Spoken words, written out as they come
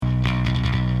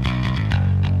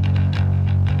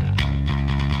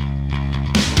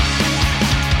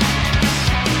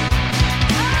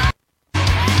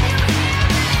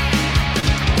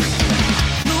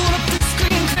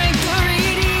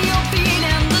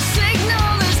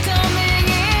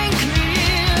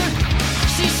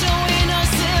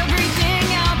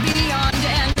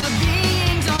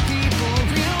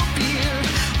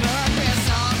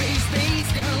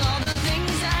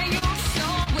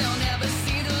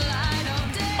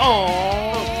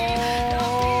Oh,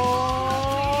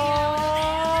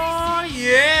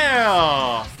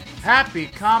 yeah! Happy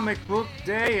Comic Book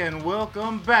Day and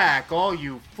welcome back, all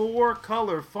you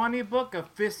four-color funny book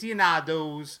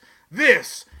aficionados.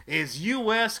 This is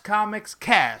US Comics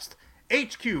Cast,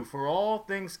 HQ for all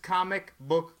things comic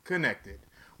book connected.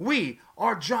 We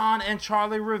are Jon and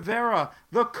Charlie Rivera,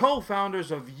 the co-founders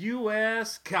of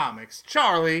USComics.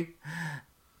 Charlie,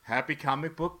 happy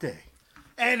Comic Book Day.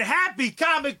 And happy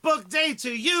Comic Book Day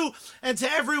to you and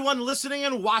to everyone listening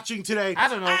and watching today. I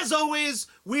don't know. As always,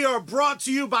 we are brought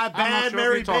to you by I'm not Bad sure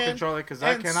Mary if you're talking, Band. Charlie, because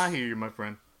I cannot hear you, my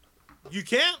friend. You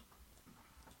can't?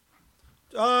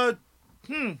 Off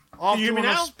Can you hear to me an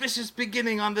now? auspicious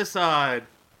beginning on this side.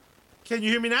 Can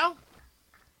you hear me now?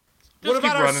 Just What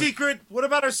about keep our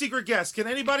running. secret guest? Can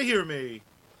anybody hear me?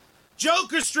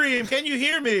 Joker Stream, can you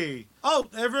hear me? Oh,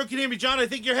 everyone can hear me. John, I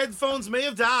think your headphones may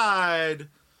have died.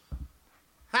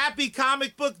 Happy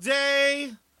Comic Book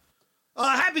Day.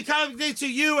 Happy Comic Day to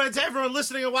you and to everyone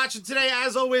listening and watching today.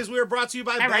 As always, we are brought to you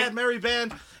by Bad Mary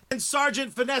Band and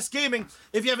Sergeant Finesse Gaming.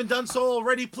 If you haven't done so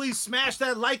already, please smash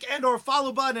that like and or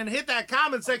follow button and hit that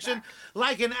comment section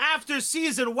like an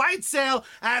after-season white sale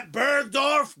at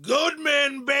Bergdorf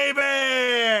Goodman,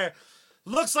 baby.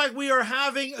 Looks like we are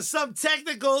having some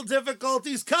technical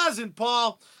difficulties. Cousin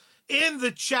Paul in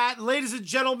the chat. Ladies and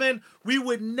gentlemen, we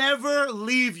would never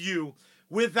leave you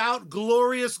without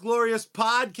glorious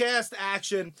podcast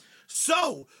action.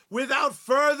 So, without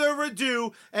further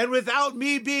ado, and without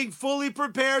me being fully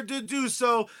prepared to do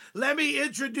so, let me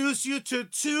introduce you to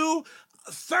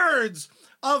 2/3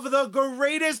 of the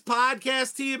greatest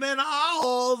podcast team in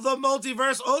all the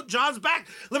multiverse. Oh, John's back.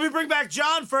 Let me bring back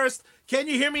John first. Can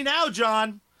you hear me now,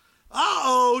 John?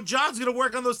 Uh-oh, John's going to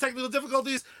work on those technical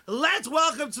difficulties. Let's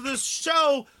welcome to the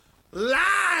show,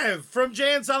 live from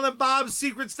Jay and Silent Bob's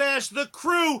Secret Stash, the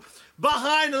crew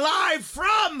behind live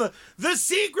from the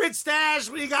Secret Stash.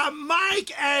 We got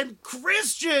Mike and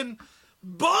Christian.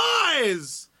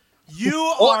 Boys, you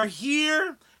are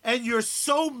here and you're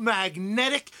so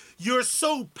magnetic. You're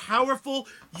so powerful.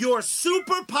 Your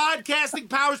super podcasting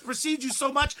powers precede you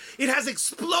so much, it has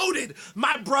exploded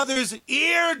my brother's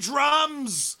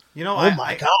eardrums. You know,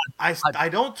 my God. I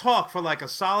don't talk for like a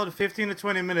solid 15 to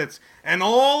 20 minutes, and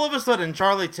all of a sudden,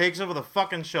 Charlie takes over the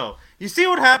fucking show. You see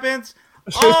what happens?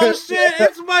 Oh, shit,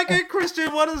 it's Mike and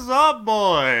Christian. What is up,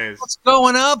 boys? What's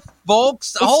going up,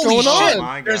 folks? Holy going shit. on? Oh,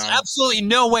 my There's God. absolutely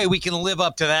no way we can live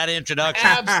up to that introduction.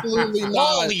 Absolutely not.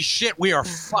 Holy shit, we are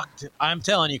fucked. I'm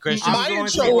telling you, Christian. My going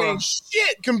intro to, ain't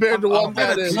shit compared to I'm what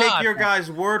that gonna is. take your guys'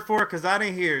 word for it because I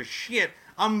didn't hear shit.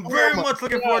 I'm very my much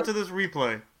looking God. forward to this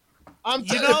replay.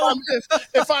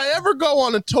 If I ever go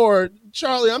on a tour,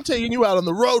 Charlie, I'm taking you out on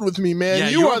the road with me, man. Yeah,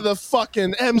 you are the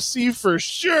fucking MC for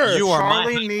sure. You are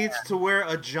Charlie needs to wear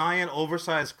a giant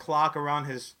oversized clock around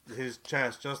his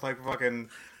chest, just like fucking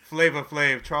Flavor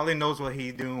Flav. Charlie knows what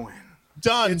he's doing.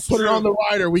 Done. It's Put true. it on the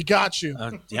rider. We got you.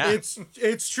 Yeah.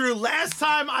 It's true. Last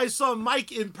time I saw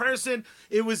Mike in person,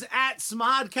 it was at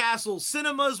Smodcastle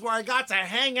Cinemas where I got to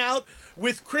hang out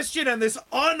with Christian and this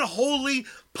unholy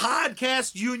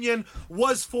podcast union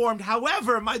was formed.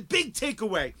 However, my big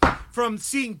takeaway from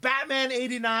seeing Batman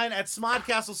 89 at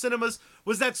Smodcastle Cinemas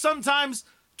was that sometimes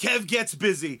Kev gets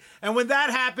busy. And when that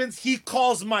happens, he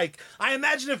calls Mike. I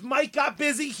imagine if Mike got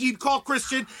busy, he'd call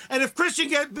Christian. And if Christian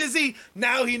get busy,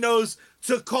 now he knows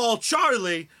to call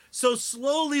Charlie. So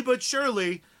slowly but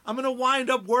surely, I'm going to wind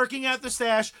up working at the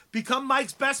stash, become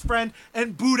Mike's best friend,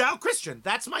 and boot out Christian.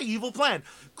 That's my evil plan.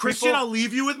 Christian, I'll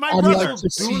leave you with my I'd brother. like to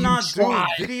see Do you not do try.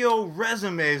 video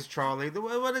resumes, Charlie.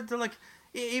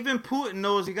 Even Putin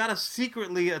knows you gotta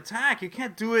secretly attack. You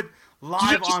can't do it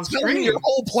live You're on just telling me screen. your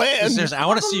whole plan. I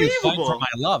want to see you fight Unbelievable. for my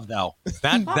love, though.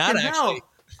 That Fucking actually, hell.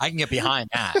 I can get behind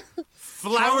that. Charlie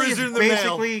Flowers is in the mail.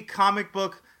 basically comic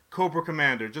book Cobra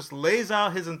Commander. Just lays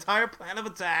out his entire plan of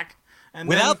attack. And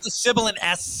Without then, the sibilant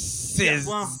S's.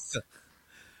 Yeah,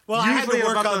 Well, I had to Usually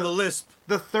work about on the lisp.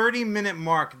 the 30-minute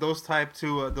mark, those tend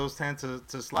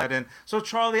to slide in. So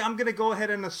Charlie, I'm gonna go ahead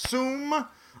and assume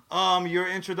your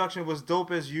introduction was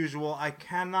dope as usual. I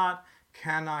cannot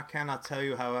tell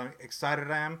you how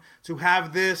excited I am to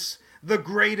have this, the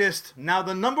greatest, now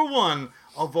the number one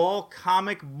of all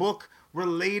comic book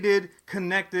related,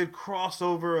 connected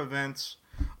crossover events.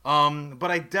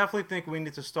 But I definitely think we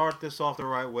need to start this off the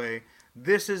right way.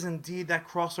 This is indeed that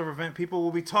crossover event people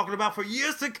will be talking about for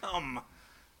years to come.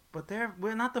 But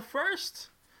we're not the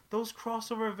first. Those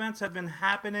crossover events have been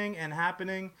happening and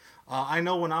happening. I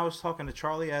know when I was talking to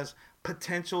Charlie as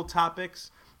potential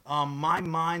topics, my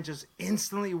mind just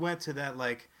instantly went to that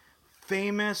like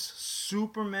famous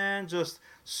Superman just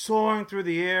soaring through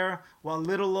the air, while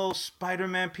little old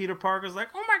Spider-Man Peter Parker's like,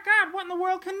 oh my God, what in the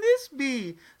world can this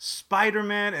be?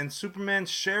 Spider-Man and Superman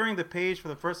sharing the page for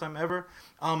the first time ever.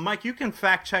 Mike, you can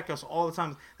fact check us all the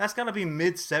time. That's got to be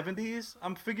mid-70s,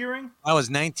 I'm figuring. That was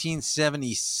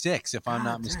 1976, if I'm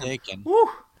not mistaken. Woo!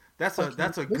 That's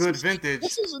a good vintage.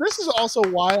 This is also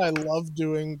why I love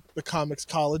doing the comics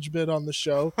college bit on the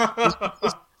show.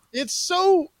 It's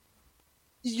so,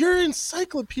 your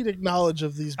encyclopedic knowledge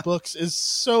of these books is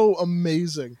so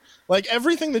amazing. Like,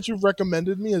 everything that you've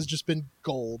recommended me has just been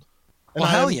gold. And well,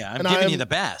 hell yeah, I'm giving you the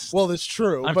best. Well, that's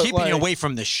true. I'm keeping you away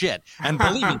from the shit. And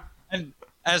believe me, and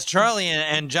as Charlie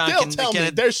and John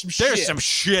can there's some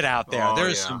shit out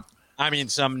there.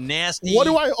 Some nasty. What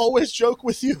do I always joke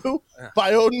with you?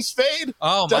 By Odin's Fade?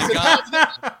 Oh my God!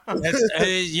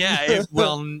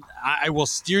 I will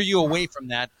steer you away from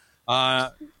that,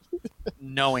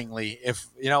 knowingly. If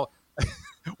you know,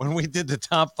 when we did the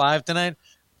top 5 tonight,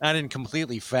 I didn't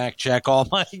completely fact check all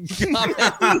my comments.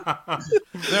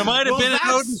 There might have been an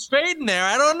Odin's Fade in there.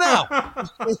 I don't know.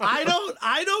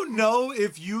 I don't know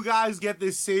if you guys get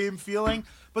this same feeling.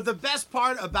 But the best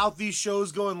part about these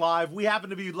shows going live, we happen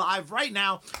to be live right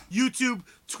now, YouTube,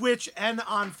 Twitch, and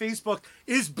on Facebook,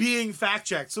 is being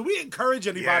fact-checked. So we encourage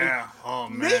anybody. Yeah. Oh,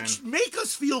 man. Make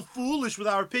us feel foolish with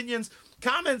our opinions.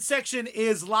 Comment section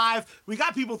is live. We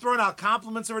got people throwing out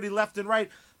compliments already left and right.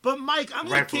 But, Mike, I'm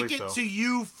going to kick it to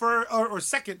you or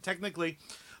second, technically.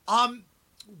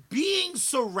 Being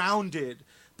surrounded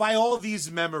by all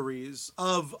these memories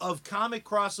of comic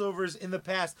crossovers in the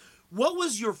past, what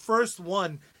was your first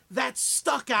one that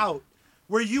stuck out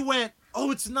where you went,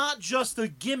 oh, it's not just a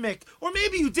gimmick, or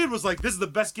maybe you did was like, this is the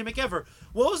best gimmick ever.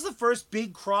 What was the first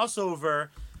big crossover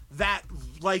that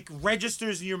like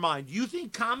registers in your mind? You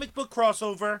think comic book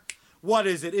crossover? What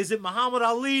is it? Is it Muhammad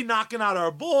Ali knocking out our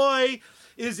boy?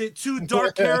 Is it two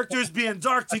dark characters being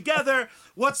dark together?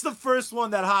 What's the first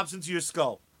one that hops into your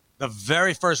skull? The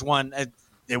very first one,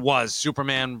 it was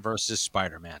Superman versus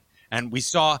Spider-Man. And we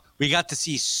got to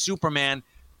see Superman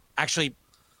actually,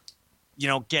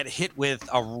 get hit with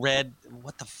a red.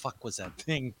 What the fuck was that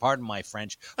thing? Pardon my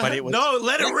French, but it was no.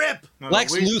 Let it rip.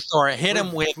 Lex Luthor hit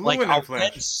him with like a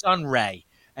red sun ray,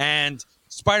 and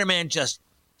Spider-Man just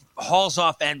hauls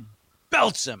off and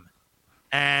belts him,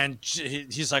 and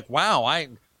he's like, "Wow!"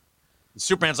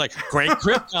 Superman's like, "Great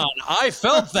Krypton, I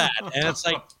felt that," and it's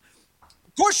like.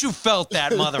 Of course you felt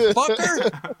that,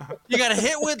 motherfucker. You got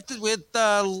hit with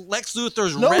Lex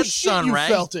Luthor's red sun ray.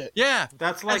 You felt it. Yeah.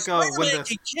 That's like when they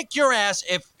kick your ass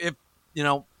if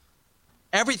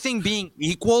everything being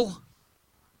equal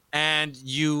and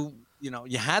you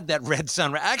had that red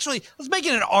sun ray. Actually, let's make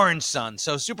it an orange sun.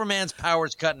 So Superman's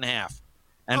power's cut in half.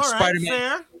 And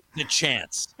Spider-Man the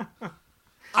chance.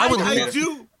 I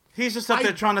do. He's just up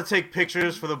there trying to take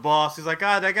pictures for the boss. He's like,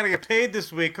 God, I got to get paid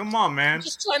this week. Come on, man. I'm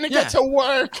just trying to get to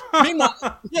work.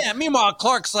 Meanwhile,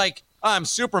 Clark's like, I'm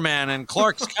Superman, and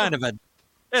Clark's kind of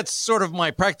it's sort of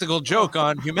my practical joke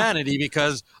on humanity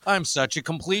because I'm such a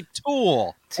complete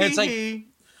tool. And it's like,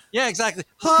 yeah, exactly.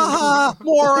 Ha ha,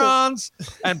 morons.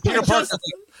 And Peter Parker's like,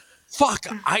 fuck,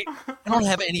 I don't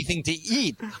have anything to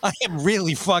eat. I am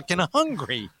really fucking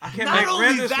hungry. I can't Not make only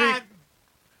rent this that, week.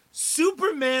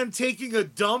 Superman taking a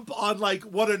dump on like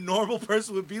what a normal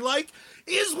person would be like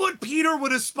is what Peter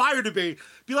would aspire to be.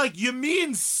 Be like, you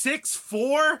mean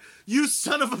 6'4", you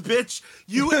son of a bitch?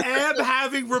 You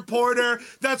ab-having reporter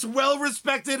that's well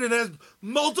respected and has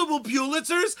multiple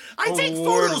Pulitzers? I take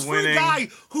photos for a guy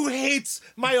who hates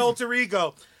my alter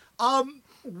ego. And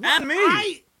me.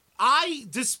 I,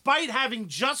 despite having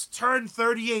just turned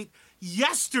 38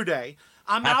 yesterday,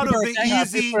 I'm Happy out of birthday. the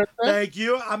easy. Thank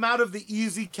you. I'm out of the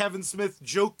easy Kevin Smith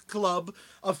joke club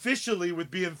officially with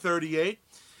being 38.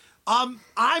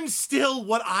 I'm still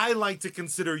what I like to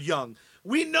consider young.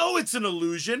 We know it's an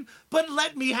illusion, but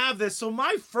let me have this. So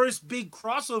my first big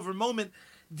crossover moment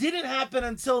didn't happen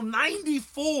until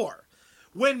 94,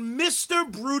 when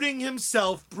Mr. Brooding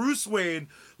himself, Bruce Wayne,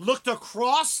 looked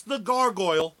across the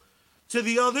gargoyle to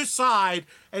the other side,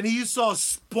 and he saw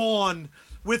Spawn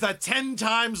with a 10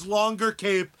 times longer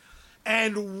cape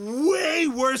and way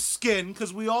worse skin,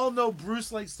 because we all know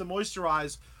Bruce likes to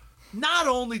moisturize. Not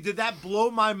only did that blow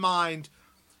my mind,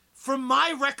 from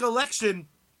my recollection,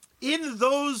 in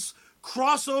those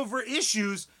crossover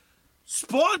issues,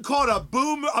 Spawn caught a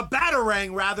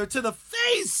batarang rather, to the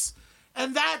face,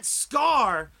 and that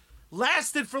scar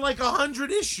lasted for like 100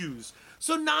 issues.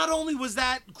 So not only was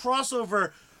that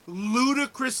crossover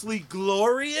ludicrously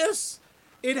glorious,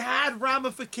 it had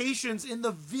ramifications in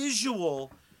the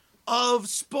visual of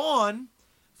Spawn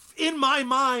in my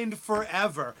mind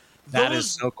forever. That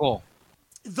is so cool.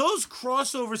 those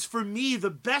crossovers, for me, the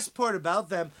best part about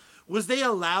them was they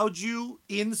allowed you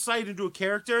insight into a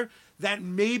character that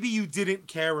maybe you didn't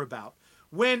care about.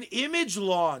 When Image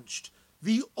launched,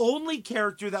 the only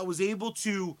character that was able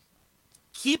to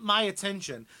keep my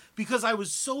attention, because I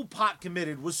was so pot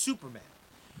committed, was Superman.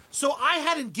 So I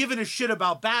hadn't given a shit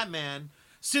about Batman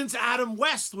since Adam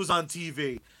West was on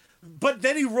TV. But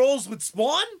then he rolls with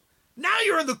Spawn? Now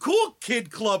you're in the cool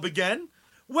kid club again.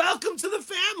 Welcome to the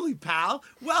family, pal.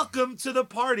 Welcome to the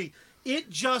party. It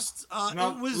just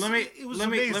it was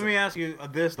amazing. Let me ask you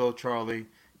this though, Charlie.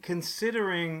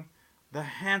 Considering the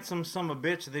handsome son of a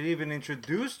bitch that even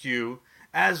introduced you,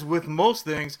 as with most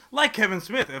things, like Kevin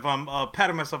Smith, if I'm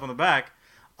patting myself on the back,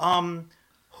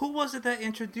 who was it that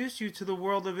introduced you to the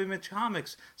world of Image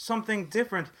Comics? Something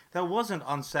different that wasn't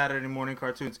on Saturday morning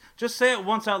cartoons. Just say it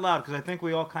once out loud, because I think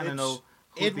we all kind of know.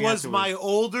 It was my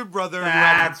older brother who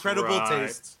had incredible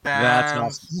taste. That's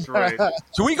awesome. Right.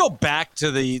 Can we go back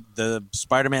to the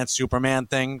Spider-Man Superman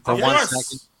thing for 1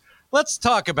 second? Let's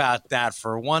talk about that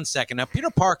for 1 second. Now, Peter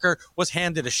Parker was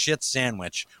handed a shit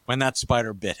sandwich when that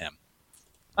spider bit him.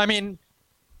 I mean,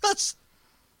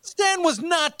 Stan was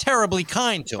not terribly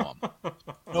kind to him.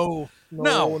 No,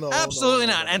 absolutely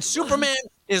not. And Superman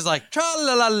is like,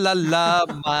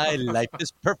 tra-la-la-la-la, my life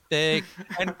is perfect.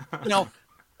 And,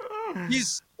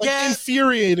 he's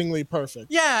infuriatingly perfect.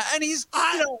 Yeah, and he's,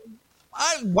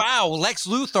 wow, Lex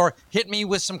Luthor hit me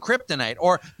with some kryptonite.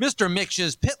 Or Mr.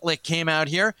 Mix's Pitlick came out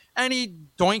here and he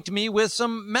doinked me with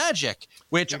some magic,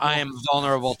 which I am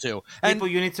vulnerable to. And people,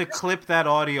 you need to clip that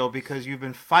audio because you've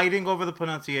been fighting over the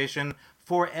pronunciation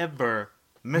forever.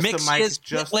 Mr. Mike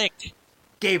just Pitlick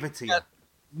gave it to you.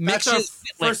 Mix's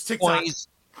first TikTok.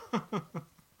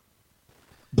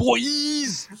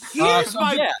 Boys. Here's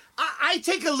I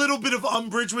take a little bit of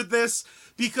umbrage with this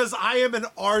because I am an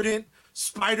ardent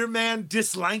Spider-Man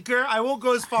disliker. I won't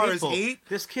go as far as hate.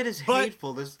 This kid is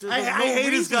hateful. I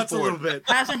hate his guts a little bit.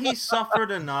 Hasn't he suffered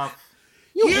enough?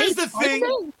 Here's the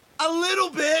thing. A little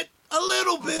bit.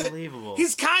 Unbelievable.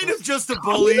 He's kind of just a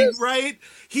bully, right?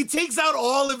 He takes out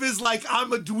all of his,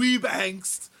 I'm a dweeb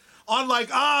angst on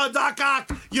Doc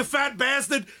Ock, you fat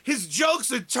bastard. His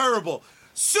jokes are terrible.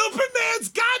 Superman's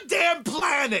goddamn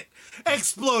planet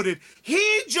exploded.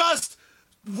 He just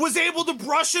was able to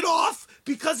brush it off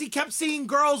because he kept seeing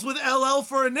girls with LL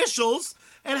for initials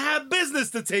and had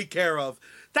business to take care of.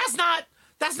 That's not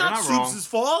Supes'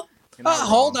 fault.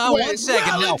 Hold on 1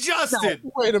 second. Well adjusted.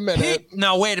 Wait a minute.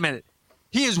 Wait a minute.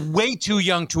 He is way too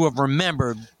young to have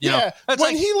remembered.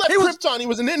 When he left Krypton, he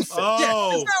was an infant.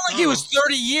 Oh, it's not like he was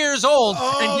 30 years old.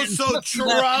 Oh, so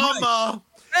trauma.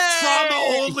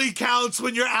 Trauma only counts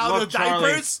when you're out of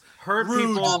diapers. Hurt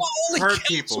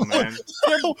people, man.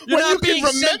 You're not being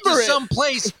sent to some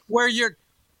place where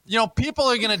people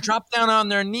are going to drop down on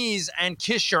their knees and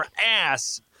kiss your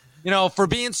ass, for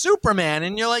being Superman.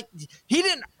 And you're like, he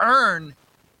didn't earn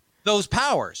those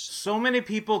powers. So many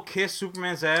people kiss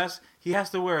Superman's ass, he has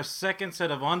to wear a second set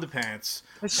of underpants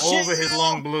over his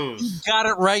long blues. You got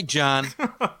it right, John.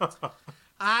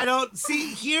 I don't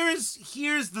see.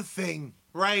 Here's the thing,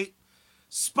 right?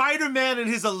 Spider-Man and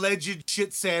his alleged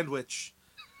shit sandwich.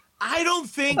 I don't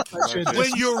think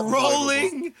when you're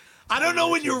rolling,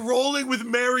 when you're rolling with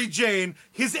Mary Jane,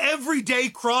 his everyday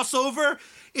crossover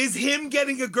is him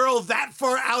getting a girl that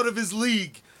far out of his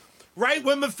league, right?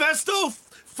 When Mephisto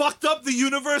fucked up the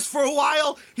universe for a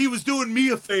while, he was doing me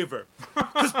a favor.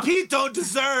 Because Pete don't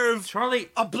deserve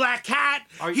a black cat.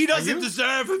 He doesn't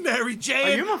deserve a Mary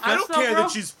Jane. I don't care that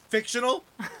she's fictional.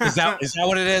 Is that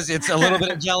what it is? It's a little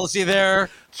bit of jealousy there.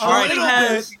 Charlie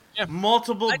has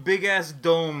multiple big-ass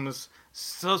domes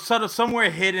sort of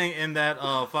somewhere hidden in that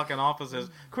fucking offices.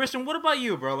 Christian, what about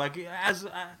you, bro?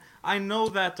 I know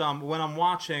that when I'm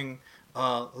watching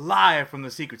live from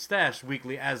the Secret Stash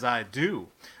weekly, as I do,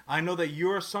 I know that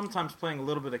you're sometimes playing a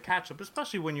little bit of catch up,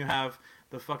 especially when you have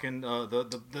the fucking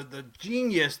the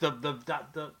genius,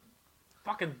 the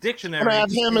fucking dictionary,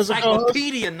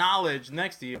 encyclopedia knowledge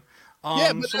next to you.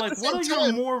 But what are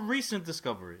your more recent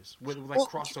discoveries with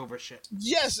crossover shit?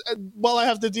 Yes, while I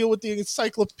have to deal with the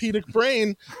encyclopedic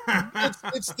brain,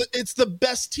 it's the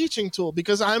best teaching tool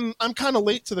because I'm kind of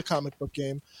late to the comic book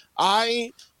game.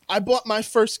 I bought my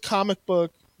first comic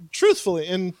book, truthfully,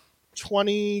 in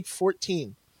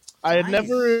 2014. I had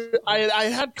I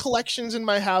had collections in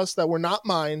my house that were not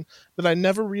mine, but I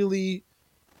never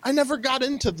got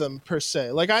into them per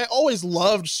se. I always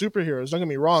loved superheroes. Don't get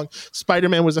me wrong.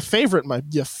 Spider-Man was a favorite,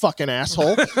 you fucking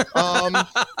asshole. Way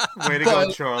to go,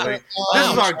 Charlie.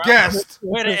 This is our guest.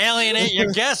 Way to alienate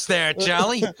your guest there,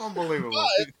 Charlie. Unbelievable.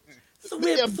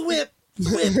 Thwip.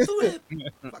 Flip.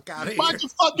 Fuck out of here. Mind your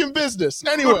fucking business.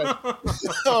 Anyway,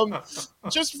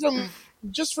 just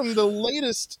from the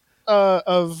latest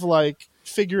of like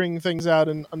figuring things out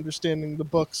and understanding the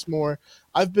books more,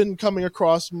 I've been coming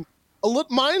across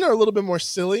mine are a little bit more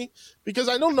silly because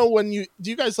I don't know do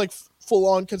you guys like full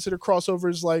on consider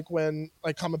crossovers like when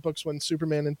like comic books when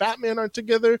Superman and Batman are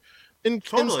together and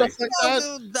stuff like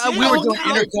that? We were doing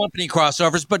intercompany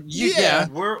crossovers, but yeah.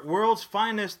 World's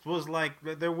Finest was like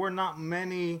there were not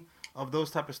many of those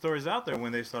type of stories out there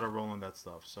when they started rolling that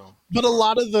stuff. So, but a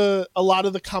lot of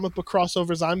the comic book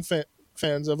crossovers I'm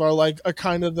fans of are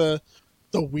kind of the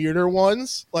weirder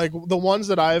ones, like the ones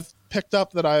that I've picked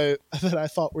up that I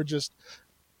thought were just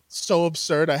so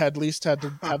absurd. I at least had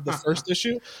to have the first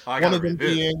issue. One of them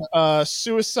being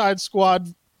Suicide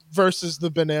Squad versus the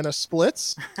Banana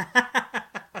Splits.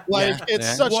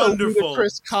 It's such a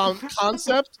ludicrous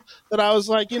concept that I was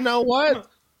like, you know what?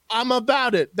 I'm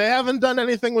about it. They haven't done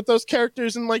anything with those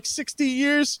characters in like 60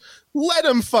 years. Let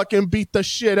them fucking beat the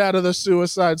shit out of the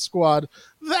Suicide Squad.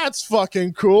 That's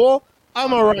fucking cool.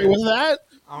 I'm all right with that.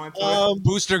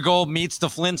 Booster Gold meets the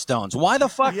Flintstones. Why the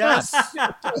fuck not?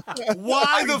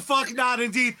 Why the fuck not,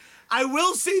 indeed. I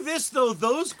will say this, though.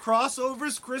 Those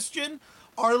crossovers, Christian,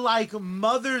 are like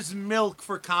mother's milk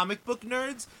for comic book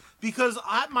nerds, because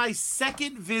at my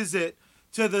second visit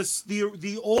to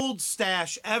the old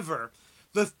stash ever,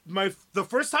 the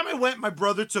first time I went, my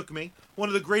brother took me, one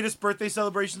of the greatest birthday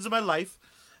celebrations of my life.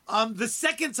 The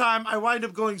second time, I wind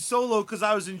up going solo because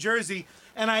I was in Jersey,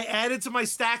 and I added to my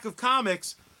stack of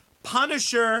comics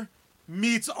Punisher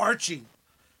meets Archie,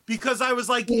 because I was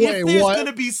like, if there's going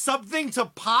to be something to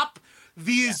pop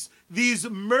these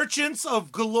merchants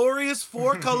of glorious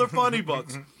 4-color funny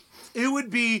books, it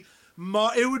would be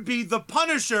the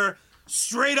Punisher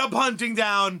straight up hunting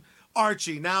down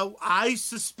Archie. Now, I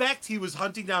suspect he was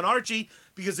hunting down Archie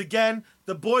because, again,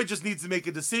 the boy just needs to make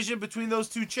a decision between those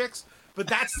two chicks, but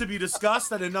that's to be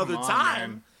discussed at another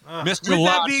time. Mr.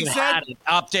 Lodge had it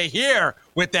up to here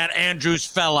with that Andrews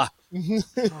fella.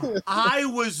 I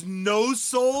was no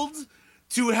sold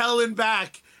to hell and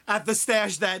back at the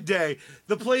stash that day.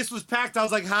 The place was packed. I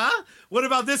was like, huh? What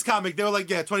about this comic? They were like,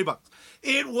 yeah, $20.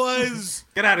 It was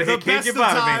Get out of here, the best of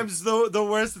times, the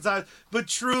worst of times. But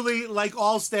truly, like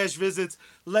all stash visits,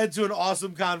 led to an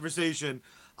awesome conversation.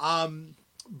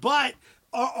 But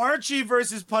Archie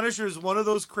versus Punisher is one of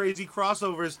those crazy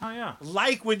crossovers. Oh, yeah.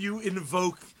 Like when you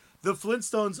invoke the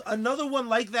Flintstones. Another one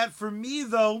like that for me,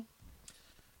 though,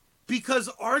 because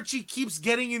Archie keeps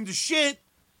getting into shit.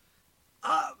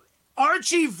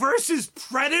 Archie versus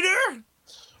Predator?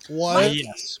 What?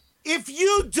 Yes. If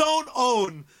you don't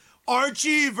own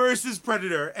Archie versus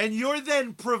Predator and you're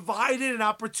then provided an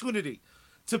opportunity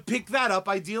to pick that up,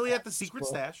 ideally at the secret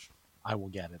stash, I will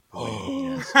get it.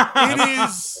 it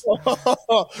is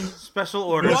special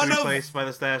orders replaced by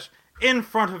the stash in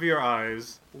front of your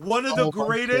eyes. One of the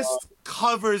greatest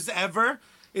covers ever.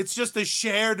 It's just a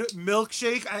shared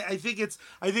milkshake. I think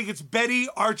it's Betty,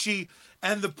 Archie,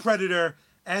 and the Predator.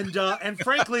 And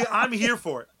frankly, I'm here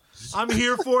for it. I'm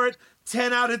here for it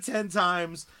 10 out of 10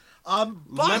 times.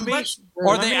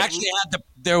 They actually had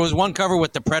there was one cover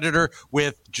with the Predator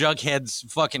with Jughead's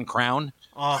fucking crown.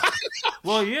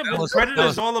 Well, yeah, but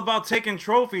Predator's all about taking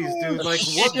trophies, dude. Like,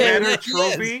 what better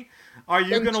trophy are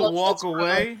you going to walk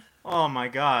away? Oh, my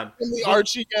God. In the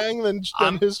Archie gang than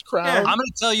his crown. Yeah, I'm going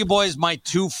to tell you boys my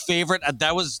two favorite.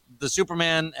 That was the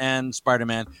Superman and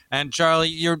Spider-Man. And Charlie,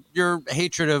 your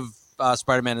hatred of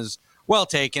Spider-Man is well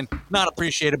taken. Not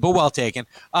appreciated, but well taken.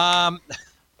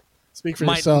 Speak for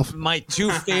yourself. My two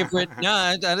favorite. No,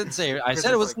 I didn't say. I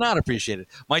said it was not appreciated.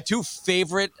 My two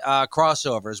favorite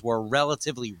crossovers were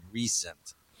relatively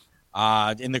recent,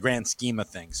 in the grand scheme of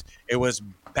things. It was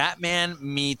Batman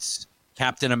meets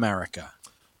Captain America.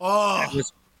 Oh, it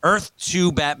was Earth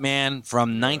 2 Batman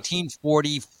from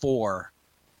 1944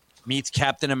 meets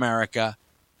Captain America,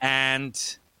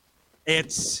 and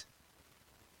it's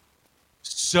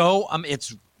so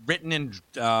it's written and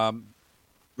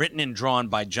drawn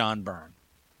by John Byrne.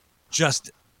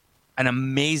 Just an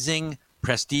amazing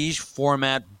prestige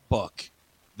format book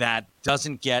that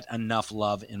doesn't get enough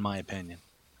love, in my opinion.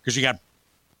 Because you got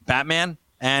Batman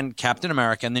and Captain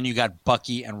America, and then you got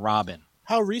Bucky and Robin.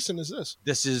 How recent is this?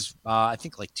 This is, I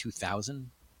think, like 2000.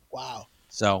 Wow.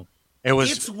 So it was.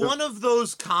 It's one of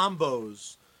those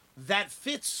combos that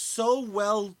fits so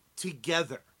well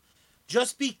together.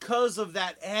 Just because of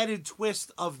that added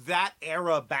twist of that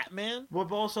era Batman. Well,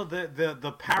 but also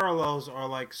the parallels are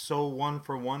like so one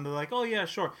for one. They're like, oh yeah,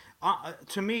 sure.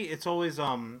 To me, it's always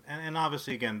and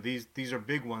obviously again these are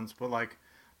big ones, but like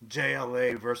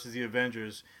JLA versus the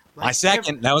Avengers. Like,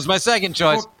 that was my second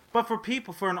choice. But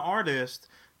for an artist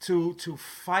to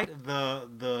fight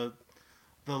the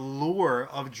lure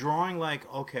of drawing,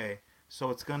 like, okay, so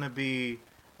it's gonna be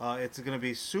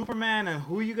Superman, and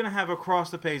who are you gonna have across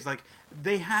the page? Like,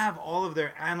 they have all of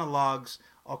their analogs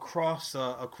across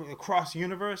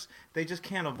universe. They just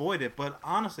can't avoid it. But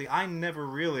honestly, I never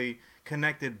really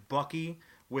connected Bucky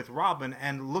with Robin,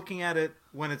 and looking at it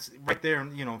when it's right there,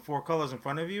 you know, 4 colors in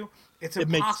front of you, it's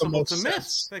impossible to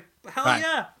miss. Like,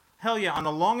 hell yeah! On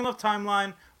a long enough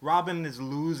timeline, Robin is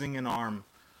losing an arm.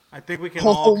 I think we can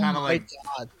all kind of like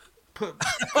put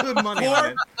money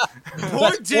on it.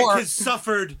 Poor Dick has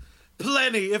suffered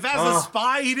plenty. If as a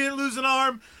spy he didn't lose an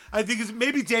arm, I think it's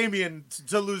maybe Damian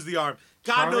to lose the arm.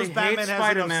 God Charlie knows Batman hates has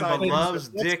Spider-Man, enough but loves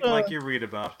Dick like you read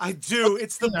about. I do.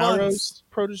 It's the Buns.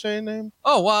 Protege name?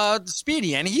 Oh,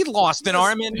 Speedy, and he lost an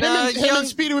arm. And him and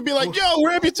Speedy would be like, "Yo,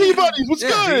 we're amputee buddies. What's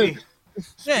good?"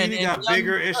 Speedy got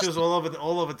bigger issues all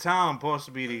over town. Poor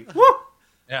Speedy. Woo!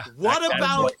 Yeah. What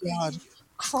about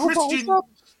Christian?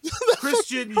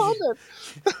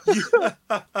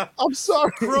 I'm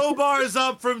sorry. Crowbars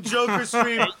up from Joker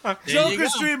Stream. Joker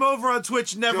Stream over on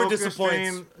Twitch never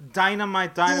disappoints. Stream,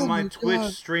 Dynamite,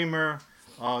 Twitch streamer,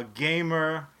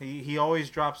 gamer. He always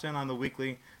drops in on the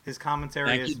weekly. His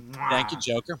commentary is thank you,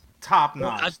 Joker. Top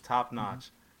notch.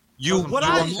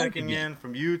 Checking in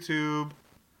from YouTube.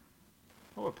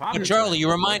 But Charlie, you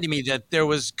reminded me that there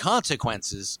was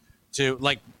consequences to,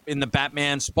 like, in the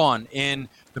Batman Spawn, in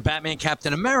the Batman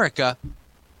Captain America.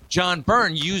 John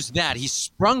Byrne used that. He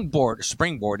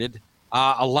springboarded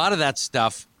a lot of that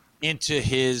stuff into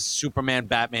his Superman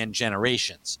Batman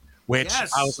Generations, which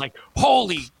I was like,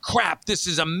 holy crap, this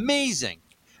is amazing.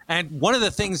 And one of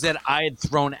the things that I had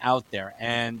thrown out there,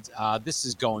 and this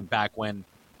is going back when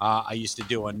I used to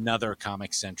do another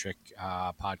comic-centric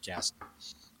podcast,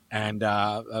 and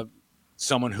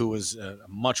someone who was a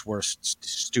much worse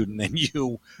student than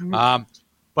you.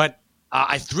 But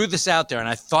I threw this out there, and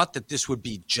I thought that this would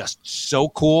be just so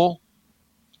cool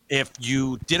if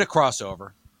you did a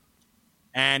crossover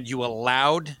and you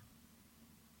allowed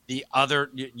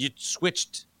you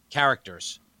switched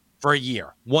characters for a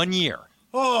year, 1 year.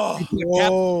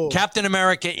 Oh, Captain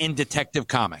America in Detective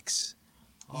Comics.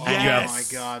 Oh, my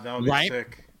God, that would be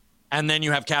sick. And then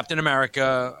you have Captain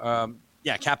America,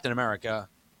 Captain America,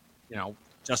 you know,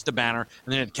 just a banner,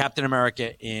 and then Captain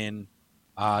America in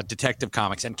Detective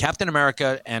Comics, and Captain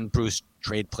America and Bruce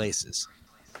trade places.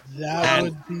 That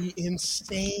would be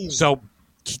insane. So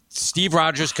Steve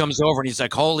Rogers comes over and he's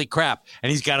like, holy crap, and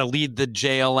he's got to lead the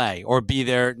JLA or be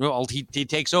there. Well, he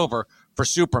takes over for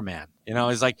Superman. You know,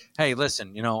 he's like, hey,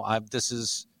 listen, you know, this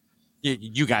is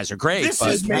you guys are great. This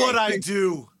is what I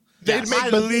do. I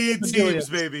lead teams,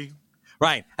 baby.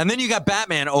 Right, and then you got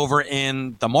Batman over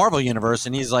in the Marvel universe,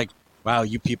 and he's like, wow,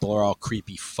 you people are all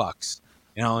creepy fucks,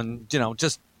 you know, and you know,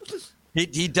 just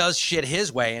he does shit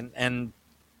his way, and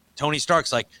Tony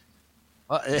Stark's like,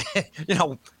 you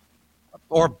know,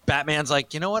 or Batman's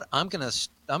like, you know what, I'm gonna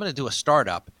do a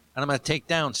startup, and I'm gonna take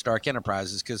down Stark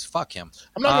Enterprises because fuck him.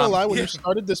 I'm not gonna lie, when you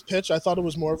started this pitch, I thought it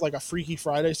was more of like a Freaky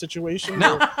Friday situation,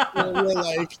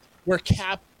 where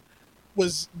Cap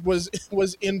was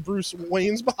in Bruce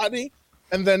Wayne's body.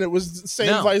 And then it was the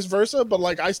same vice versa, but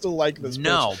like I still like this.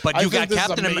 No, pitch. but you got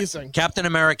Captain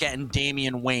America and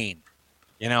Damian Wayne,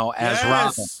 you know, as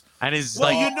Robin. And is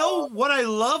you know what I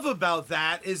love about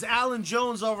that is Alan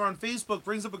Jones over on Facebook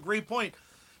brings up a great point.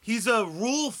 He's a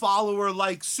rule follower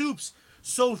like Soups,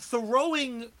 so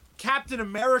throwing Captain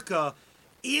America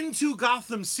into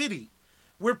Gotham City,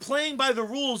 we're playing by the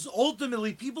rules.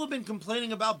 Ultimately, people have been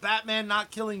complaining about Batman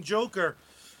not killing Joker.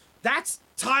 That's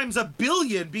times a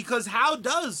billion, because how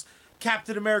does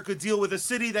Captain America deal with a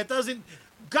city that doesn't...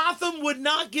 Gotham would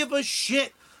not give a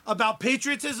shit about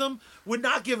patriotism, would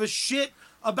not give a shit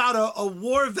about a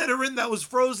war veteran that was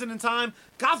frozen in time.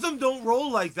 Gotham don't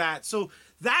roll like that. So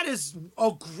that is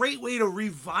a great way to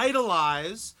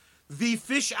revitalize the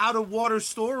fish out of water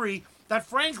story that,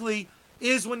 frankly,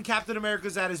 is when Captain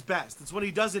America's at his best. It's when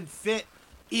he doesn't fit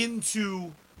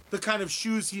into the kind of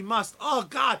shoes he must. Oh,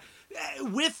 God.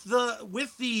 With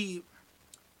the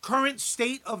current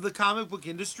state of the comic book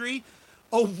industry,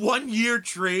 a 1 year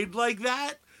trade like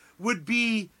that would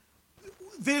be...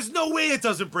 There's no way it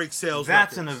doesn't break sales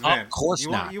That's records. An event. Of course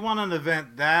not. You want an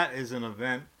event? That is an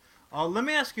event. Let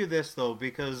me ask you this, though,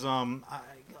 because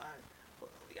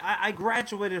I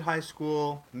graduated high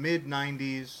school,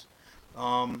 mid-'90s,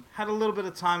 had a little bit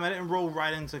of time. I didn't roll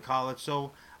right into college,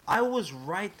 so I was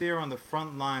right there on the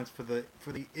front lines for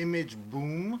the image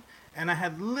boom, and I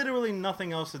had literally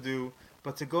nothing else to do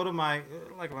but to go to my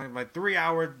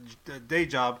 3-hour day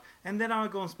job, and then I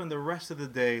would go and spend the rest of the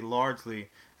day largely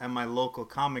at my local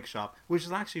comic shop, which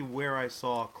is actually where I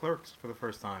saw Clerks for the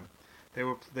first time.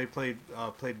 They played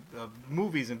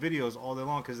movies and videos all day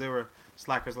long because they were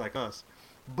slackers like us.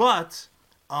 But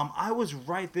I was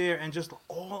right there and just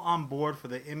all on board for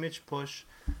the Image push.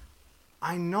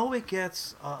 I know it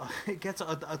gets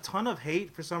a ton of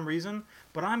hate for some reason,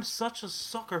 but I'm such a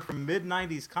sucker for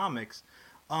mid-90s comics.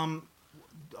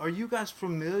 Are you guys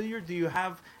familiar? Do you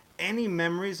have any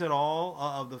memories at all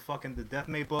of the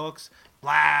Deathmate books,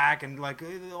 Black, and like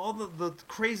all the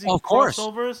crazy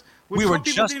crossovers? Which some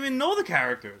people didn't even know the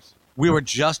characters. We were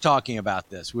just talking about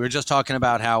this. We were just talking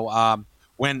about how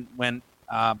when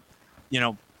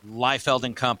Liefeld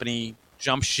and Company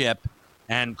jumped ship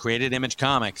and created Image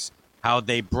Comics, how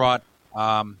they brought.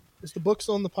 Is the book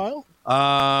still in the pile?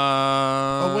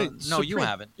 Oh wait, no, Supreme. You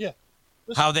haven't. Yeah.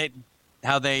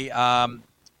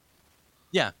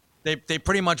 They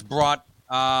pretty much brought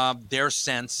their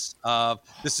sense of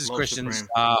this is Love Christian's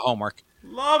homework.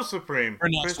 Love Supreme For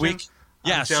next Christian, week.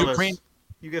 Yeah, I'm jealous. Supreme.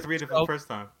 You get to read it for the first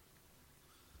time.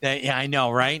 Yeah, I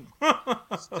know, right?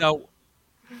 So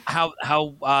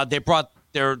how they brought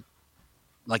their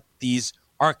these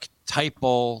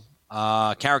archetypal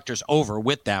characters over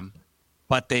with them,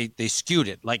 but they skewed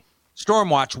it. Like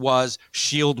Stormwatch was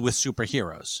S.H.I.E.L.D. with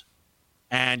superheroes,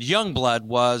 and Youngblood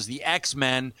was the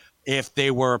X-Men if they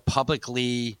were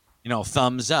publicly,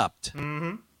 thumbs upped.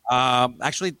 Mm-hmm.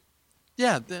 Actually,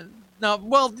 yeah. The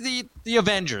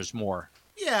Avengers more.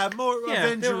 Yeah, more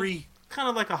Avengery. Kind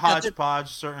of like a hodgepodge,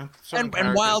 certain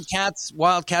and Wildcats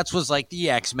was like the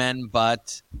X-Men,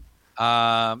 but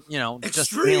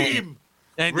extreme.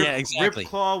 Yeah, exactly.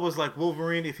 Ripclaw was like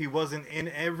Wolverine if he wasn't in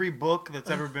every book that's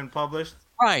ever been published.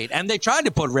 Right, and they tried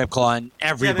to put Ripclaw in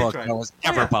every book that was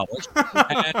ever published.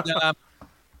 And,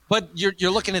 but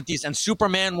you're looking at these, and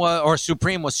Supreme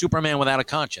was Superman without a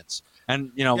conscience,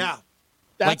 and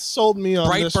that sold me on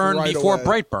Brightburn this right before away.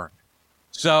 Brightburn.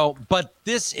 So, but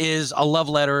this is a love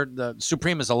letter. The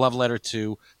Supreme is a love letter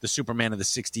to the Superman of the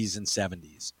 60s and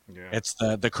 70s. Yeah. It's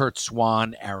the Kurt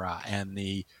Swan era and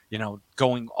the,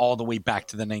 going all the way back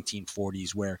to the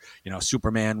 1940s where,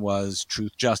 Superman was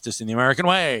truth, justice, and the American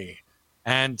way.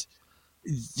 And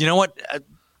you know what,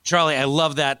 Charlie, I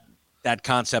love that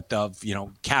concept of,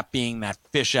 Cap being that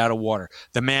fish out of water,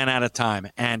 the man out of time.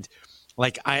 And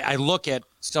I look at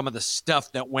some of the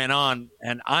stuff that went on,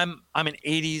 and I'm an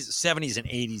 80s, 70s, and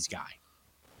 80s guy.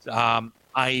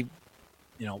 I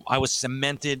was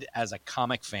cemented as a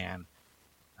comic fan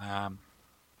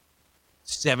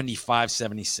 75,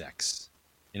 76.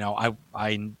 I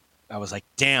was like,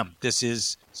 damn, this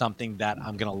is something that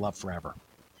I'm going to love forever.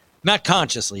 Not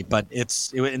consciously, but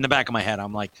it's in the back of my head.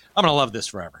 I'm like, I'm going to love this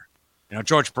forever.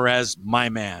 George Perez, my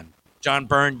man. John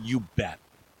Byrne, you bet.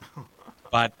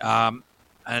 But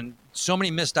and so many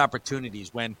missed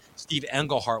opportunities when Steve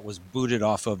Englehart was booted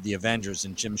off of the Avengers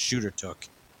and Jim Shooter took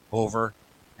over,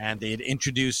 and they had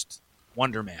introduced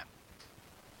Wonder Man.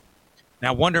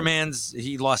 Now, Wonder Man's,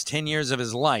 he lost 10 years of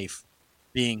his life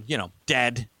being,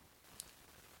 dead.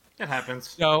 It happens.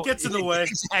 So gets in the way.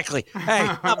 Exactly. Hey,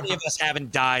 how many of us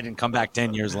haven't died and come back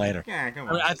 10 years later? Yeah, come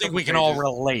on. I think we can all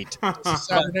relate. It's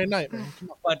Saturday night, man.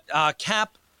 Come on. But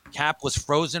Cap was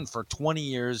frozen for 20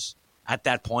 years at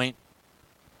that point.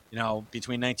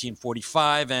 Between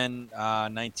 1945 and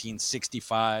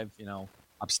 1965,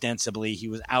 ostensibly he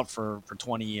was out for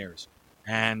 20 years.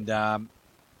 And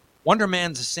Wonder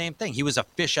Man's the same thing. He was a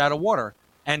fish out of water.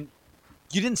 And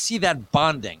you didn't see that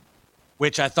bonding,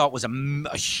 which I thought was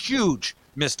a huge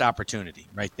missed opportunity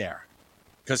right there.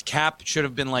 Because Cap should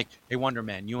have been like, hey, Wonder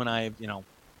Man, you and I,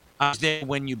 I was there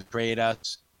when you betrayed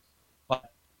us. But,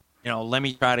 let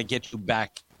me try to get you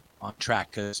back on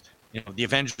track because the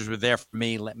Avengers were there for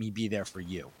me. Let me be there for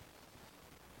you.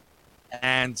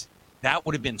 And that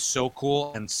would have been so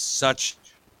cool and such,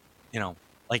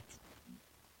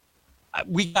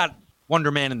 we got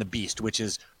Wonder Man and the Beast, which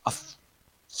is a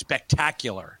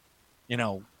spectacular,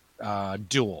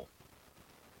 duel.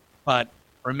 But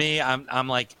for me, I'm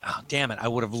like, oh, damn it. I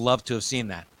would have loved to have seen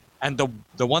that. And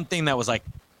the one thing that was like,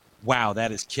 wow,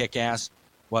 that is kick ass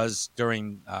was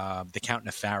during the Count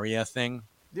Nefaria thing.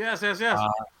 Yes.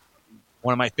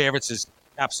 One of my favorites is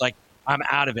Cap's like, I'm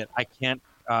out of it. I can't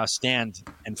stand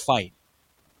and fight.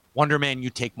 Wonder Man, you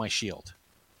take my shield.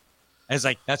 And it's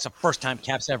like, that's the first time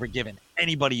Cap's ever given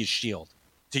anybody his shield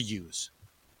to use.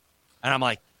 And I'm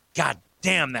like, God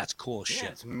damn, that's cool as shit. Yeah,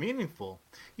 it's meaningful.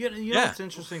 You know what's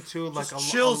interesting too? Like a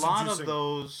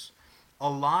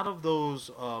lot of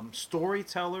those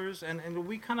storytellers, and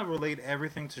we kind of relate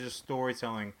everything to just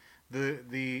storytelling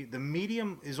the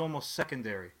medium is almost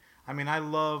secondary. I mean, I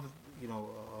love,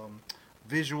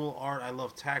 visual art. I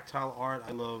love tactile art.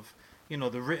 I love,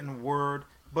 the written word.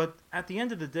 But at the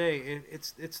end of the day,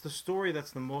 it's the story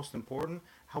that's the most important.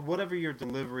 Whatever your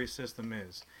delivery system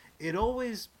is, it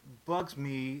always bugs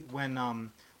me when,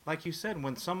 like you said,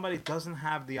 when somebody doesn't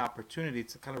have the opportunity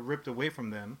to kind of ripped away from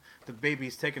them, the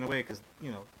baby's taken away because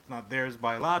it's not theirs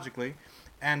biologically,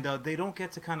 and they don't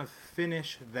get to kind of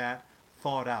finish that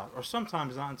thought out, or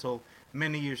sometimes not until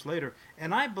many years later.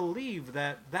 And I believe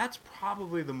that that's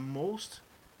probably the most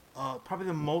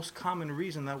common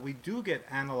reason that we do get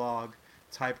analog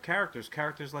type characters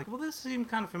like, well, this seemed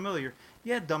kind of familiar.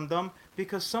 Yeah, dum-dum,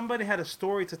 because somebody had a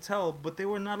story to tell, but they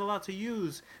were not allowed to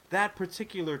use that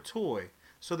particular toy.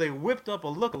 So they whipped up a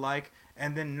look-alike,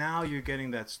 and then now you're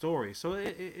getting that story. So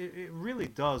it really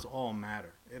does all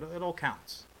matter. It all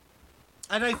counts.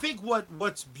 And I think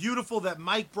what's beautiful that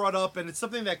Mike brought up, and it's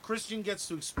something that Christian gets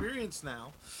to experience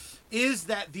now, is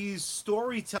that these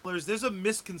storytellers, there's a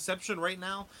misconception right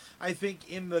now, I think,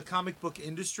 in the comic book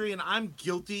industry, and I'm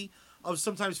guilty of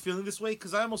sometimes feeling this way,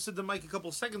 because I almost said to Mike a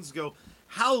couple seconds ago,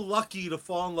 how lucky to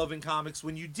fall in love in comics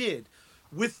when you did.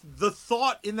 With the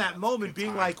thought in that moment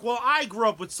being like, well, I grew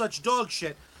up with such dog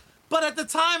shit, but at the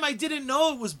time I didn't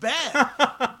know it was bad.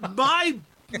 My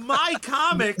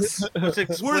comics Which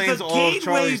explains were the all of gateway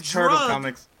Charlie's turtle drug.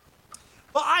 comics.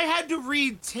 Well, I had to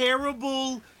read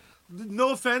terrible,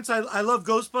 no offense, I love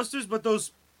Ghostbusters, but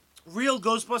those real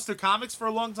Ghostbuster comics for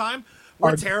a long time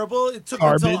were terrible. It took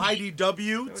until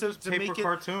IDW to make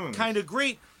it kind of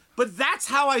great. But that's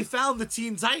how I found the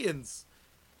Teen Titans.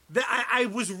 I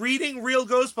was reading real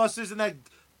Ghostbusters, and that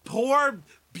poor,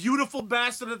 beautiful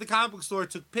bastard at the comic book store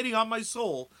took pity on my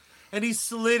soul, and he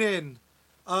slid in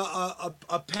a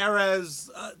Perez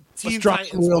Teen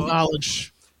Titans real book.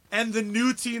 Knowledge. And the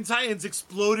new Teen Titans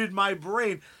exploded my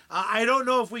brain. I don't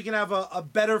know if we can have a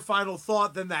better final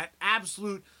thought than that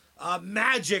absolute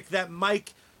magic that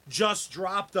Mike just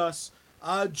dropped us.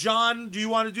 John, do you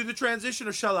want to do the transition,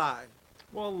 or shall I?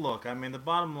 Well, look, I mean, the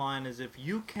bottom line is if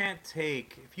you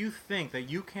think that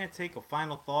you can't take a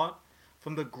final thought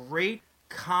from the great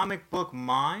comic book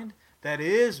mind that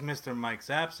is Mr. Mike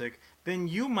Zapsik, then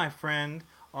you, my friend,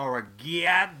 are a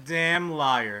goddamn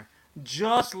liar.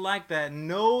 Just like that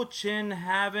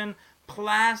no-chin-having,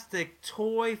 plastic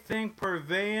toy thing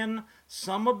purveying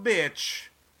summer bitch,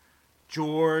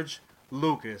 George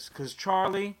Lucas. Because,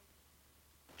 Charlie,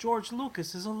 George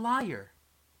Lucas is a liar.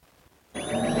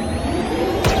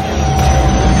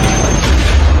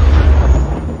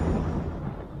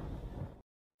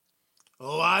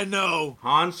 Oh, I know.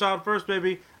 Han shot first,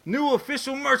 baby. New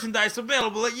official merchandise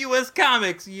available at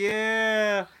USComics.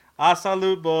 Yeah. I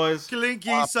salute, boys.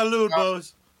 Clinky salute,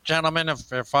 boys. Gentlemen,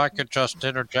 if I could just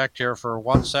interject here for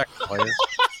 1 second, please.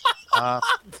 I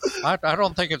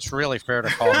don't think it's really fair to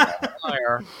call him a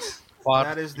liar. But,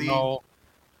 that is the...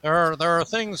 there are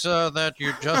things that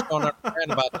you just don't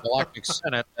understand about the Galactic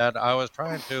Senate that I was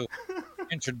trying to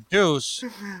introduce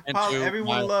into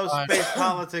everyone loves space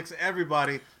politics.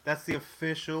 Everybody. That's the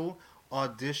official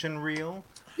audition reel.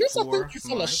 You're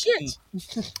full of shit.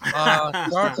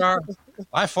 Jar Jar,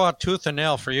 I fought tooth and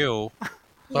nail for you,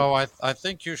 so I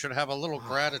think you should have a little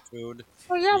gratitude.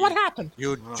 Oh yeah, what happened?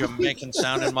 You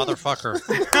Jamaican-sounding motherfucker.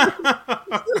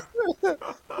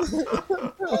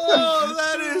 Oh,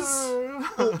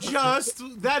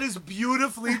 that is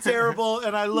beautifully terrible,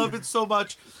 and I love it so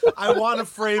much. I want to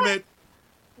frame it.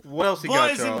 What else you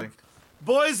got, Charlie?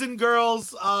 Boys and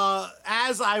girls,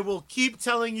 as I will keep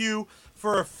telling you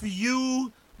for a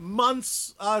few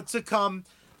months to come,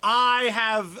 I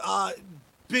have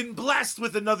been blessed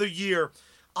with another year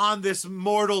on this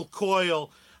mortal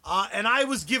coil. And I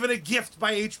was given a gift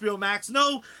by HBO Max.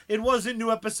 No, it wasn't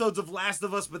new episodes of Last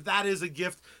of Us, but that is a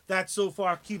gift that so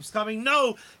far keeps coming.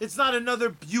 No, it's not another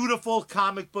beautiful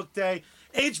comic book day.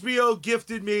 HBO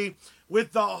gifted me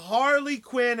with the Harley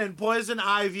Quinn and Poison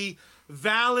Ivy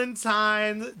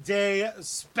Valentine Day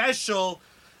special.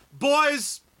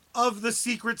 Boys of the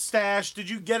Secret Stash, did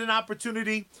you get an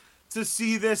opportunity to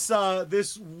see this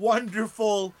this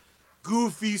wonderful,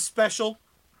 goofy special?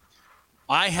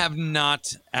 I have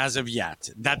not as of yet.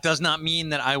 That does not mean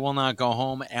that I will not go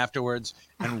home afterwards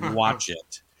and watch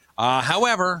it.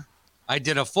 However, I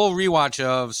did a full rewatch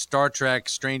of Star Trek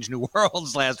Strange New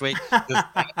Worlds last week. Does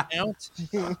that count?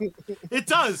 It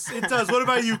does. It does. What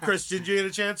about you, Christian? Did you get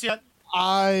a chance yet?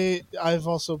 I've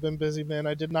also been busy, man.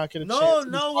 I did not get a chance.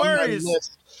 No worries.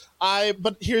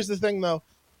 But here's the thing, though.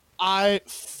 I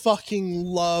fucking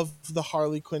love the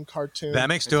Harley Quinn cartoon. That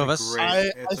makes two of us.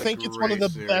 I think it's one of the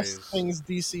best things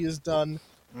DC has done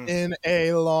in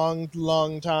a long,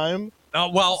 long time. Oh,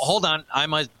 well, hold on.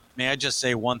 May I just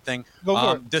say one thing? Go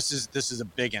for it. This is a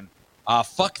big one.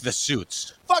 Fuck the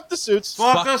suits. Fuck the suits.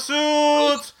 Fuck the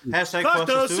suits. Hashtag Fuck fuck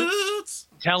the those suits. suits.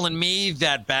 Telling me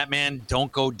that Batman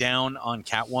don't go down on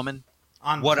Catwoman.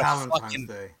 On What a Valentine's fucking-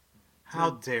 Day.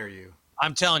 How dare you?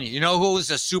 I'm telling you. You know who's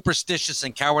a superstitious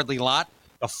and cowardly lot?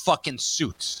 The fucking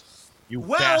suits. You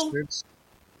bastards.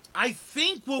 I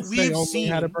think what They we've only seen.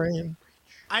 had a brain.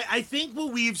 I think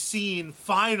what we've seen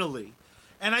finally,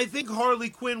 and I think Harley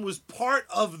Quinn was part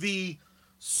of the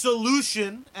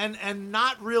solution and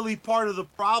not really part of the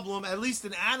problem, at least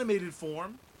in animated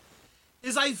form,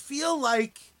 is I feel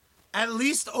like, at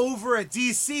least over at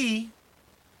DC,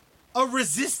 a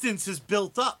resistance is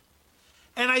built up.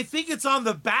 And I think it's on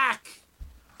the back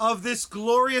of this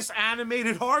glorious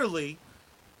animated Harley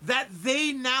that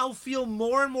they now feel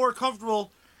more and more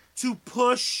comfortable to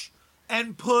push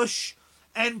and push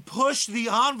and push the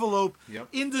envelope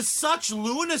into such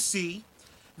lunacy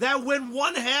that when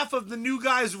one half of the new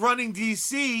guys running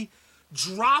DC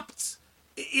dropped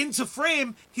into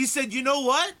frame, he said, you know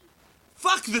what?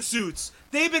 Fuck the suits.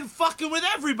 They've been fucking with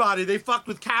everybody. They fucked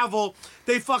with Cavill.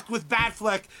 They fucked with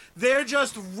Batfleck. They're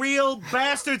just real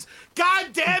bastards. God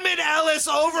damn it, Ellis,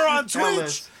 over on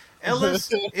Twitch.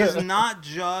 Ellis is not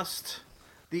just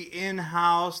the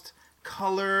in-house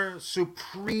color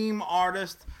supreme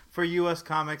artist for US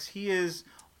Comics. He is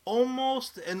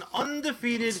almost an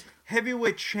undefeated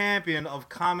heavyweight champion of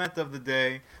Comment of the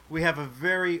Day. We have a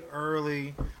very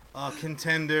early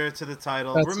contender to the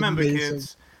title. That's Remember, amazing.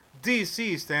 kids,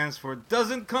 DC stands for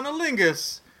Doesn't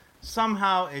Cunnilingus.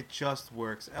 Somehow it just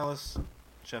works. Ellis,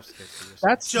 chef's kiss for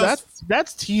yourself.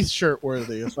 That's T-shirt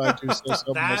worthy, if I do say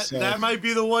so myself. That might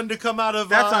be the one to come out of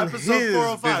That's on episode his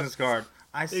 405. business card.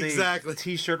 I say Exactly.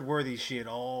 T-shirt worthy shit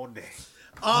all day.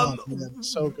 Man,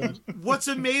 so good. What's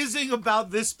amazing about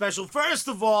this special, first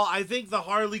of all, I think the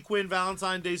Harley Quinn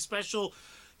Valentine Day special,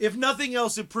 if nothing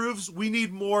else, it proves we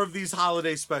need more of these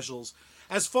holiday specials.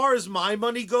 As far as my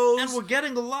money goes, And we're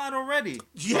getting a lot already.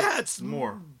 yeah, it's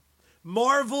More.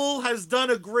 Marvel has done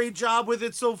a great job with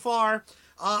it so far.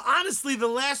 Honestly, the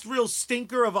last real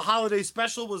stinker of a holiday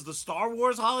special was the Star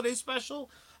Wars holiday special.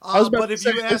 I was about but to if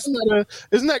say, you ask,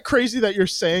 isn't that crazy that you're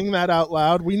saying that out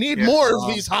loud? We need Yes. more of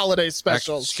these holiday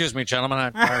specials. Excuse me, gentlemen.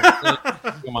 I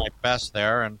really do my best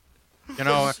there, and you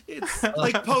know, it's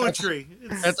like poetry.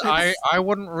 I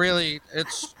wouldn't really.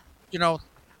 It's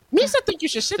Means I think you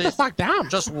should sit the fuck down.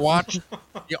 just watch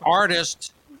the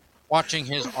artist watching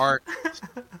his art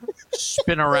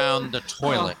spin around the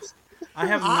toilet. I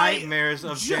have nightmares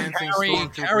of dancing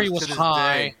stormtroopers Harry was to this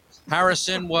high. day.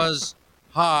 Harrison was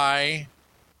high.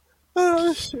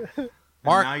 Oh, shit.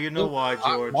 Mark, now you know why,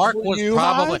 George. Mark Were was you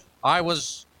probably. high? I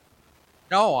was.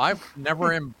 No, I've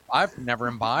never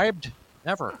imbibed.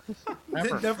 Never.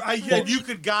 You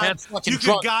could That's fucking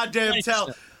drunk. goddamn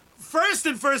tell. First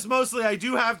and first, mostly, I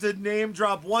do have to name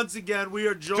drop once again. We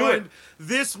are joined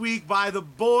this week by the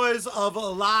boys of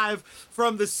Alive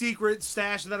from the Secret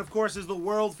Stash. And that, of course, is the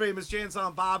world famous Jay and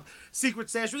Silent Bob Secret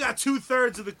Stash. We got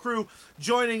 2/3 of the crew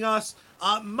joining us.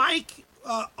 Mike,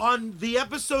 on the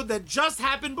episode that just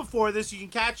happened before this, you can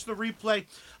catch the replay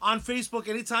on Facebook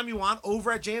anytime you want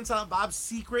over at Jay and Silent Bob's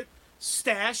Secret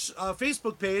Stash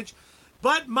Facebook page.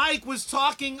 But Mike was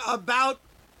talking about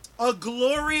a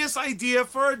glorious idea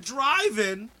for a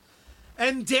drive-in,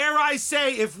 and dare I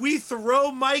say, if we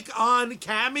throw Mike on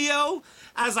Cameo,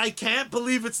 as I can't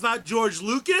believe it's not George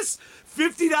Lucas,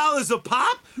 $50 a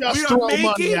pop, Just throw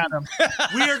money at him.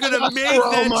 we are going to Just make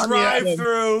throw that money at him.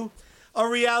 drive-through a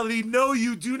reality. No,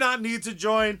 you do not need to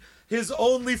join his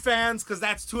OnlyFans, because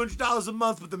that's $200 a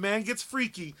month, but the man gets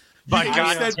freaky. You My can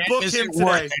God, instead book is him it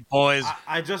worth today. it, boys?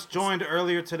 I just joined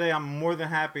earlier today. I'm more than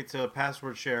happy to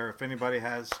password share if anybody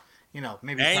has,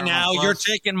 maybe. Hey, Paramount now Plus. you're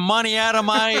taking money out of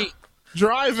my.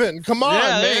 Driving. Come on, Yeah,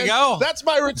 man. there you go. That's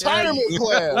my retirement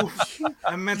plan.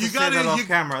 I meant to You say gotta- that off you-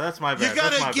 camera. That's my bad. You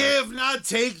That's my gotta bad. give, not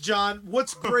take, John.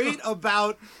 What's great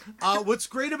about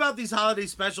these holiday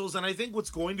specials, and I think what's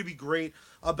going to be great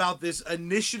about this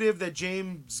initiative that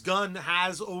James Gunn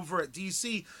has over at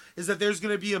DC, is that there's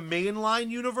going to be a mainline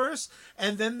universe,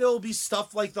 and then there'll be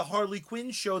stuff like the Harley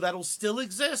Quinn show that'll still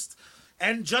exist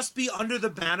and just be under the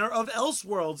banner of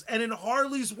Elseworlds. And in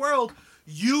Harley's world,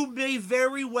 you may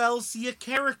very well see a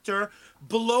character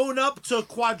blown up to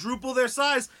quadruple their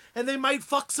size, and they might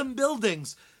fuck some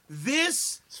buildings.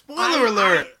 This Spoiler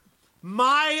alert.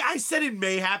 I said it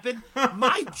may happen.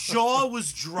 My jaw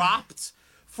was dropped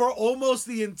for almost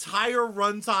the entire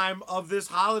runtime of this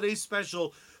holiday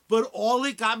special, but all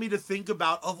it got me to think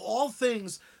about, of all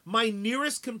things, my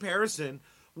nearest comparison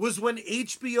was when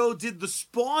HBO did the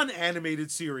Spawn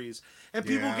animated series, and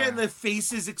people getting their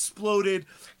faces exploded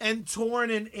and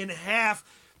torn in half.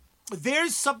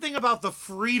 There's something about the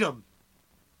freedom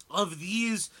of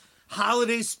these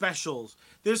holiday specials.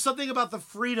 There's something about the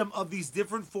freedom of these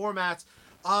different formats.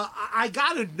 I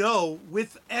gotta know,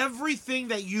 with everything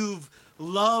that you've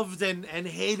loved and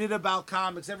hated about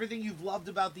comics, everything you've loved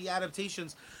about the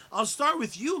adaptations, I'll start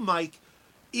with you, Mike.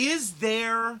 Is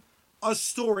there a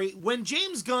story, when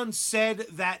James Gunn said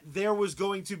that there was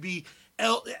going to be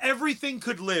everything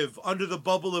could live under the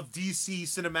bubble of DC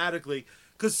cinematically,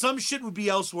 because some shit would be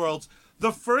Elseworlds,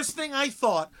 the first thing I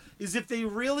thought is, if they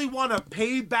really want to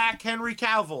pay back Henry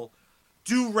Cavill,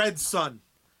 do Red Sun.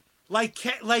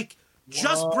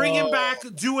 Just bring him back,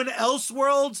 do an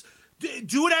Elseworlds,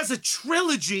 do it as a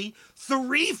trilogy,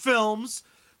 3 films,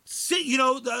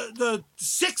 the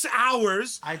 6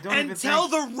 hours, and tell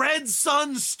the Red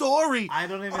Sun story. I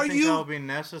don't even think that would be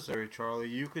necessary, Charlie.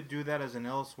 You could do that as an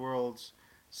Elseworlds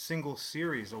single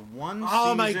series, a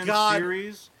one-season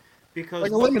series. Because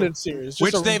like a limited series,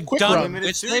 which they've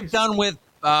done with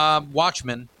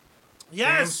Watchmen.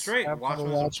 Yes, straight.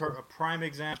 Watchmen was a prime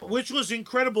example, which was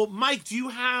incredible. Mike, do you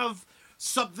have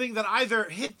something that either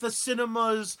hit the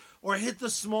cinemas or hit the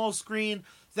small screen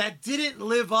that didn't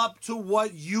live up to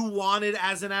what you wanted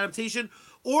as an adaptation?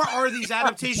 Or are these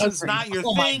adaptations not your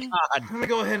thing? Let me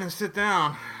go ahead and sit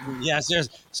down. Yeah,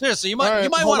 seriously, you might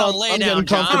want to lay down,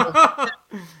 John.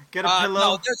 Get a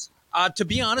pillow. To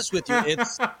be honest with you,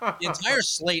 it's the entire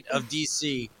slate of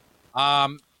DC.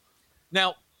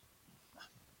 Now,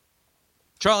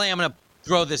 Charlie, I'm going to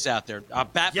throw this out there.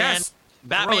 Batman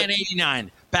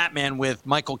 89, Batman with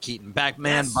Michael Keaton,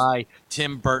 Batman by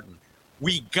Tim Burton.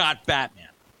 We got Batman.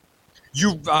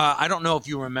 I don't know if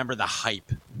you remember the hype.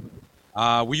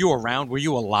 Were you around? Were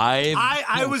you alive?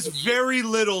 I was very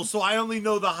little, so I only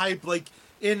know the hype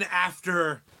in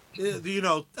after...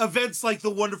 events like the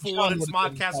wonderful one in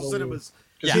Smart Castle Cinemas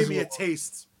gave me a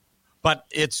taste. But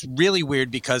it's really weird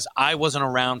because I wasn't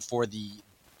around for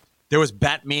there was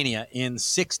Batmania in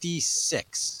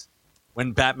 '66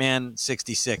 when Batman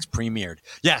 '66 premiered.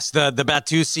 Yes, the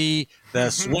Batusi, the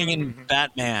swinging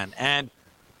Batman, and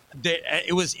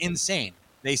it was insane.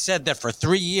 They said that for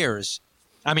 3 years,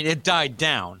 I mean, it died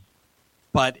down,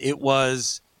 but it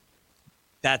was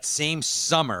that same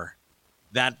summer.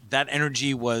 That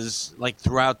energy was like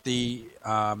throughout the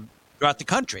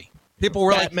country. People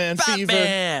were Batman like fever.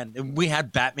 Batman, and we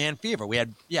had Batman fever. We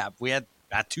had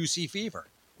Batusi fever.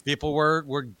 People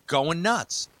were going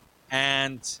nuts,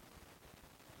 and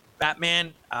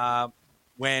Batman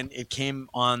when it came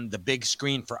on the big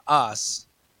screen for us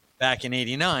back in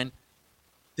 '89,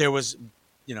 there was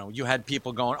you had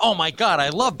people going, "Oh my God, I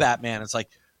love Batman." It's like,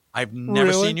 I've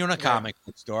never seen you in a comic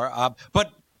book store,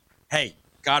 but hey.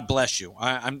 God bless you.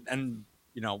 I'm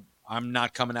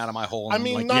not coming out of my hole.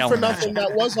 And, not for nothing.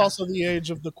 That was also the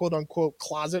age of the quote unquote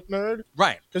closet nerd,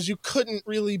 right? Because you couldn't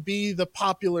really be the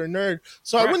popular nerd.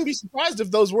 So I wouldn't be surprised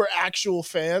if those were actual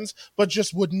fans, but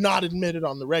just would not admit it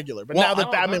on the regular. But now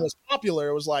that Batman was popular,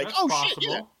 it was like, shit,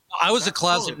 yeah. I was a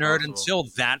closet nerd until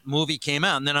that movie came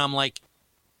out, and then I'm like,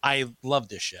 I love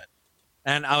this shit,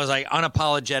 and I was like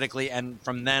unapologetically, and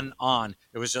from then on,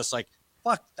 it was just like.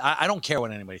 Fuck, I don't care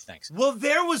what anybody thinks. Well,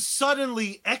 there was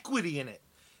suddenly equity in it.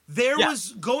 There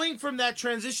was going from that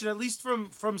transition, at least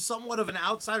from somewhat of an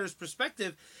outsider's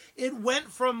perspective, it went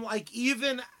from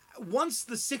even once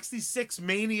the 66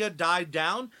 mania died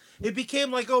down, it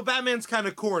became like, oh, Batman's kind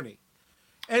of corny.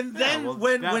 And then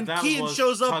when Keaton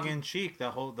shows up, tongue in cheek, the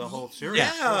whole series.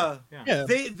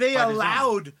 They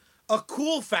allowed a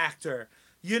cool factor.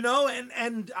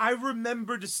 And I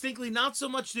remember distinctly, not so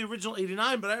much the original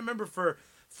 89, but I remember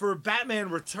for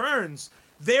Batman Returns,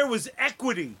 there was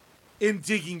equity in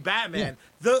digging Batman.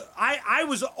 Yeah. I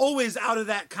was always out of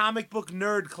that comic book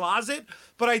nerd closet,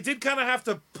 but I did kind of have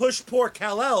to push poor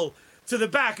Kal-El to the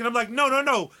back, and I'm like,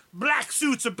 no, black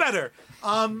suits are better.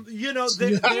 They're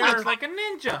like a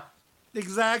ninja.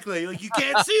 Exactly. Like, you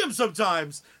can't see him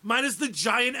sometimes. Minus the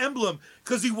giant emblem,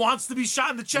 because he wants to be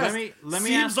shot in the chest. Let me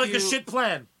Seems like a shit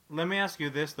plan. Let me ask you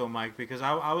this, though, Mike, because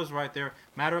I was right there.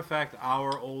 Matter of fact,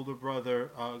 our older brother,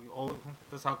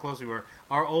 that's how close we were,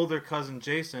 our older cousin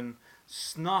Jason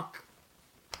snuck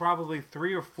probably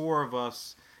 3 or 4 of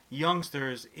us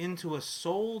youngsters into a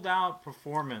sold-out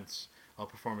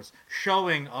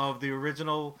showing of the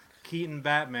original Keaton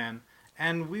Batman,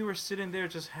 and we were sitting there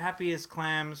just happy as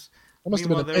clams. That must have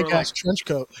been a big-ass trench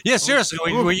coat. Yeah, seriously.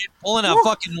 Were you pulling a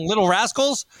fucking Little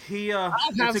Rascals?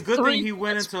 It's a good thing he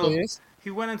went into...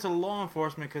 he went into law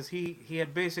enforcement because he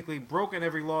had basically broken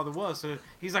every law there was. So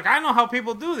he's like, I know how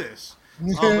people do this.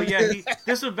 But yeah,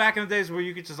 this was back in the days where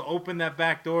you could just open that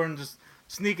back door and just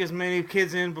sneak as many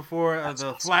kids in before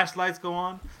the flashlights go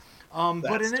on.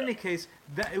 But in any case,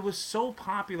 that it was so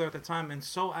popular at the time and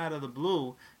so out of the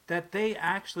blue that they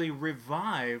actually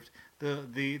revived the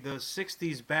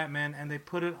 60s Batman, and they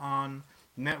put it on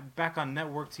back on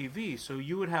network TV. So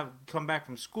you would have come back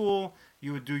from school,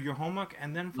 you would do your homework,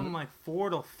 and then from like 4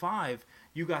 to 5,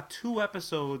 you got 2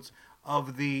 episodes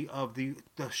of the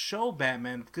show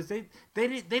Batman, because they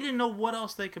didn't know what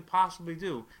else they could possibly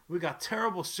do. We got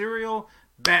terrible cereal,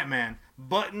 Batman,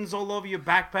 buttons all over your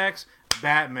backpacks,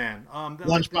 Batman,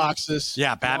 lunch boxes.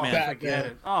 Yeah, Batman.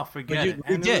 Forget it.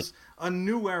 And it was a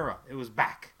new era. It was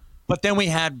back. But then we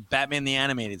had Batman the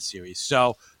Animated Series.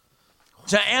 So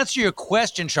to answer your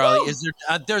question, Charlie, is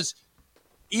there's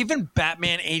even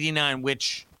Batman 89,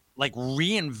 which like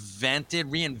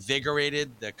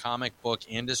reinvigorated the comic book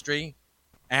industry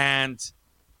and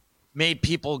made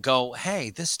people go, hey,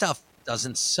 this stuff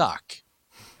doesn't suck.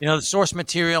 You know, the source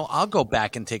material, I'll go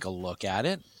back and take a look at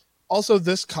it. Also,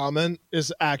 this comment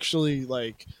is actually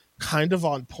like kind of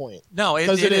on point. No,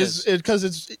 it is. Because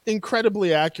it's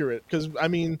incredibly accurate. Because, I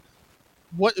mean,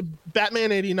 what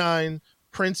Batman 89,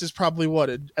 Prince is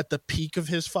probably at the peak of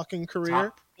his fucking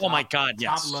career. Oh my God,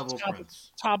 yes. Top level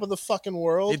Prince. Top of the fucking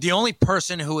world. The only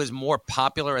person who is more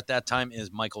popular at that time is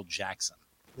Michael Jackson.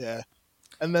 Yeah.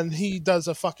 And then he does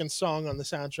a fucking song on the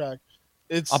soundtrack.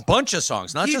 It's a bunch of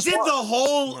songs, not just one. He did the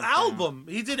whole Okay. album.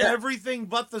 He did everything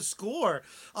but the score.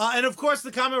 And of course,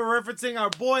 the comment we're referencing,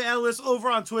 our boy Ellis over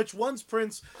on Twitch, once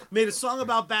Prince made a song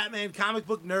about Batman, comic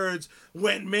book nerds,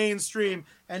 went mainstream,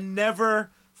 and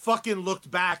never fucking looked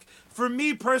back. For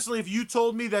me personally, if you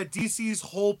told me that DC's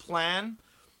whole plan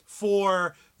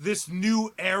for this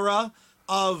new era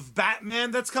of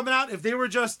Batman that's coming out, if they were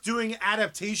just doing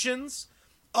adaptations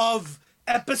of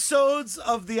episodes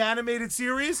of the animated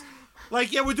series,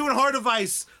 like, yeah, we're doing Heart of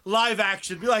Ice live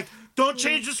action. Be like, don't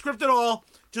change the script at all.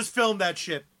 Just film that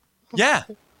shit. Yeah,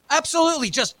 absolutely.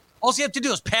 Just all you have to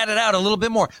do is pad it out a little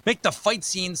bit more. Make the fight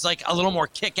scenes like a little more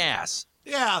kick-ass.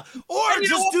 Yeah, or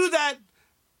just do that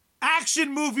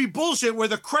action movie bullshit where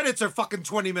the credits are fucking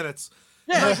 20 minutes.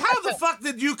 Yeah. Like, how the fuck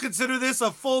did you consider this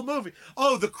a full movie?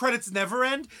 Oh, the credits never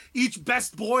end? Each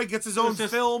best boy gets his own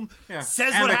film,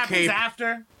 says And what a happens cape.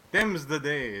 after. Them's the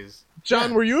days.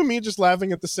 John, were you and me just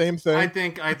laughing at the same thing? I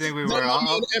think we were.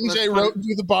 MJ wrote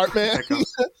do the Bartman.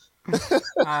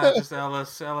 Just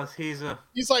Ellis. He's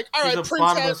like, all right, He's a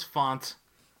bottomless font.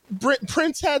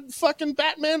 Prince had fucking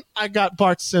Batman. I got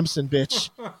Bart Simpson, bitch.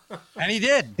 And he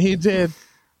did. He did.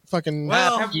 Fucking.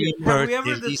 Well, have we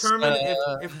ever determined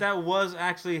if that was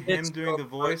actually him doing the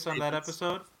voice on that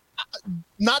episode?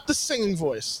 Not the singing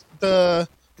voice. The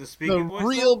speaking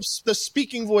voice. The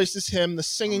speaking voice is him. The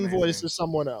singing voice is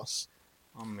someone else.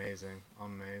 Amazing.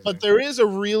 But there is a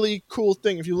really cool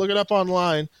thing. If you look it up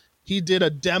online, he did a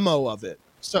demo of it.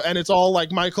 So, and it's all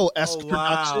like Michael-esque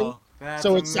production. That's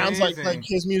so it amazing. sounds like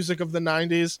his music of the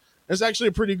 90s. It's actually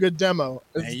a pretty good demo.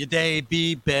 May your day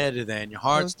be better than your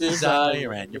heart's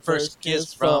desire and your first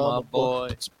kiss from a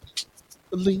boy.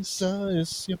 Lisa,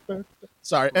 it's your birthday.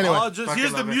 Sorry. Anyway,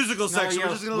 here's the musical section. We're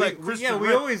just gonna let Chris. Yeah,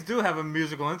 we always do have a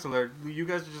musical interlude. You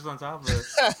guys are just on top of it.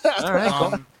 All right.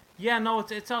 Cool. Yeah, no,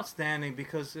 it's outstanding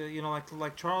because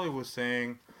like Charlie was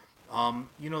saying,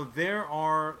 there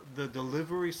are the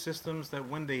delivery systems that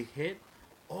when they hit,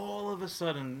 all of a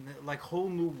sudden like whole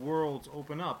new worlds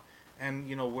open up, and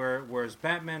whereas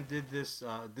Batman did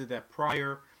that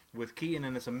prior with Keaton,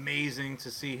 and it's amazing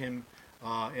to see him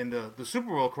in the Super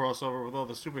Bowl crossover with all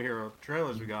the superhero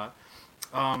trailers we got.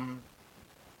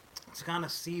 To kind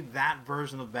of see that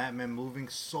version of Batman moving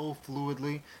so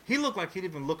fluidly. He looked like he'd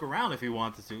even look around if he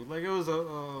wanted to. Like, it was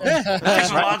a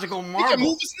technological marvel. He can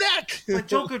move his neck. Like,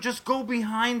 Joker, just go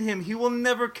behind him. He will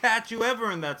never catch you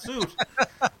ever in that suit.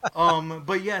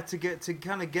 But yeah, to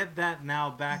kind of get that now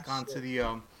back onto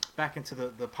back into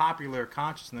the popular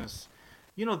consciousness,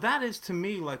 that is to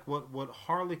me like what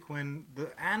Harley Quinn, the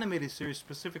animated series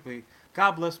specifically.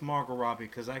 God bless Margot Robbie,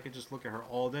 because I could just look at her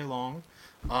all day long.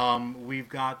 We've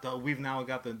now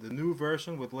got the new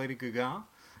version with Lady Gaga.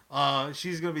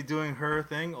 She's gonna be doing her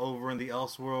thing over in the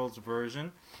Elseworlds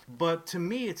version. But to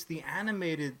me, it's the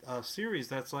animated series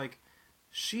that's like,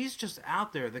 she's just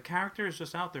out there. The character is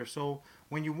just out there. So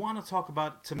when you want to talk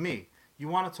about, to me, you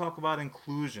want to talk about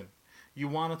inclusion. You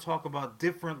want to talk about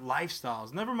different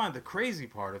lifestyles. Never mind the crazy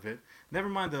part of it. Never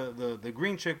mind the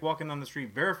green chick walking down the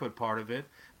street barefoot part of it.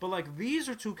 But like, these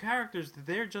are two characters that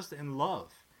they're just in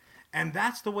love. And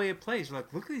that's the way it plays. You're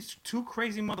like, look at these two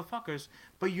crazy motherfuckers,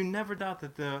 but you never doubt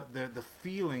that the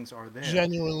feelings are there.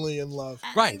 Genuinely in love.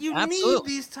 Right, You absolutely.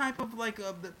 need these type of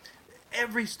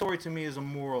every story to me is a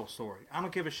moral story. I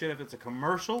don't give a shit if it's a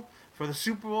commercial for the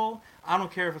Super Bowl. I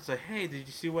don't care if it's hey, did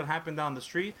you see what happened down the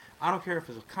street? I don't care if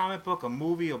it's a comic book, a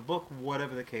movie, a book,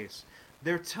 whatever the case.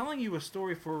 They're telling you a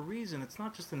story for a reason. It's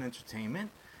not just an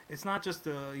entertainment. It's not just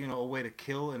a way to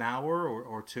kill an hour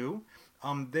or two.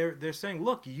 They're saying,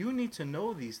 look, you need to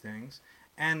know these things,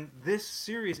 and this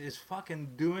series is fucking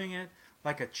doing it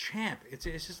like a champ. It's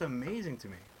just amazing to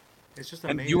me. It's just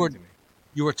amazing to me.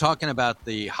 You were talking about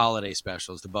the holiday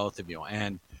specials, the both of you,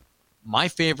 and my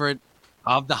favorite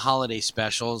of the holiday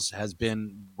specials has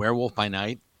been Werewolf by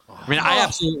Night. I mean, I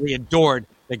absolutely adored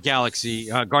the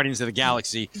Guardians of the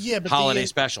Galaxy holiday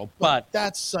special, but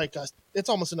that's like it's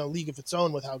almost in a league of its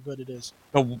own with how good it is.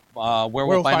 The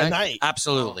Werewolf by Night,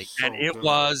 absolutely, so and it good.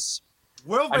 was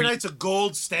Werewolf by Night's a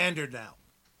gold standard now.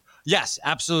 Yes,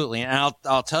 absolutely, and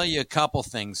I'll tell you a couple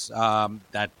things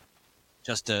that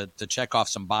just to check off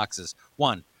some boxes.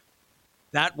 One,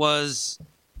 that was,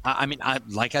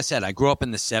 like I said, I grew up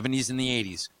in the 70s and the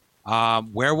 80s.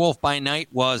 Werewolf by Night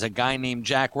was a guy named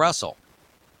Jack Russell.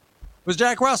 It was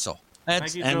Jack Russell.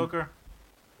 Thank you, Joker.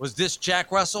 Was this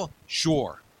Jack Russell?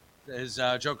 Sure. Is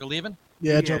Joker leaving?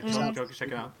 Yeah, Joker, check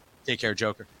it out. Take care,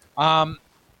 Joker. And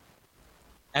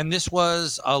this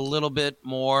was a little bit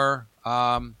more.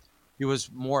 He was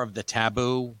more of the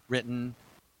taboo written.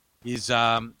 He's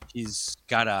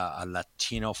got a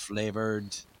Latino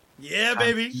flavored. Yeah,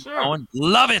 baby. Sure.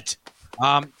 Love it.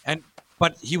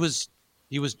 But he was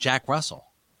Jack Russell.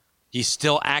 He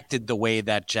still acted the way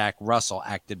that Jack Russell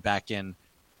acted back in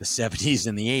the 70s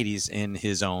and the 80s in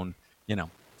his own,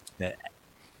 the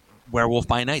Werewolf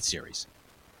by Night series.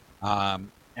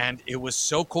 And it was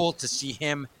so cool to see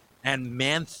him and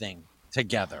Man-Thing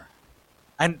together.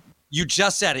 And you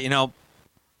just said it,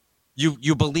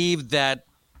 you believe that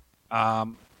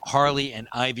Harley and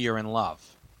Ivy are in love.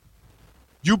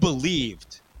 You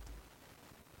believed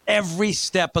every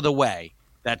step of the way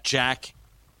that Jack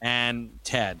and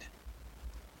Ted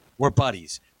were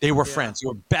buddies. They were friends. They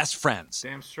were best friends.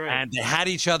 Damn straight. And they had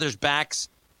each other's backs.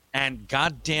 And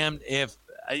goddamn, if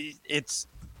it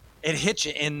hit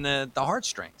you in the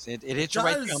heartstrings. It hit you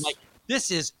right there. I'm like, this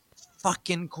is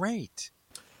fucking great.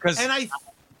 And I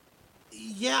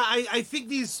think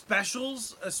these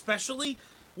specials, especially,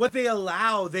 what they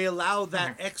allow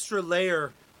that extra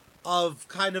layer of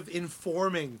kind of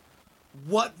informing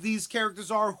what these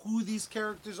characters are, who these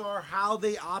characters are, how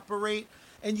they operate,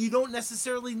 and you don't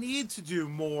necessarily need to do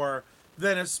more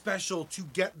than a special to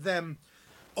get them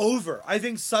over. I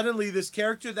think suddenly this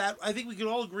character that I think we can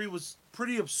all agree was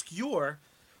pretty obscure,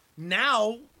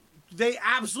 now they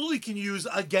absolutely can use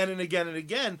again and again and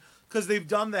again because they've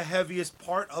done the heaviest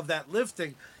part of that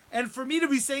lifting. And for me to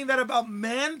be saying that about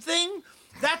Man-Thing,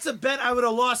 that's a bet I would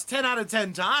have lost 10 out of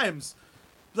 10 times.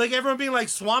 Like everyone being like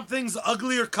Swamp Thing's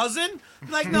uglier cousin.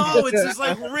 Like, no, it's this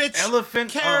like rich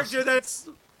elephant character that's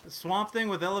Swamp Thing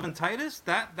with elephantitis.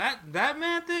 That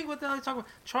Man-Thing. What the hell are you talking about,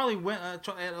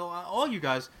 Charlie? All you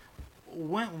guys.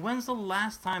 When's the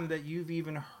last time that you've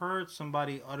even heard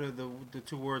somebody utter the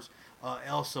two words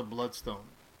Elsa Bloodstone?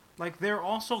 Like they're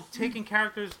also taking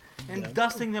characters and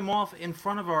dusting them off in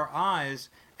front of our eyes.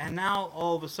 And now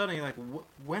all of a sudden you're like,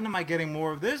 when am I getting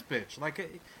more of this bitch?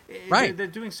 Like, right. They're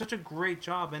doing such a great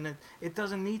job, and it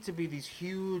doesn't need to be these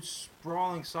huge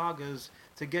sprawling sagas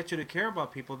to get you to care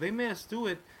about people. They made us do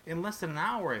it in less than an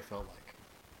hour. I felt like.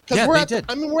 Because we're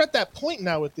at that point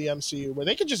now with the MCU where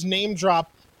they could just name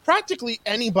drop practically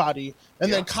anybody,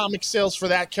 and then comic sales for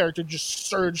that character just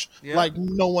surge like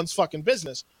no one's fucking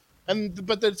business.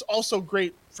 But it's also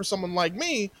great for someone like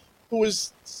me who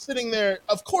is sitting there,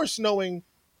 of course, knowing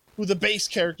who the base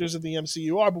characters of the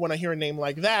MCU are, but when I hear a name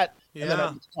like that, and then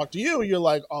I talk to you, you're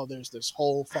like, oh, there's this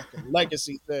whole fucking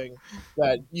legacy thing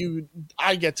that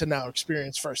I get to now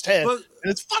experience firsthand, and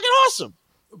it's fucking awesome.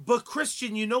 But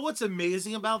Christian, you know what's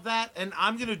amazing about that? And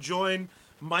I'm going to join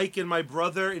Mike and my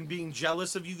brother in being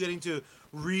jealous of you getting to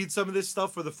read some of this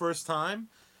stuff for the first time.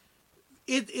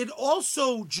 It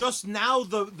also just now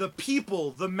the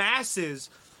people, the masses,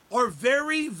 are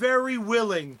very, very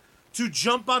willing to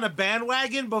jump on a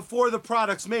bandwagon before the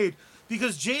product's made.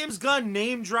 Because James Gunn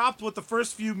name dropped what the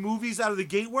first few movies out of the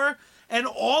gate were, and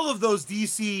all of those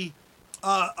DC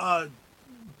kind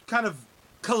of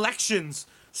collections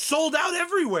sold out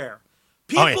everywhere.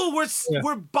 People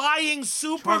were buying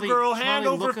Supergirl hand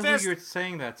over look fist. At who you're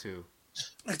saying that to.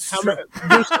 It's true.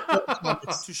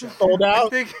 Sold out. I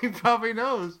think he probably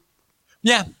knows.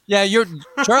 Yeah, you're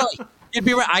Charlie. You'd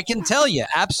be right. I can tell you.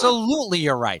 Absolutely,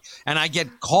 you're right. And I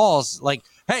get calls like,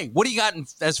 hey, what do you got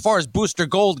as far as Booster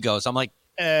Gold goes? I'm like,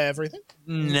 everything.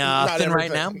 Nothing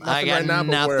right now. I got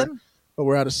nothing. But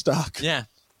we're out of stock. Yeah.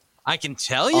 I can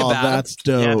tell you about that's it.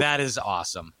 dope. Yeah, that is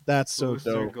awesome. That's so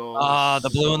Booster dope. Gold. The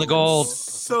blue and the gold.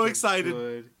 So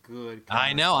excited. Good.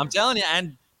 I know. I'm telling you.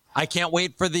 And I can't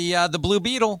wait for the Blue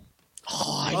Beetle.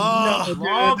 Oh, I know.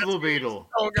 Love Blue Beetle.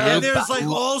 And there's like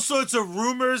all sorts of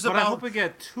rumors But about. I hope we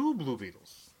get 2 Blue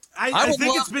Beetles. I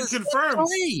think it's been confirmed.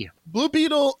 Blue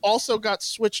Beetle also got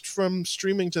switched from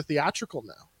streaming to theatrical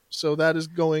now. So that is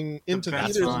going into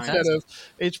theaters instead of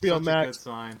HBO Max.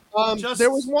 There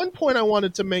was one point I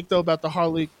wanted to make, though, about the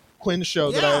Harley Quinn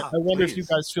show that I wonder if you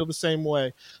guys feel the same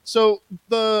way. So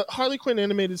the Harley Quinn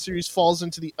animated series falls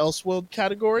into the Elseworld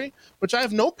category, which I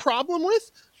have no problem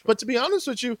with. Sure. But to be honest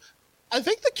with you, I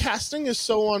think the casting is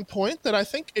so on point that I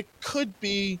think it could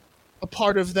be a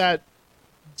part of that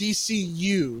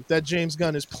DCU that James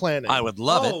Gunn is planning. I would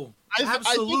love it.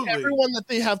 Absolutely. I think everyone that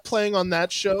they have playing on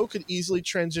that show could easily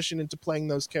transition into playing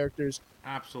those characters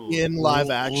in live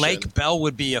action. Lake Bell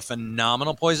would be a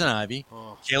phenomenal Poison Ivy.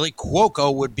 Kaylee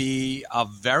Cuoco would be a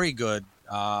very good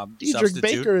Diedrich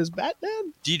Bader is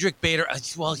Batman. Diedrich Bader.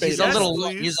 Well, he's a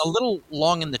little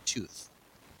long in the tooth.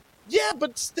 Yeah,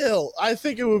 but still, I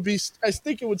think it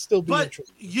would still be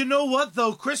interesting. You know what,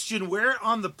 though, Christian? We're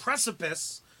on the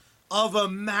precipice of a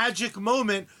magic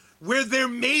moment where there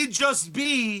may just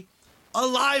be a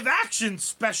live action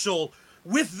special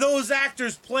with those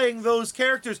actors playing those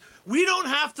characters. We don't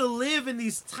have to live in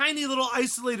these tiny little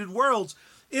isolated worlds.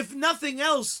 If nothing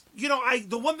else,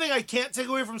 the one thing I can't take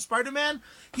away from Spider-Man,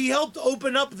 he helped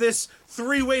open up this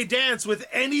 3-way dance with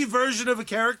any version of a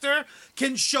character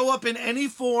can show up in any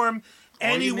form,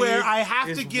 anywhere. I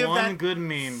have to give that good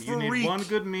meme. You need one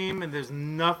good meme, and there's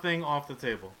nothing off the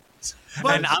table.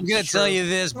 And I'm going to tell you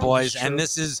this, boys, and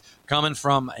this is coming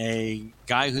from a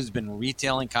guy who's been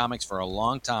retailing comics for a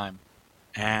long time.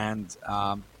 And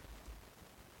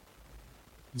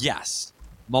yes,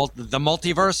 the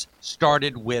multiverse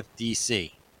started with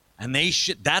DC. And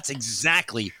that's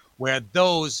exactly where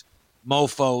those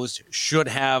mofos should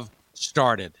have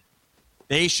started.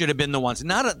 They should have been the ones,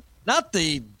 not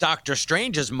the Doctor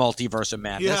Strange's multiverse of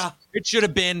madness. Yeah. It should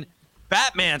have been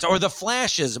Batman's or the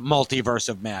Flash's multiverse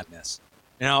of madness.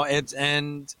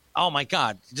 Oh my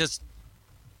God, just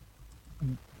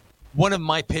one of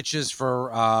my pitches for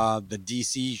the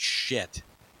DC shit,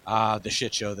 the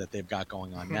shit show that they've got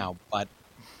going on now. But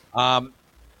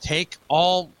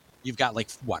you've got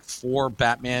 4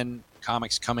 Batman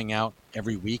comics coming out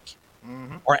every week,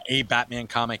 or a Batman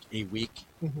comic a week.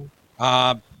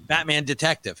 Batman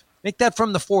Detective, make that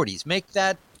from the 40s. Make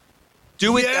that.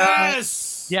 Do it.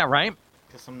 Yes. Yeah. Right.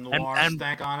 Get some noir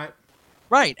stank on it.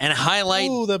 Right, and highlight.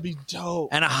 Oh, that'd be dope.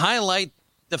 And highlight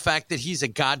the fact that he's a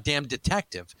goddamn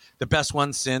detective, the best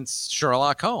one since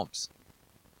Sherlock Holmes.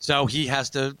 So he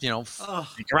has to,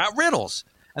 figure out riddles.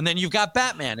 And then you've got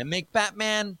Batman, and make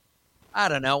Batman, I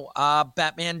don't know,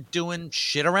 Batman doing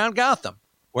shit around Gotham,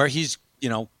 where he's,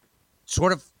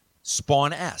 sort of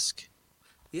Spawn-esque.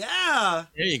 Yeah.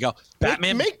 There you go.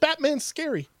 Make Batman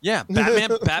scary. Yeah,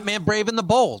 Batman Brave and the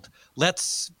Bold.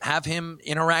 Let's have him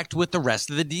interact with the rest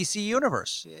of the DC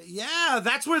universe. Yeah,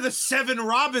 that's where the 7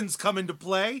 Robins come into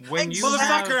play. When you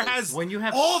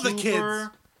have all the kids,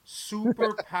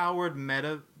 super powered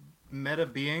meta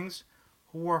beings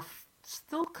who are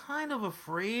still kind of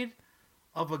afraid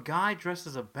of a guy dressed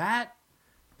as a bat.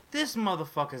 This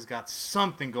motherfucker's got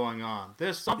something going on.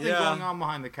 There's something going on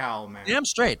behind the cowl, man. Damn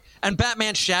straight. And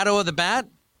Batman Shadow of the Bat,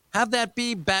 have that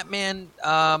be Batman,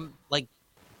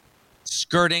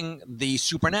 skirting the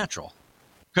supernatural.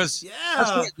 Because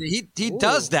he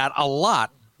does that a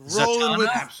lot. Rolling with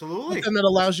absolutely. And that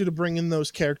allows you to bring in those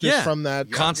characters from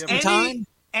that. Constantine.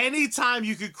 Anytime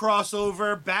you could cross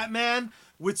over Batman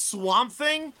with Swamp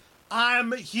Thing,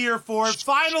 I'm here for it.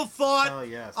 Final thought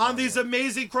on these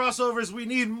amazing crossovers. We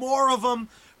need more of them.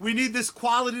 We need this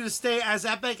quality to stay as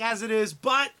epic as it is.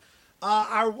 But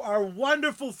our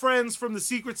wonderful friends from the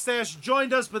Secret Stash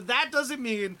joined us, but that doesn't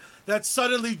mean that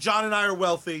suddenly John and I are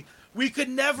wealthy. We could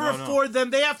never afford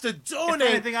them. They have to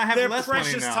donate their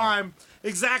precious time.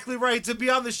 Exactly right, to be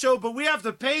on the show, but we have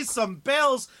to pay some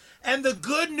bills. And the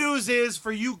good news is,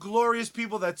 for you glorious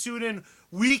people that tune in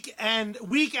week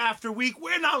after week.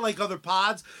 We're not like other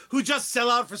pods who just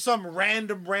sell out for some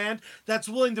random brand that's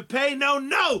willing to pay.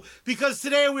 No, because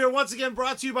today we are once again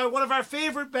brought to you by one of our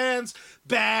favorite bands,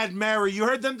 Bad Mary. You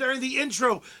heard them during the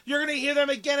intro. You're going to hear them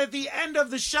again at the end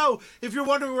of the show. If you're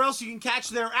wondering where else you can catch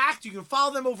their act, you can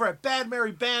follow them over at Bad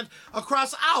Mary Band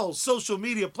across all social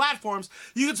media platforms.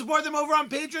 You can support them over on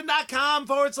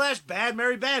patreon.com/Bad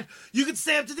Mary Band. You can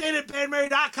stay up to date at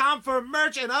badmary.com for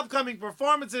merch and upcoming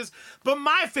performances. But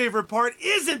my favorite part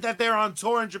isn't that they're on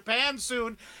tour in Japan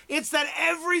soon. It's that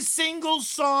every single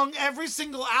song, every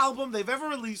single album they've ever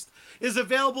released is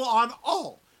available on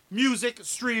all music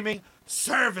streaming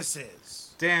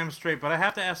services. Damn straight. But I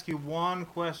have to ask you one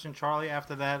question, Charlie,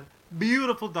 after that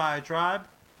beautiful diatribe.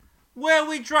 Where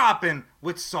we dropping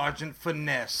with Sergeant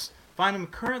Finesse? Find him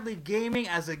currently gaming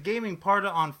as a gaming partner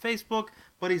on Facebook,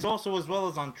 but he's also as well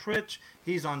as on Twitch.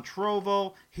 He's on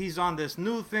Trovo. He's on this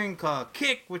new thing called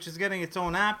Kick, which is getting its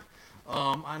own app.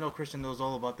 I know Christian knows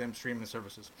all about them streaming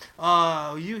services.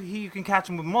 You can catch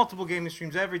him with multiple gaming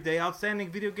streams every day. Outstanding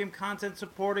video game content,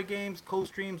 supporter games,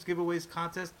 co-streams, giveaways,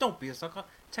 contests. Don't be a sucker.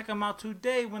 Check him out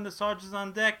today when the Sergeant's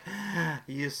on deck.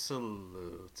 You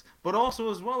salute. But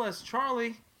also as well as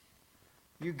Charlie,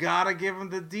 you gotta give him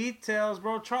the details,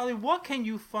 bro. Charlie, what can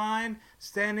you find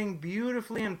standing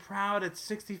beautifully and proud at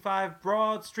 65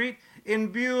 Broad Street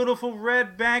in beautiful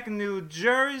Red Bank, New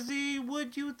Jersey?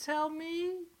 Would you tell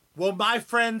me? Well, my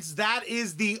friends, that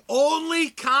is the only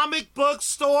comic book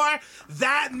store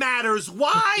that matters.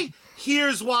 Why?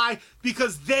 Here's why.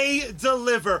 Because they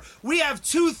deliver. We have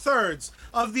 2/3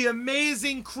 of the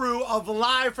amazing crew of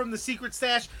Live from the Secret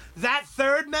Stash. That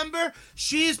third member,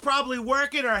 she's probably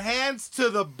working her hands to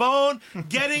the bone,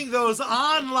 getting those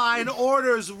online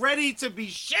orders ready to be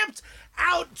shipped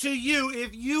out to you.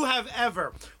 If you have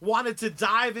ever wanted to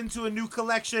dive into a new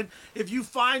collection, if you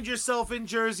find yourself in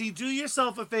Jersey, do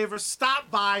yourself a favor,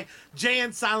 stop by Jay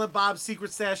and Silent Bob's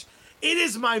Secret Stash. It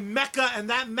is my mecca, and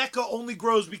that mecca only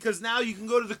grows because now you can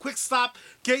go to the Quick Stop,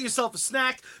 get yourself a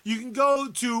snack. You can go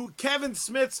to Kevin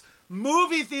Smith's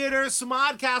movie theater,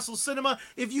 Samad Castle Cinema.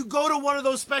 If you go to one of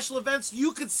those special events,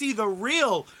 you could see the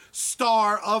real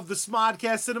star of the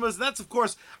Smodcast Cinemas. That's, of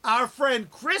course, our friend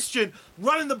Christian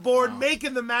running the board,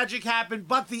 making the magic happen.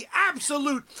 But the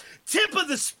absolute tip of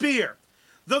the spear,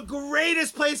 the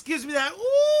greatest place, gives me that,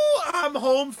 ooh, I'm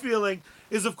home feeling,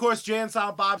 is, of course, Jay and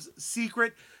Silent Bob's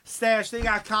Secret Stash. They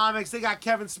got comics, they got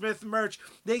Kevin Smith merch,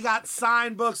 they got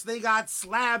signed books, they got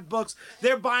slab books.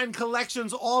 They're buying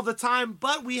collections all the time,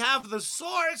 but we have the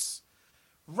source.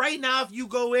 Right now, if you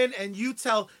go in and you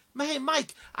tell, hey,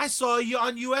 Mike, I saw you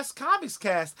on USComics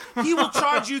Cast, he will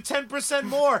charge you 10%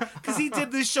 more because he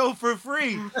did this show for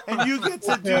free, and you get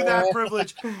to do that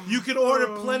privilege. You can order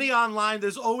plenty online.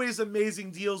 There's always amazing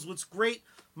deals. What's great,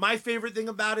 my favorite thing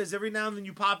about it is every now and then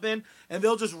you pop in and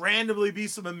there'll just randomly be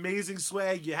some amazing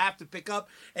swag you have to pick up.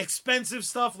 Expensive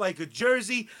stuff like a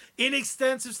jersey,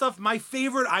 inexpensive stuff. My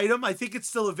favorite item, I think it's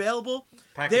still available.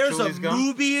 There's a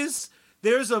Moobies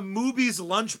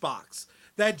lunchbox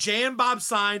that Jay and Bob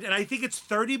signed, and I think it's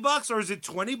 $30 or is it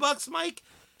 $20, Mike?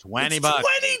 $20.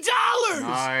 $20.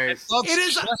 Nice. It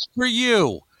is just for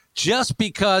you. Just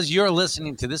because you're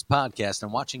listening to this podcast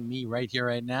and watching me right here,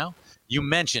 right now, you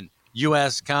mentioned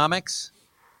US Comics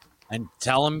and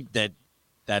tell them that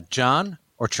John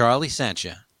or Charlie sent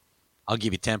you. I'll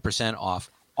give you 10% off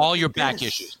all your back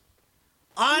issues.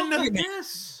 Unbelievable.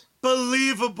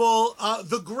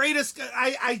 The greatest.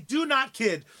 I do not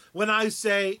kid when I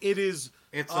say it is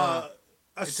it's a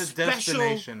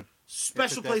destination.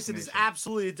 Special place. It is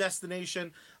absolutely a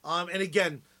destination. And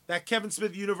again, that Kevin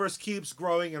Smith universe keeps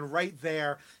growing, and right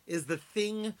there is the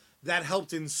thing that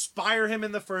helped inspire him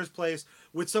in the first place,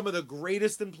 with some of the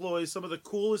greatest employees, some of the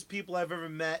coolest people I've ever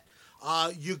met.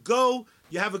 You go,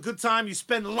 you have a good time, you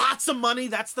spend lots of money.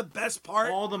 That's the best part.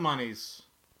 All the monies.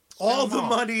 All the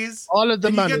monies. All of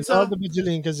the money. All the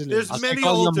bajillion gazillion. There's many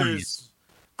alters.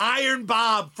 Iron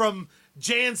Bob from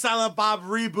Jay and Silent Bob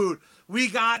Reboot. We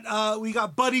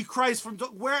got Buddy Christ from.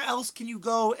 Where else can you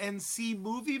go and see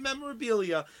movie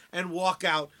memorabilia and walk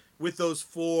out with those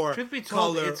four? Truth be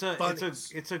told, color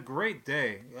it's a great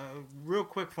day. Real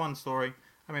quick fun story.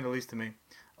 I mean, at least to me.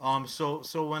 So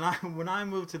when I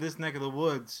moved to this neck of the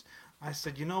woods, I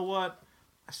said, you know what?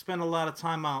 I spent a lot of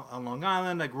time out on Long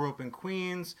Island. I grew up in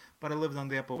Queens, but I lived on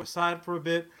the Upper West Side for a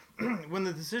bit. When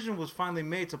the decision was finally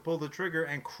made to pull the trigger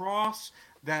and cross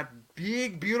that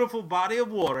big, beautiful body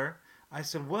of water, I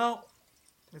said, well,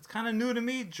 it's kind of new to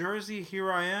me. Jersey,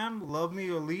 here I am. Love me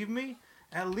or leave me.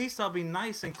 At least I'll be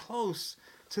nice and close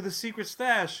to the Secret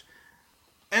Stash.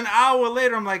 An hour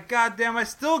later, I'm like, God damn, I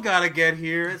still gotta get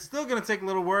here. It's still gonna take a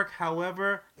little work.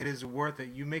 However, it is worth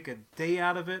it. You make a day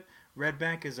out of it. Red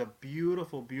Bank is a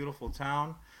beautiful, beautiful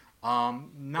town.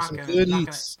 Not gonna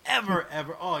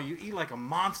ever. Oh, you eat like a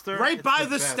monster. Right by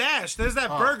the stash. There's that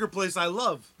burger place I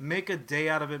love. Make a day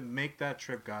out of it. Make that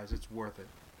trip, guys. It's worth it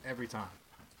every time.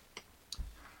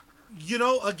 You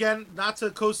know, again, not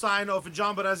to co-sign off of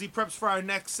John, but as he preps for our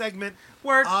next segment,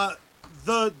 to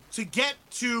get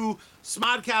to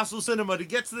Smodcastle Cinema, to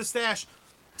get to the stash,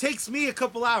 takes me a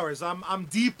couple hours. I'm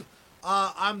deep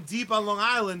on Long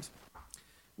Island.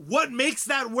 What makes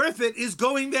that worth it is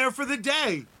going there for the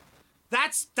day.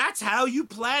 That's how you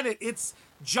plan it. It's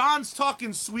John's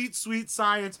talking sweet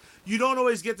science. You don't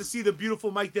always get to see the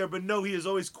beautiful Mike there, but no, he is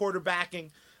always quarterbacking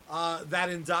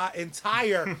that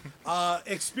entire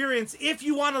experience. If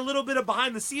you want a little bit of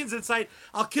behind the scenes insight,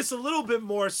 I'll kiss a little bit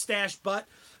more stash butt.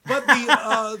 But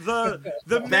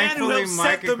the man who helped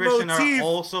set the Christian motif are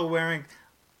also wearing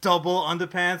double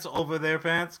underpants over their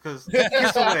pants because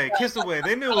kiss away.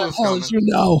 They knew it was coming. You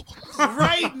know.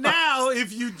 Right now,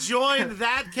 if you join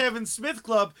that Kevin Smith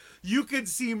Club, you can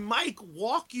see Mike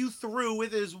walk you through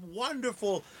with his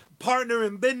wonderful partner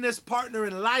in business, partner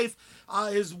in life,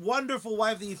 his wonderful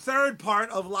wife, the third part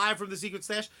of Live from the Secret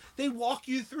Stash. They walk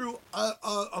you through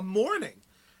a morning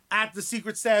at the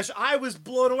Secret Stash. I was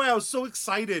blown away. I was so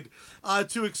excited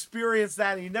to experience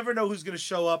that. And you never know who's going to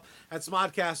show up at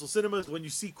Smodcastle Cinemas when you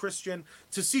see Christian.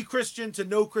 To see Christian, to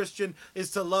know Christian,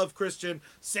 is to love Christian.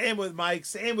 Same with Mike.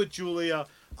 Same with Julia.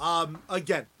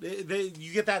 Again,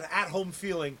 you get that at-home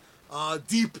feeling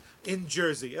deep in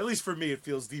Jersey. At least for me, it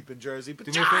feels deep in Jersey. But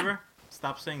do me a favor.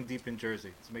 Stop saying deep in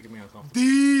Jersey. It's making me uncomfortable.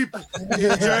 Deep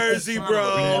in Jersey, bro.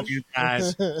 We love you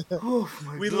guys.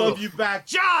 We love you back.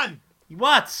 John!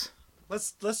 What?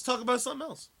 Let's talk about something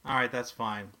else. All right, that's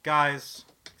fine. Guys,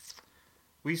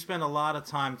 we spend a lot of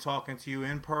time talking to you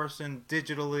in person,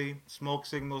 digitally, smoke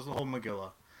signals, the whole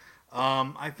Megillah.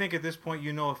 I think at this point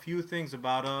you know a few things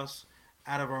about us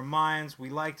out of our minds. We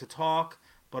like to talk,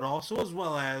 but also as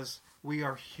well as we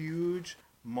are huge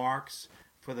marks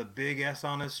for the big S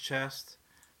on his chest.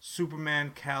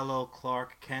 Superman, Kal-El,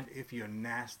 Clark Kent, if you're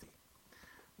nasty.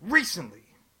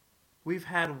 Recently, we've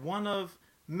had one of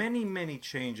many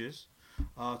changes.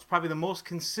 It's probably the most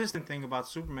consistent thing about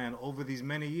Superman over these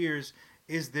many years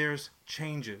is there's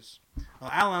changes.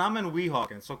 Alan, I'm in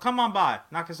Weehawken, so come on by,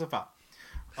 knock yourself out.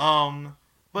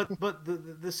 But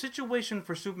the situation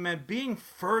for Superman being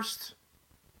first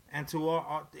and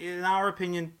in our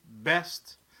opinion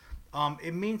best,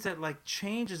 it means that like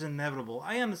change is inevitable.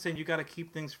 I understand you got to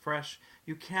keep things fresh.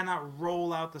 You cannot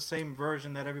roll out the same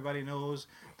version that everybody knows.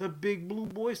 The big blue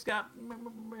Boy Scout,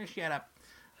 shut up.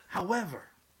 However,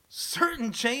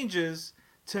 certain changes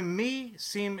to me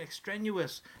seem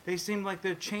extraneous. They seem like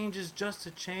they're changes just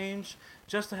to change,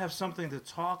 just to have something to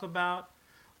talk about.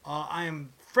 I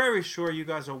am very sure you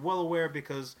guys are well aware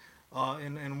because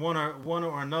in one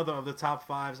or another of the top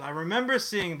fives, I remember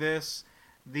seeing this,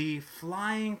 the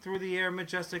flying through the air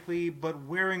majestically, but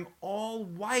wearing all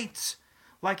white,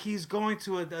 like he's going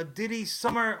to a Diddy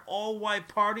summer all-white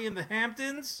party in the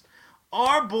Hamptons.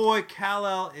 Our boy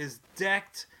Kal-El is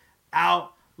decked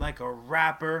out like a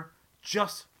rapper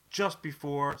just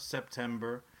before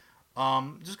September.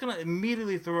 Just gonna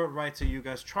immediately throw it right to you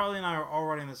guys. Charlie and I are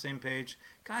already on the same page.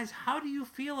 Guys, how do you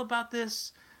feel about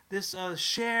this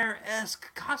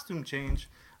Cher-esque costume change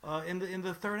in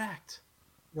the third act?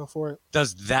 Go for it.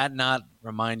 Does that not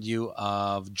remind you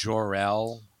of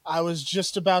Jor-El? I was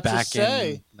just about to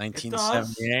say in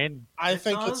 1978. I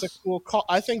think it's a cool call.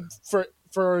 I think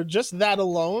for just that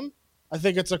alone, I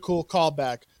think it's a cool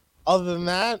callback. Other than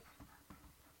that,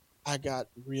 I got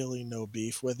really no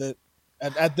beef with it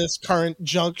at this current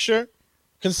juncture,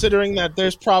 considering that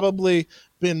there's probably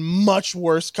been much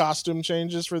worse costume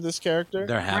changes for this character.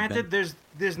 There have Granted, been.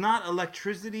 there's not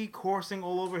electricity coursing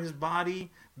all over his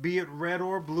body, be it red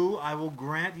or blue. I will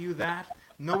grant you that.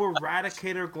 No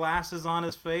Eradicator glasses on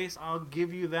his face. I'll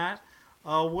give you that.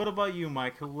 What about you,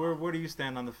 Mike? Where do you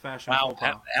stand on the fashion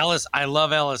profile? Ellis, I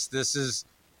love Ellis. This is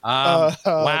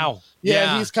wow.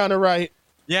 Yeah, he's kind of right.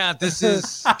 Yeah, this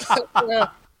is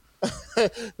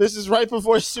this is right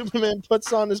before Superman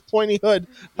puts on his pointy hood.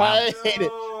 Wow. I hate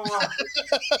it.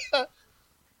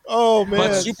 Oh man!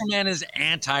 But Superman is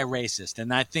anti-racist,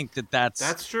 and I think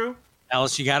that's true.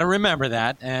 Ellis, you got to remember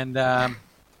that. And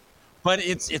but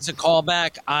it's a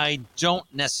callback. I don't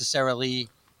necessarily.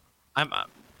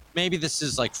 Maybe this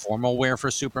is like formal wear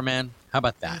for Superman. How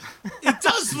about that? It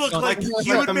does look like he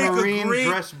would the make marine a great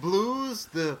dress blues,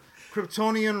 the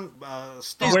Kryptonian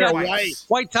He's got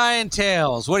white tie and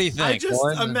tails. What do you think? I just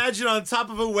imagine on top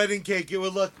of a wedding cake, it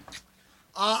would look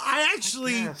I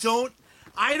actually don't.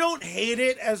 I don't hate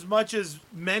it as much as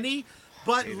many,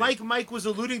 but like Mike was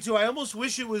alluding to, I almost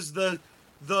wish it was the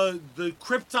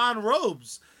Krypton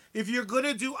robes. If you're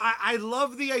gonna do, I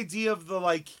love the idea of the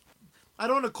I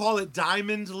don't want to call it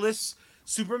diamondless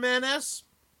Superman S,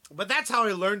 but that's how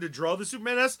I learned to draw the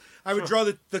Superman S. I would draw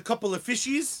the couple of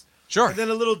fishies, and then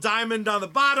a little diamond on the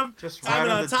bottom,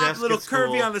 diamond on top, little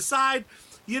curvy on the side.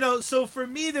 So for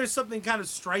me, there's something kind of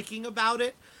striking about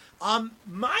it.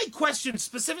 My question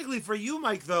specifically for you,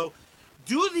 Mike, though,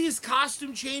 do these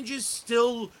costume changes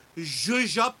still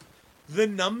zhuzh up the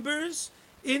numbers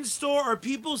in store? Are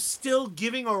people still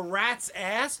giving a rat's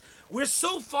ass? We're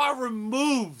so far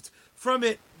removed from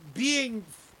it being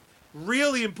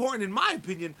really important, in my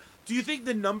opinion. Do you think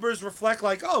the numbers reflect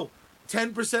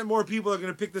 10% more people are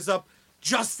going to pick this up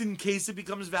just in case it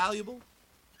becomes valuable?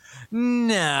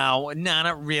 No,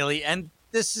 not really. And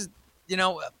this is,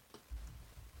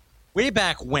 way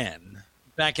back when,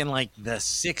 back in the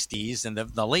 60s and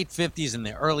the late 50s and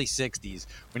the early 60s,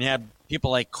 when you had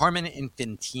people like Carmine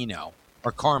Infantino,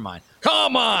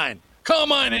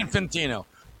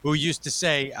 who used to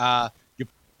say,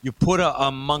 you put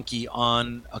a monkey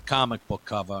on a comic book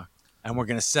cover and we're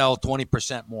going to sell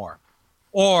 20% more.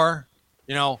 Or,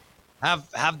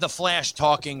 have the Flash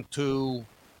talking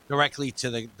directly to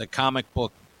the comic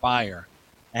book buyer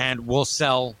and we'll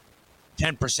sell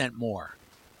 10% more.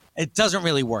 It doesn't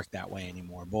really work that way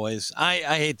anymore, boys. I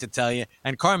hate to tell you.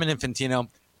 And Carmine Infantino,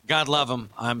 God love him,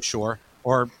 I'm sure,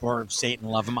 or Satan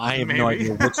love him. I have no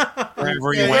idea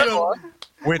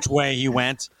which way he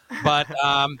went. But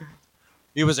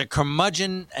he was a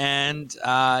curmudgeon, and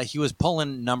he was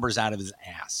pulling numbers out of his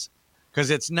ass because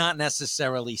it's not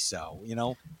necessarily so.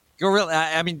 Gorilla.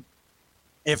 I mean,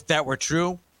 if that were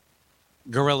true,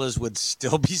 gorillas would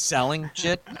still be selling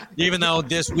shit, even though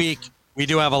this week we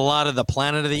do have a lot of the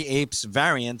Planet of the Apes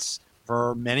variants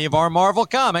for many of our Marvel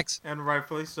comics. And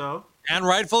rightfully so.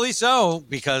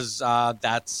 Because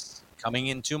that's coming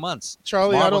in 2 months.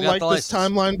 Charlie, Marvel, I don't like this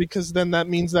timeline because then that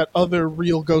means that other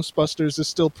real Ghostbusters is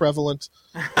still prevalent.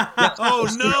 Oh,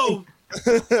 no.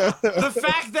 The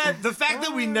fact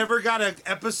that we never got an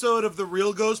episode of the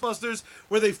real Ghostbusters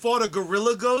where they fought a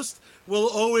gorilla ghost will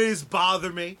always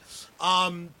bother me.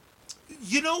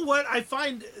 You know what I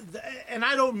find, and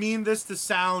I don't mean this to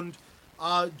sound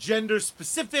gender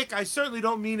specific. I certainly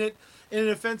don't mean it in an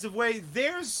offensive way.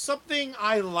 There's something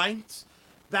I liked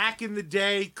back in the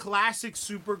day, classic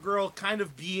Supergirl kind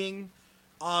of being.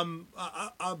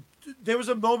 There was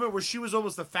a moment where she was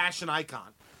almost a fashion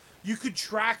icon. You could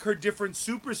track her different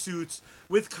super suits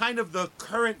with kind of the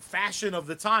current fashion of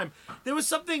the time. There was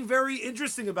something very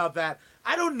interesting about that.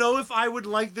 I don't know if I would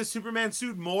like the Superman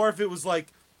suit more if it was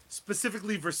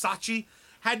specifically Versace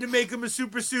had to make him a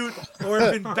super suit, or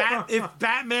if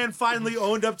Batman finally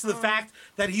owned up to the fact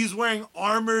that he's wearing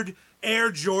armored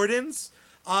Air Jordans.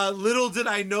 Little did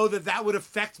I know that would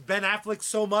affect Ben Affleck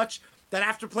so much that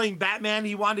after playing Batman,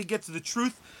 he wanted to get to the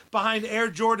truth behind Air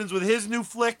Jordans with his new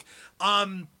flick.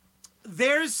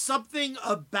 There's something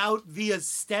about the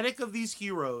aesthetic of these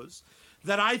heroes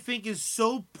that I think is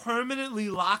so permanently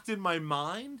locked in my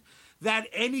mind that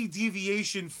any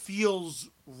deviation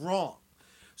feels wrong.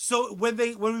 So when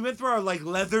we went through our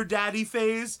leather daddy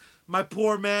phase, my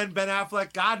poor man Ben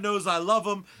Affleck, God knows I love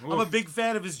him. Oof. I'm a big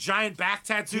fan of his giant back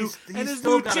tattoo and his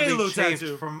new J-Lo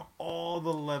tattoo. From all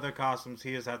the leather costumes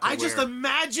he has had to wear. I just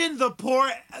imagine the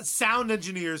poor sound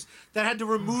engineers that had to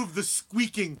remove the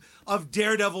squeaking of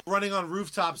Daredevil running on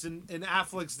rooftops in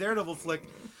Affleck's Daredevil flick.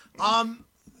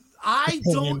 I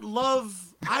don't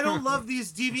love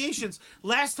these deviations.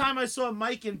 Last time I saw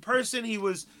Mike in person, he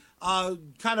was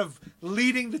kind of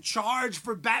leading the charge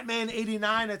for Batman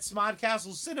 89 at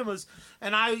Smodcastle Cinemas,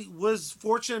 and I was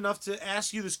fortunate enough to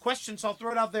ask you this question, so I'll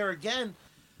throw it out there again.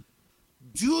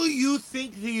 Do you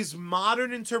think these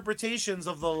modern interpretations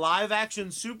of the live-action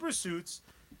supersuits,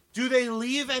 do they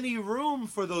leave any room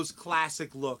for those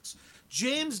classic looks?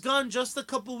 James Gunn just a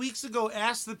couple weeks ago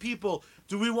asked the people,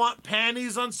 do we want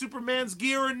panties on Superman's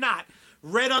gear or not?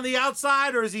 Red on the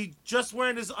outside, or is he just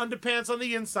wearing his underpants on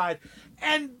the inside?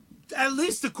 And at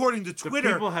least according to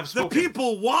Twitter, the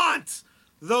people want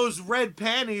those red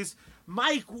panties.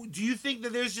 Mike, do you think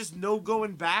that there's just no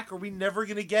going back? Are we never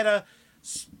going to get a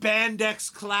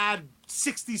spandex-clad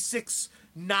 66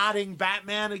 nodding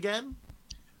Batman again?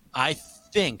 I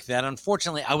think that,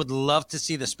 unfortunately, I would love to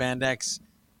see the spandex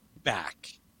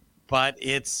back. But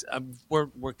it's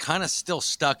we're kind of still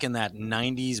stuck in that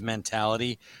 90s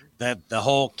mentality that the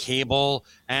whole Cable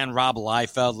and Rob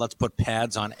Liefeld, let's put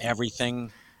pads on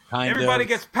everything. Everybody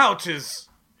gets pouches.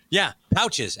 Yeah,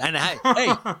 pouches. And hey,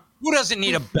 who doesn't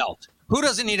need a belt? Who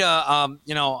doesn't need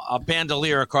a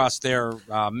bandolier across their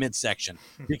midsection?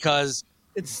 Because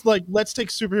it's like, let's take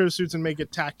superhero suits and make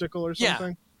it tactical or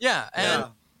something. Yeah. And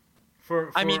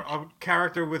for a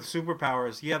character with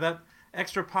superpowers, that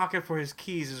extra pocket for his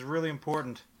keys is really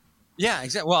important. Yeah,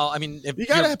 exactly. Well, I mean, if you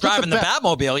you're driving the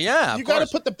Batmobile, you got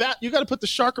to put the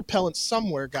shark repellent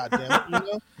somewhere. Goddamn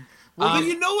it, Well, but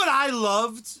you know what I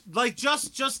loved? Like,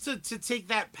 just to take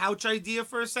that pouch idea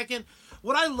for a second,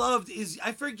 what I loved is,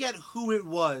 I forget who it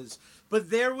was, but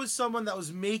there was someone that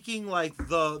was making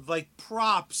the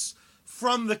props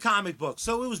from the comic book.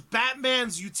 So it was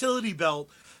Batman's utility belt,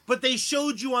 but they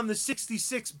showed you on the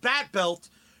 66 Bat belt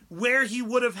where he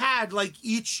would have had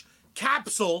each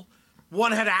capsule.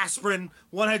 One had aspirin,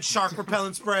 one had shark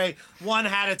repellent spray, one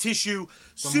had a tissue.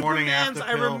 Superman's,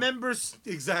 I remember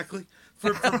exactly.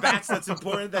 For bats, that's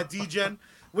important, that degen.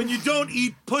 When you don't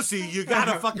eat pussy, you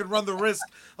gotta fucking run the risk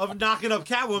of knocking up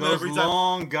Catwoman every time. Those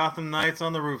long Gotham nights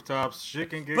on the rooftops,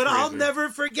 shit can get But crazy. I'll never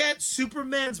forget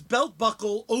Superman's belt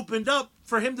buckle opened up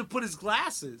for him to put his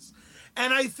glasses.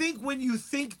 And I think when you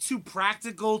think too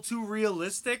practical, too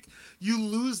realistic, you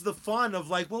lose the fun of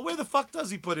where the fuck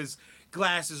does he put his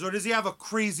glasses? Or does he have a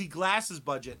crazy glasses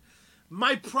budget?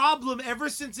 My problem, ever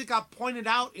since it got pointed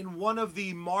out in one of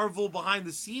the Marvel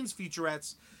behind-the-scenes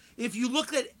featurettes, if you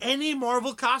look at any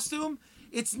Marvel costume,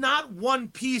 it's not one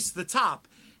piece, the top.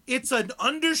 It's an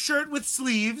undershirt with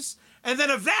sleeves and then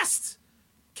a vest.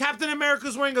 Captain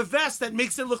America's wearing a vest that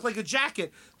makes it look like a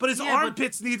jacket, but his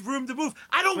armpits need room to move.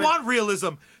 I don't want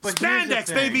realism.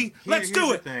 Spandex, baby. Let's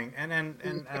do it. Thing. And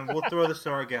we'll throw this to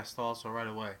our guest also right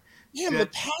away. Yeah, the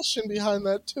passion behind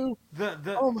that too.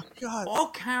 Oh my god! All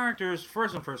characters,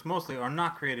 first, mostly are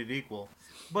not created equal,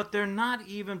 but they're not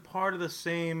even part of the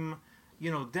same,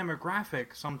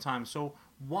 demographic sometimes. So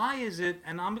why is it?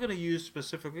 And I'm gonna use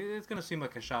specifically. It's gonna seem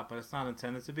like a shot, but it's not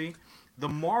intended to be. The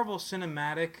Marvel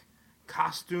Cinematic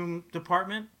costume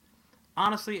department.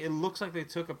 Honestly, it looks like they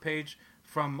took a page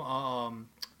from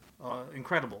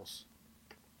Incredibles.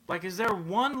 Is there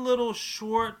one little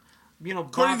short?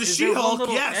 According to She-Hulk,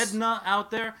 yes. Edna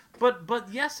out there, but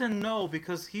yes and no,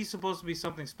 because he's supposed to be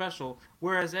something special,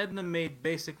 whereas Edna made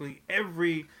basically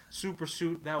every super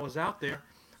suit that was out there.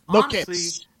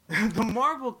 Honestly, the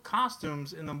Marvel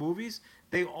costumes in the movies,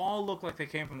 they all look like they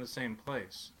came from the same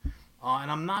place, and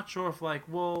I'm not sure if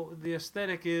the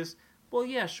aesthetic is,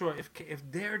 yeah, sure,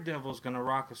 if Daredevil's gonna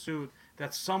rock a suit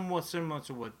that's somewhat similar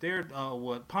to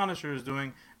what Punisher is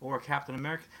doing or Captain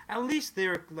America, at least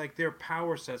their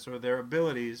power sets or their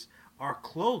abilities are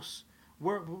close.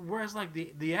 Whereas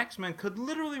the X-Men could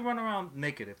literally run around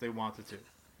naked if they wanted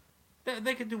to.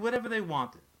 They could do whatever they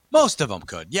wanted. Most of them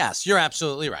could. Yes, you're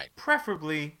absolutely right.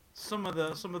 Preferably some of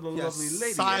the lovely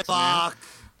ladies. Psylocke,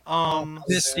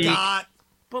 Scott.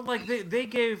 But they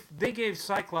gave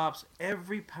Cyclops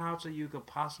every pouch that you could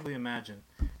possibly imagine,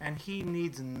 and he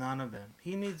needs none of them.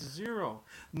 He needs zero.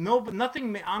 No, but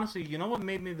nothing. Honestly, you know what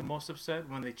made me the most upset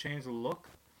when they changed the look?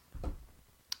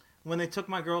 When they took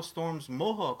my girl Storm's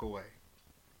mohawk away.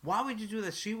 Why would you do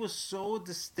that? She was so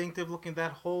distinctive looking.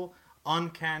 That whole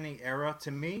uncanny era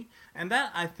to me, and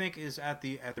that I think is at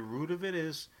the root of it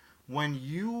is when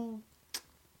you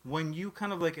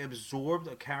kind of absorbed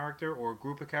a character or a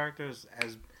group of characters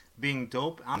as being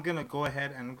dope, I'm going to go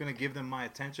ahead and I'm going to give them my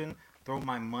attention, throw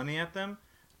my money at them.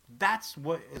 That's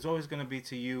what it's always going to be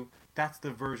to you. That's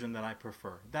the version that I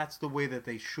prefer. That's the way that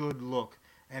they should look.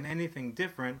 And anything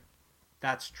different,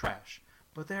 that's trash.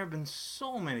 But there have been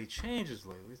so many changes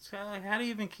lately. It's how do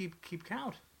you even keep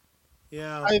count?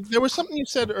 Yeah. There was something you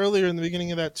said earlier in the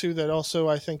beginning of that too that also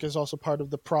I think is also part of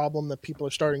the problem that people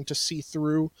are starting to see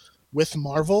through with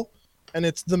Marvel, and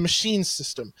it's the machine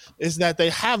system, is that they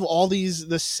have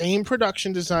the same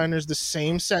production designers, the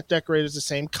same set decorators, the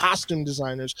same costume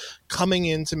designers coming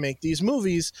in to make these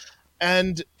movies,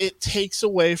 and it takes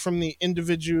away from the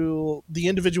individual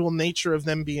nature of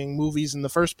them being movies in the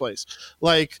first place.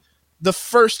 The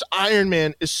first Iron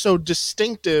Man is so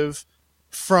distinctive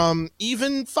from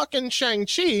even fucking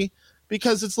Shang-Chi,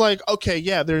 because it's okay,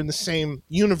 yeah, they're in the same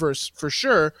universe for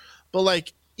sure,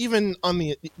 but even on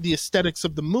the aesthetics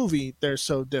of the movie, they're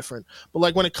so different.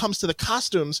 But when it comes to the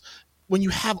costumes, when you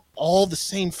have all the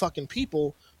same fucking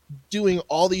people doing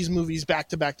all these movies back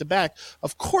to back to back,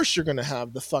 of course you're gonna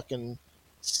have the fucking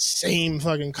same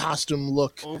fucking costume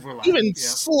look, overlap, even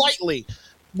slightly,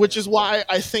 which is why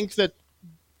I think that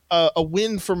a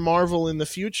win for Marvel in the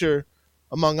future,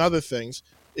 among other things,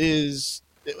 is,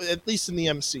 at least in the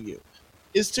MCU,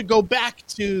 is to go back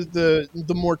to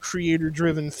the more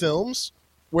creator-driven films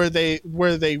where they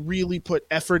really put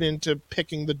effort into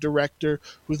picking the director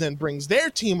who then brings their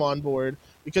team on board,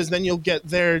 because then you'll get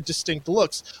their distinct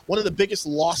looks. One of the biggest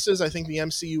losses I think the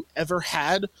MCU ever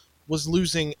had was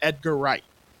losing Edgar Wright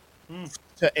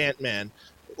to Ant-Man.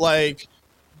 Like,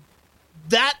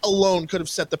 that alone could have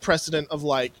set the precedent of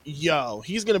like, yo,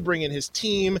 he's going to bring in his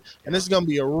team, and this is going to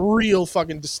be a real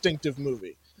fucking distinctive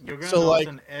movie. You're going to know it's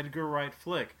an Edgar Wright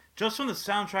flick. Just from the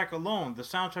soundtrack alone, the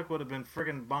soundtrack would have been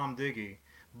friggin' bomb diggy.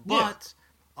 But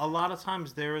a lot of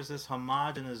times there is this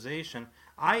homogenization.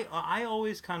 I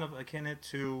always kind of akin it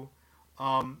to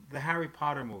the Harry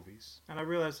Potter movies. And I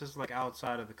realize this is like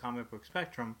outside of the comic book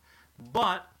spectrum.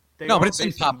 But but it's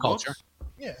in pop culture.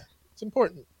 Yeah, it's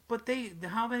important. But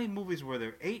how many movies were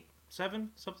there? 8, 7,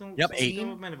 something? Yep,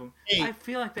 8. Many of them. 8. I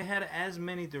feel like they had as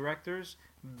many directors.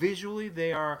 Visually,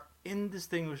 they are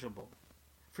indistinguishable.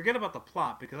 Forget about the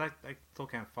plot, because I still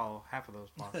can't follow half of those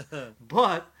plots.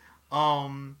 But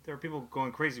there are people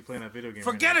going crazy playing that video game.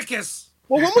 Forgeticus!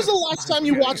 Well, when was the last time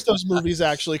you watched those movies,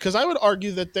 actually? Because I would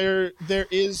argue that there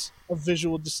is a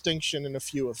visual distinction in a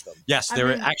few of them. Yes,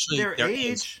 their age.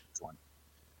 Is.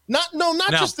 Not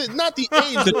just not the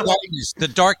age. The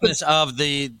darkness of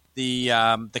the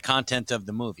content of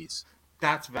the movies.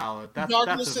 That's valid. That's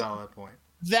a valid point.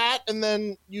 That, and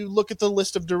then you look at the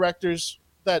list of directors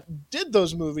that did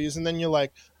those movies, and then you're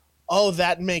like, oh,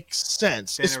 that makes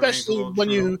sense. Especially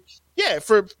when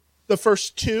for the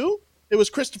first two, it was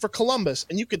Christopher Columbus,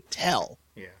 and you could tell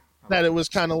that it was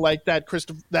kind of like that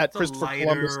Christopher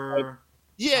Columbus.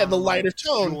 The lighter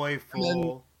tone.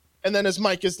 Joyful. And then, as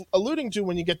Mike is alluding to,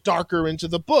 when you get darker into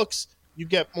the books, you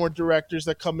get more directors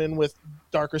that come in with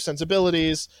darker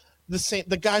sensibilities.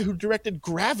 The guy who directed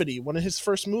Gravity, one of his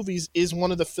first movies, is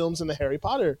one of the films in the Harry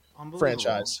Potter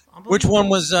franchise. Which one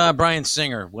was Bryan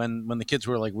Singer when the kids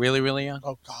were like really, really young?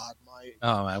 Oh God, Mike!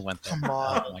 Oh, I went there. Come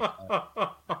on!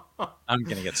 I'm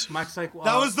gonna get. Mike's like,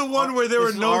 that was the one where there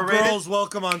were no girls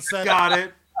welcome on set. Got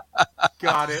it.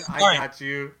 I got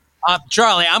you.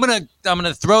 Charlie, I'm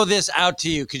gonna throw this out to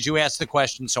you because you asked the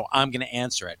question, so I'm gonna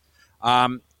answer it.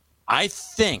 I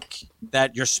think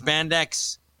that your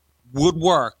spandex would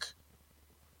work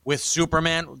with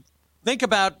Superman. Think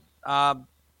about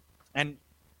and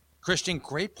Christian,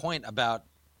 great point about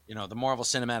the Marvel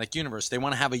Cinematic Universe. They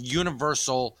want to have a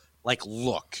universal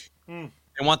look. They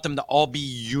want them to all be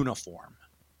uniform,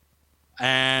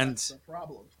 and that's a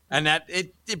problem. And that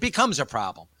it becomes a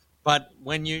problem. But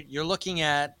when you're looking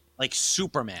at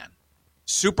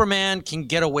Superman can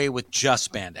get away with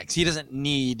just spandex. He doesn't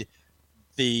need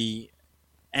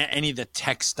any of the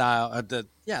textile,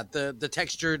 the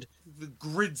textured, the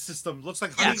grid system looks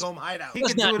like honeycomb hideout. He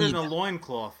could do it in a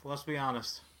loincloth. Let's be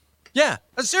honest. Yeah,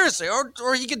 seriously,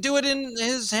 or he could do it in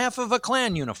his half of a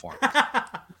Klan uniform.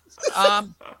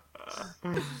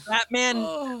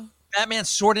 Batman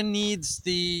sort of needs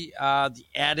the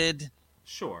added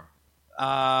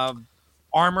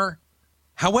armor.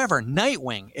 However,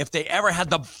 Nightwing, if they ever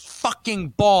had the fucking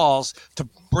balls to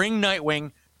bring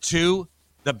Nightwing to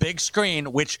the big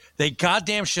screen, which they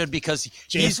goddamn should, because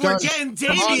we're getting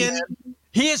Damian.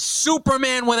 He is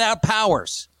Superman without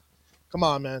powers. Come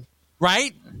on, man.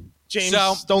 Right?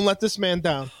 James, don't let this man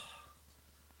down.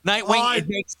 Nightwing,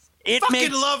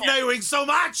 love Nightwing so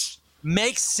much.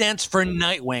 Makes sense for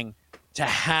Nightwing to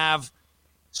have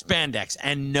spandex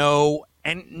and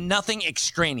nothing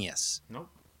extraneous. Nope.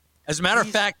 As a matter of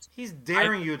fact, he's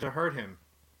daring you to hurt him.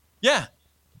 Yeah.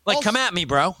 Come at me,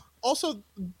 bro. Also,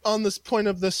 on this point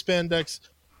of the spandex,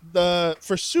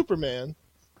 for Superman,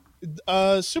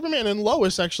 Superman and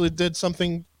Lois actually did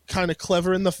something kind of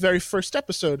clever in the very first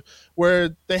episode,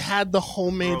 where they had the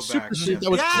homemade super suit that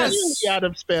was clearly out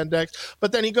of spandex,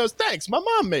 but then he goes, "Thanks, my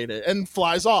mom made it," and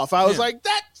flies off. I was like,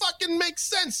 that fucking makes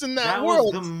sense in that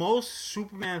world. That was the most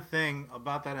Superman thing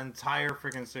about that entire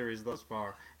freaking series thus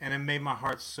far, and it made my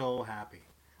heart so happy.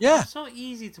 Yeah, so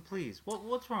easy to please.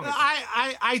 What's wrong with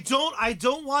I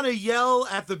don't want to yell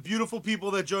at the beautiful people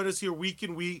that join us here week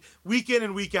in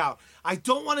and week out. I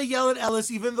don't want to yell at Ellis,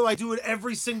 even though I do it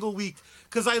every single week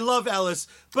because I love Ellis.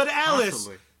 But Ellis,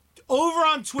 over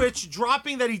on Twitch,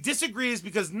 dropping that he disagrees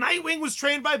because Nightwing was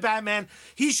trained by Batman.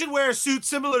 He should wear a suit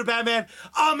similar to Batman.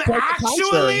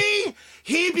 Actually,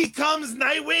 he becomes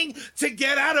Nightwing to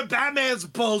get out of Batman's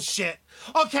bullshit.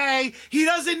 Okay, he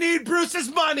doesn't need Bruce's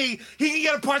money. He can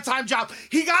get a part-time job.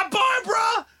 He got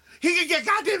Barbara. He can get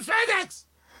goddamn FedEx.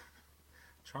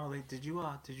 Charlie, did you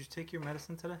take your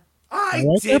medicine today? I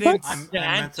didn't. I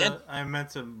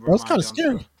meant to. That was kind of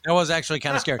scary. That was actually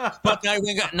kind of scary. But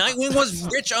Nightwing was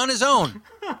rich on his own.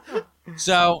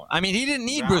 So, I mean, he didn't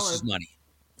need Bruce's money.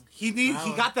 He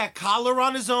got that collar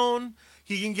on his own.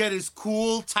 He can get his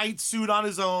cool, tight suit on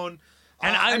his own.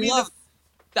 And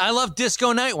I love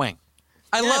Disco Nightwing.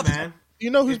 I love man. You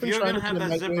know who's If been you're trying gonna to have be a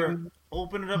that zipper, Nightwing?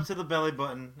 open it up to the belly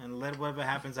button and let whatever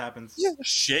happens happens. Yeah.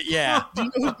 shit. Yeah. Do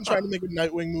you know who's been trying to make a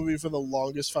Nightwing movie for the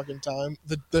longest fucking time?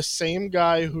 The same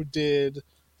guy who did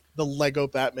the Lego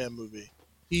Batman movie.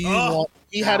 He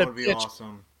had a would be pitch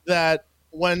awesome. that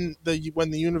when the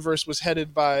universe was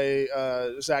headed by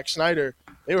Zack Snyder,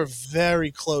 they were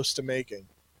very close to making.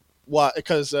 Why?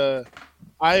 Because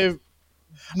I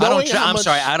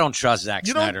don't trust Zack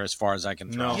Snyder as far as I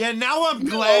can throw. Yeah, now I'm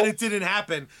glad it didn't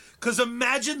happen. Because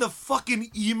imagine the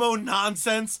fucking emo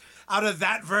nonsense out of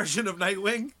that version of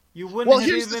Nightwing. You wouldn't have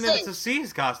here's the even if thing. it's a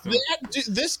C's costume.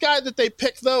 This guy that they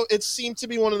picked, though, it seemed to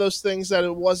be one of those things that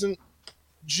it wasn't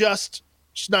just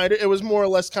Snyder. It was more or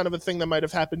less kind of a thing that might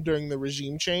have happened during the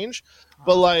regime change.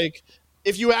 But, like,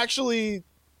 if you actually...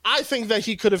 I think that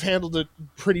he could have handled it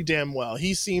pretty damn well.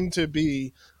 He seemed to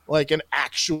be like an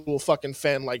actual fucking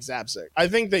fan like Zapsik. I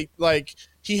think that like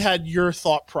he had your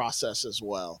thought process as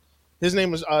well. His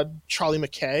name was Charlie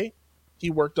McKay.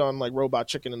 He worked on like Robot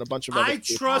Chicken and a bunch of other I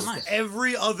trust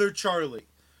every other Charlie.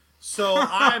 So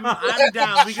I'm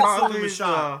down. We can still give him a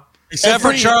shot. Except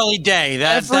for Charlie Day.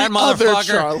 That motherfucker.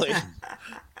 Charlie.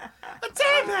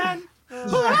 Damn, man.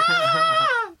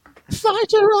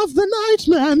 Fighter of the night,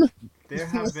 man. There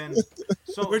have been.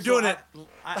 So we're doing it.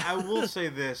 I will say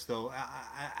this though.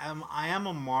 I am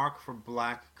a mark for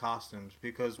black costumes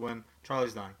because when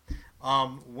Charlie's dying,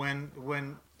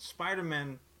 when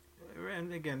Spider-Man,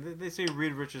 and again they say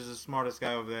Reed Richards is the smartest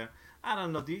guy over there. I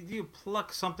don't know. Do you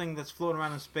pluck something that's floating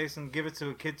around in space and give it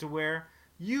to a kid to wear?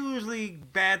 Usually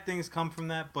bad things come from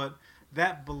that, but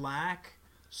that black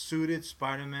suited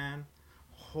Spider-Man,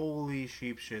 holy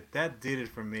sheep shit, that did it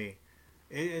for me.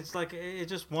 It's like it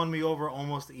just won me over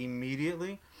almost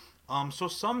immediately. So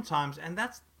sometimes, and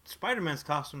that's Spider-Man's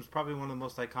costume is probably one of the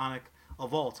most iconic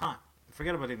of all time.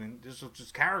 Forget about even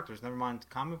just characters. Never mind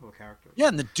comic book characters. Yeah,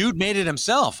 and the dude made it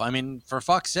himself. I mean, for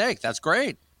fuck's sake, that's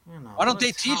great. Why don't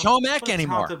they teach home ec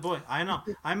anymore? Boy. I know.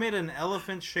 I made an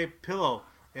elephant-shaped pillow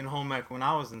in home ec when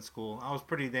I was in school. I was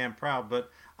pretty damn proud, but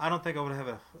I don't think I would have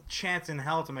a chance in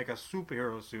hell to make a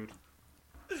superhero suit.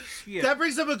 Yeah. That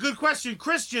brings up a good question.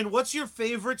 Christian, what's your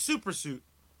favorite super suit?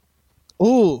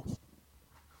 Ooh.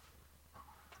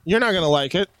 You're not going to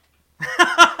like it.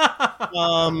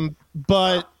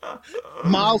 But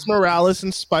Miles Morales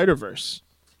and Spider-Verse.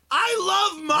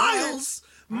 I love Miles.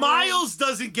 Miles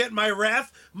doesn't get my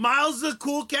wrath. Miles is a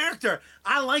cool character.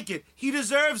 I like it. He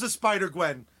deserves a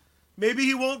Spider-Gwen. Maybe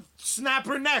he won't snap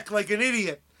her neck like an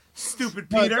idiot. Stupid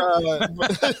Peter.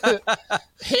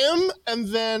 Him, and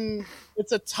then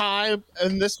it's a tie,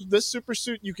 and this super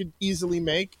suit you could easily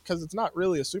make because it's not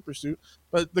really a super suit,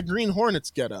 but the Green Hornets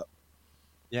get up.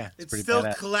 Yeah, it's still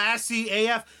badass. Classy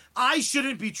AF. I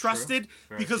shouldn't be trusted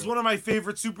because true. One of my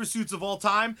favorite super suits of all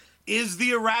time is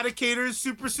the Eradicator's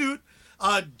super suit.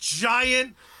 A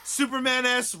giant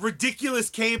Superman-esque ridiculous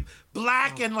cape,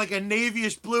 black and like a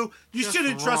navy-ish blue. You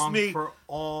shouldn't trust me. For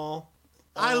all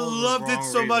I loved it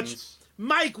so much.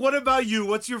 Mike, what about you?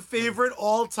 What's your favorite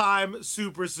all-time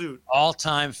super suit?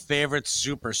 All-time favorite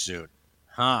super suit.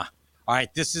 Huh. All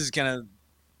right, this is gonna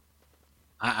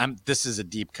this is a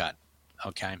deep cut.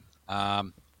 Okay.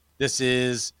 This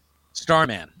is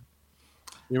Starman.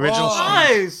 The original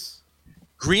nice.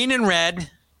 Green and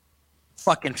red,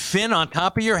 fucking fin on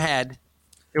top of your head.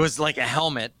 It was like a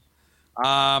helmet.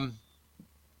 And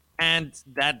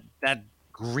that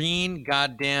green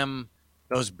goddamn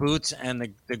those boots and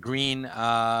the green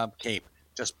cape.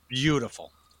 Just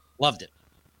beautiful. Loved it.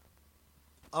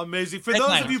 Amazing. For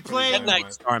those of you playing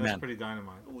Starman. That's pretty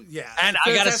dynamite. Yeah. And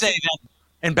I gotta say that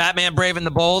in Batman Brave and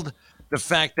the Bold, the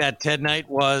fact that Ted Knight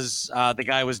was the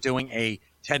guy was doing a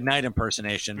Ted Knight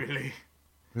impersonation. Really?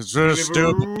 It's so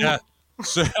stupid. Yeah.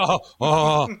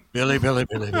 Billy.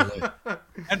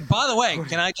 And by the way,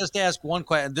 can I just ask one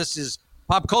question? This is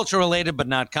pop culture related, but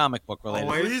not comic book related.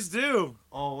 Please do.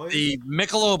 Always. The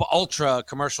Michelob Ultra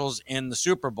commercials in the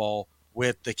Super Bowl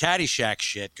with the Caddyshack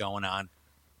shit going on.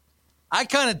 I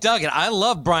kind of dug it. I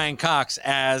love Brian Cox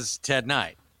as Ted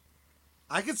Knight.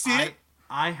 I could see it.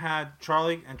 I had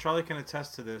Charlie, and Charlie can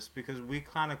attest to this because we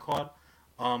kind of caught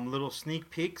little sneak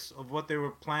peeks of what they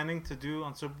were planning to do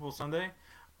on Super Bowl Sunday.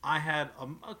 I had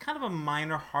a kind of a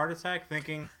minor heart attack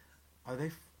thinking, are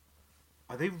they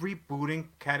rebooting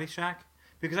Caddyshack?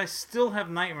 Because I still have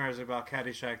nightmares about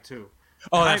Caddyshack 2.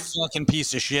 Oh, that fucking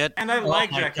piece of shit. And I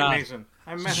like Jackie Mason.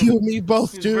 I met him. You and me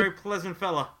both, He's dude. a very pleasant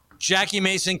fella. Jackie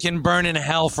Mason can burn in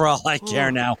hell for all I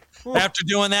care now. After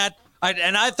doing that,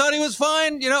 I thought he was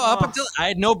fine, up until I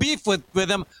had no beef with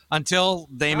him until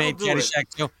they made Caddyshack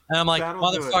 2. And I'm like,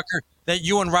 motherfucker, that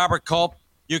you and Robert Culp,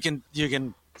 you can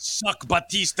suck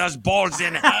Batista's balls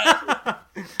in hell.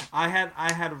 I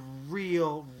had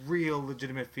real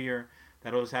legitimate fear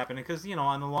that it was happening because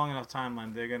on the long enough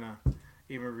timeline they're gonna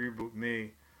even reboot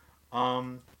me.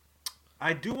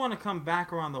 I do want to come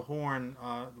back around the horn,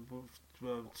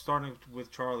 starting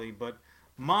with Charlie, but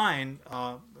mine,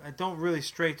 I don't really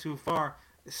stray too far.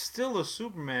 It's still a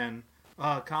Superman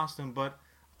costume, but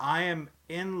I am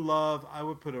in love. I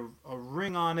would put a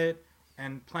ring on it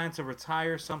and plan to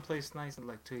retire someplace nice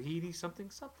like Tahiti,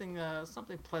 something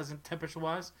pleasant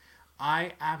temperature-wise.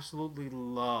 I absolutely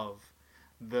love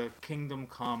the Kingdom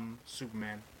Come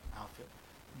Superman outfit.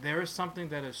 There is something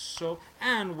that is so...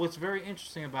 And what's very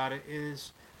interesting about it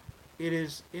is in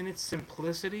its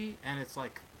simplicity and its,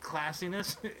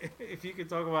 classiness, if you could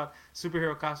talk about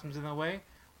superhero costumes in that way.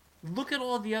 Look at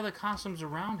all the other costumes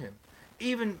around him.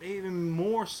 Even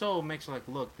more so makes you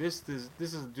look, this is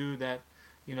a dude that,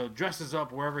 dresses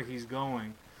up wherever he's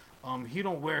going. He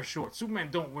don't wear shorts. Superman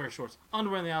don't wear shorts.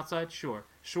 Underwear on the outside, sure.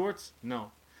 Shorts,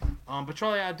 no. But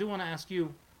Charlie, I do want to ask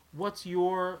you, what's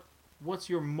your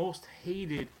most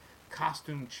hated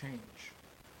costume change?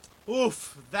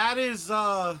 Oof, that is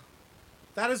a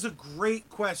great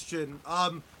question.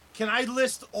 Can I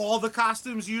list all the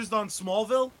costumes used on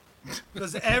Smallville?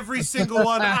 Because every single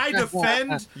one I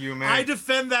defend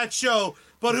that show.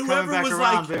 But whoever was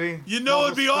around, it'd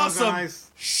be awesome. Guys.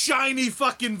 Shiny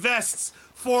fucking vests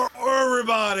for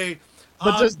everybody.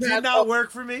 But did not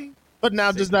work for me. But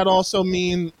now, does that also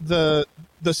mean the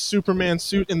Superman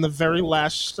suit in the very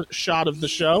last shot of the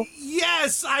show?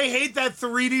 Yes, I hate that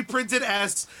 3D printed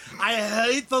S. I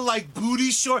hate the booty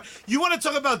short. You want to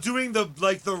talk about doing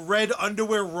the red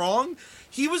underwear wrong?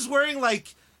 He was wearing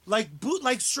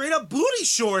straight up booty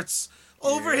shorts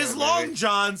over his long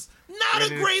johns.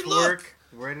 Not a great look.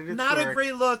 Where did it Not twerk? A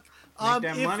great look. Make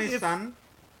that money, son.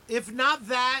 If not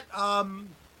that,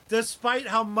 despite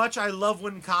how much I love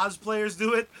when cosplayers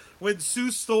do it, when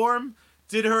Sue Storm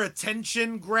did her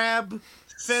attention grab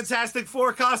Fantastic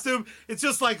Four costume, it's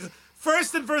just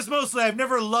first and mostly, I've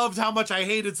never loved how much I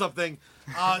hated something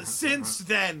since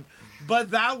then.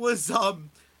 But that was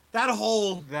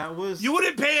you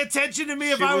wouldn't pay attention to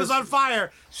me if I was on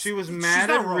fire. She was mad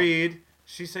at Reed.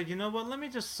 She said, "You know what? Let me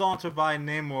just saunter by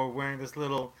Namor wearing this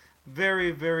little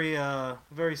very, very,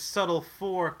 very subtle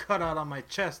 4 cut out on my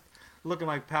chest, looking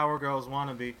like Power Girls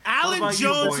wannabe." Alan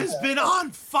Jones has been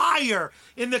on fire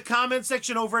in the comment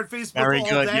section over at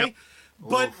Facebook all day. Yep.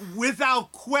 But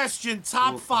without question,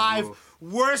 top 5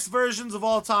 worst versions of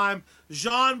all time.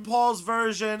 Jean Paul's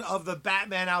version of the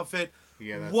Batman outfit.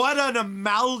 Yeah, what an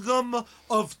amalgam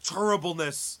of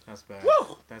terribleness. That's bad.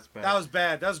 Woo! That's bad. That was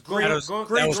bad. That was great. Go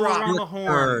around the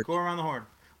horn. Go around the horn.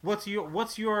 What's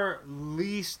your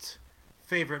least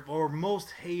favorite or most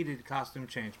hated costume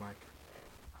change, Mike?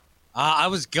 I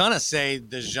was gonna say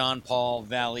the Jean Paul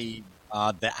Valley,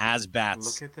 the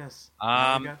Asbats. Look at this.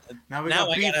 Now we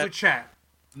got beef with chat.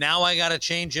 Now I gotta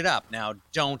change it up. Now,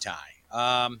 don't I?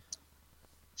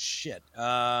 Shit.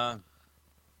 What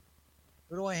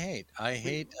do I hate? I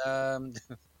hate. Yeah,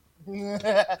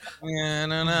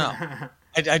 no.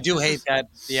 I do hate that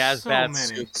the Asbat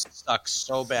suit sucks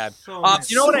so bad.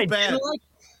 You know what I didn't like?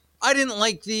 I didn't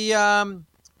like the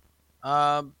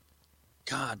God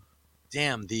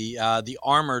damn the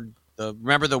armored.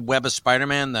 Remember the Web of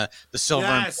Spider-Man, the silver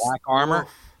and black armor. Oof.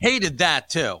 Hated that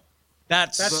too.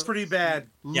 That's pretty bad.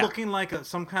 Looking like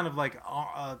some kind of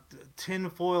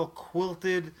tinfoil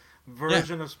quilted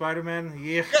version of Spider-Man.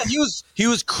 Yeah, he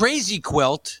was crazy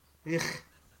quilt. Yeah.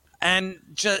 And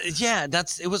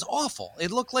it was awful.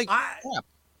 It looked like crap.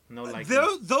 No,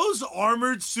 those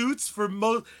armored suits for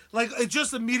most, it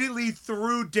just immediately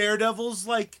threw Daredevil's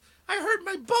I hurt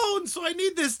my bone, so I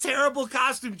need this terrible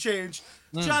costume change.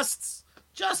 Just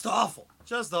awful.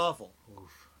 Just awful.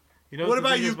 Oof. What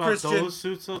about you, Christian? Those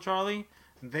suits, though, Charlie,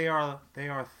 they are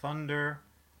thunder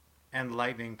and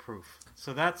lightning proof.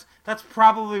 So that's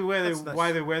probably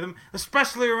why they wear them,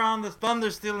 especially around the thunder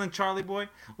stealing Charlie boy.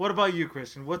 What about you,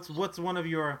 Christian? What's one of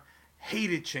your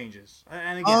hated changes?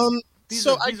 And again,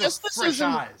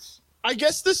 I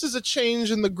guess this is a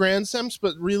change in the grand sense,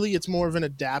 but really it's more of an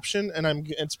adaptation, and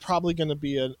it's probably going to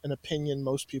be an opinion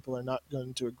most people are not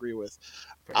going to agree with.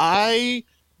 I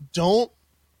don't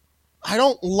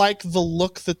like the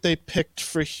look that they picked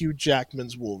for Hugh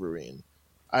Jackman's Wolverine.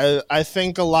 I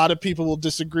think a lot of people will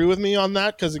disagree with me on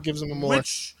that because it gives them a more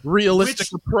realistic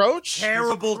approach.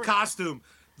 Terrible costume.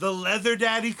 The Leather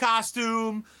Daddy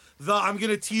costume, I'm going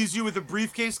to tease you with a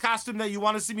briefcase costume that you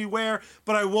want to see me wear,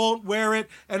 but I won't wear it.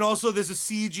 And also there's a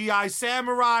CGI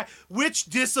samurai. Which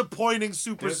disappointing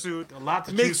supersuit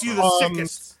makes you the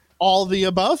sickest? All the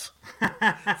above?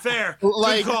 Fair.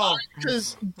 Like, good call.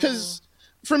 Because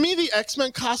for me, the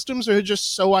X-Men costumes are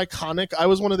just so iconic. I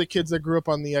was one of the kids that grew up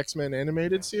on the X-Men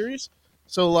animated series.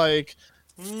 So, like,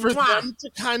 for them to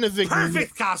kind of...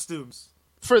 Perfect costumes.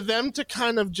 For them to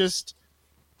kind of just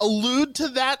allude to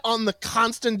that on the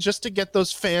constant just to get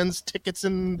those fans tickets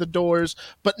in the doors,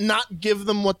 but not give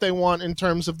them what they want in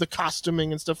terms of the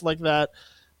costuming and stuff like that.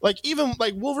 Like, even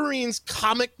like Wolverine's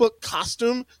comic book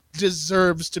costume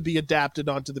deserves to be adapted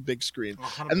onto the big screen.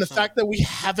 100%. And the fact that we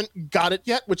haven't got it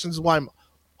yet, which is why I'm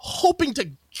hoping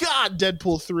to God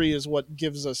Deadpool 3 is what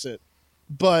gives us it.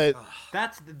 But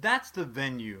that's the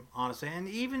venue, honestly. And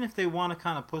even if they want to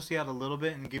kind of pussy out a little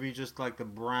bit and give you just like the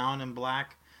brown and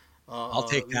black I'll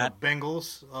take that.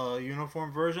 Bengals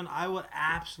uniform version, I would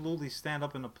absolutely stand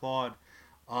up and applaud.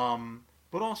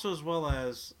 But also as well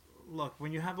as, look,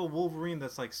 when you have a Wolverine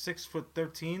that's like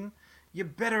 6'13", you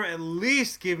better at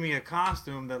least give me a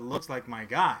costume that looks like my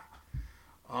guy.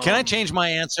 Can I change my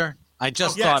answer? I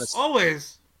just thought it's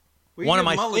always one of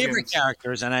my favorite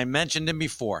characters, and I mentioned him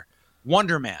before,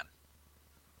 Wonder Man.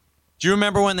 Do you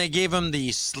remember when they gave him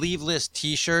the sleeveless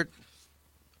T-shirt?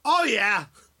 Oh, yeah.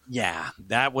 Yeah,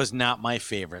 that was not my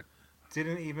favorite.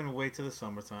 Didn't even wait till the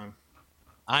summertime.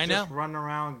 I know. Just running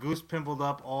around, goose pimpled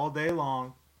up all day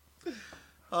long.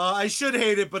 I should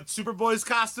hate it, but Superboy's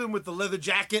costume with the leather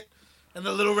jacket and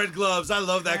the little red gloves. I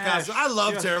love that costume. I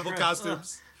love terrible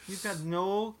costumes. He's got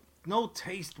no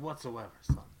taste whatsoever,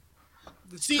 son.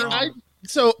 See,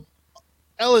 so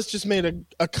Ellis just made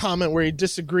a comment where he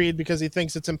disagreed because he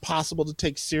thinks it's impossible to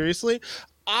take seriously.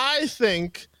 I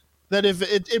think that if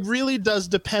it really does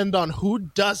depend on who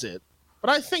does it, but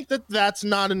I think that that's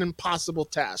not an impossible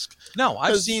task. No,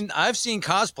 I've seen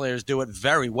cosplayers do it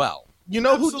very well. You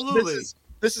know who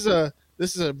this is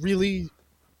a really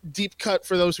deep cut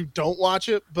for those who don't watch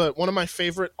it, but one of my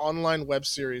favorite online web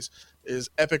series is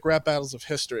Epic Rap Battles of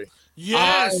History.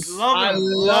 Yes, I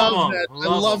love that.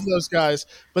 I love those guys.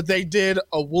 But they did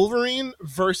a Wolverine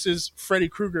versus Freddy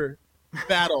Krueger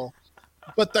battle,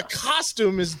 but the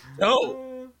costume is dope.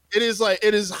 It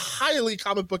is highly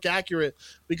comic book accurate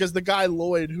because the guy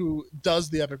Lloyd who does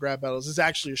the Epic Rap Battles is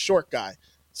actually a short guy,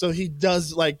 so he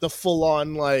does like the full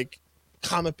on like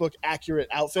comic book accurate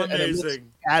outfit. Amazing. And it looks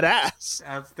badass.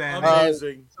 Outstanding.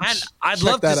 Amazing. And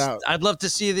I'd love to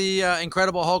see the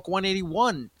Incredible Hulk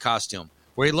 181 costume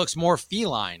where he looks more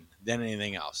feline than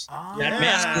anything else. That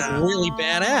mask was really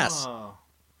badass.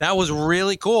 That was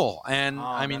really cool. And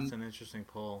I mean, that's an interesting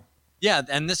pull. Yeah,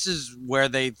 and this is where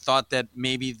they thought that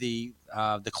maybe the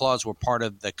claws were part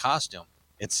of the costume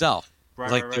itself,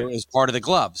 it was part of the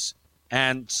gloves.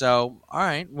 And so, all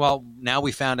right, well, now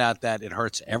we found out that it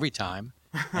hurts every time,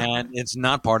 and it's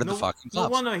not part of the fucking gloves.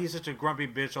 No wonder he's such a grumpy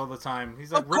bitch all the time.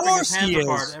 He's like ripping his hands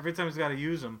apart every time he's got to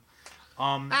use them.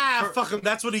 Fuck him.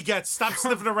 That's what he gets. Stop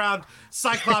sniffing around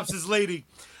Cyclops' lady.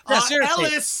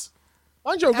 Ellis.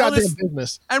 Mind your goddamn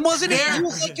business. And wasn't he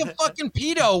was like a fucking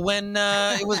pedo when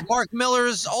it was Mark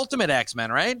Miller's Ultimate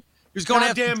X-Men, right? He was going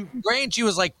after Grange. She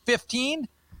was like 15.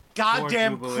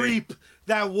 Goddamn creep,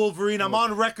 that Wolverine. I'm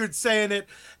on record saying it.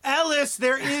 Ellis,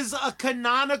 there is a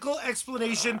canonical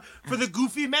explanation for the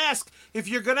goofy mask. If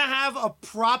you're gonna have a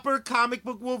proper comic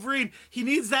book Wolverine, he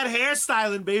needs that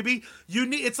hairstyling, baby.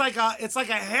 It's like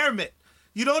a hair mitt.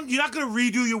 You're not gonna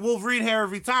redo your Wolverine hair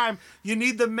every time. You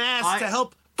need the mask to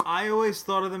help. I always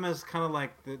thought of them as kind of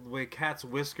like the way cats'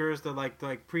 whiskers. They're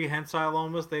like prehensile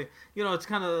almost. They, it's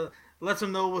kind of lets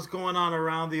them know what's going on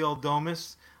around the old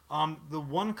domus. The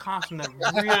one costume that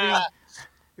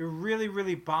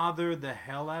really bothered the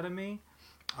hell out of me,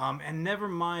 and never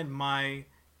mind my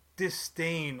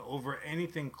disdain over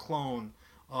anything clone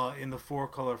in the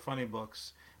 4-color funny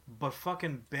books, but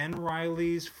fucking Ben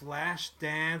Reilly's Flash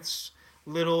Dance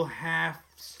little half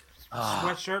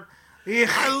sweatshirt. Yeah.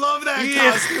 I love that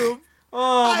costume.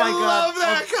 Oh my God! I love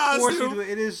that costume.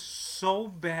 It is so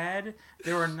bad.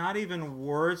 There are not even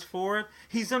words for it.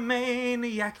 He's a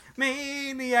maniac.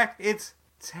 It's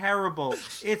terrible.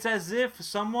 It's as if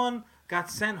someone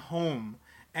got sent home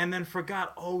and then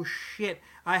forgot. Oh shit!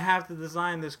 I have to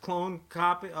design this clone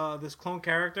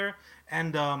character,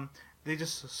 and they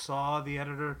just saw the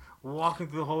editor walking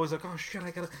through the hallways like, oh shit!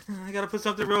 I gotta put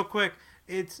something real quick.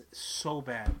 It's so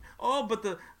bad. Oh, but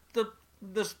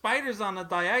the spiders on the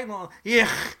diagonal. Yeah,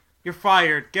 you're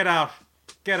fired. Get out.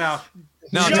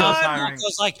 No, John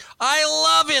was like, I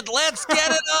love it. Let's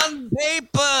get it on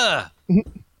paper.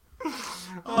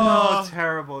 Oh,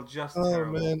 terrible. Just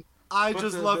terrible. Man. I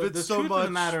just love it so much. The truth of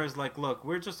the matter is, like, look,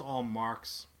 we're just all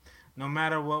marks. No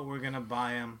matter what, we're gonna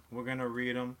buy them, we're gonna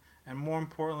read them, and more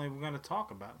importantly, we're gonna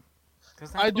talk about them.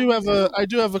 I do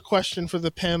have a question for the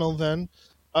panel. Then,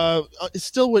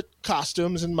 still with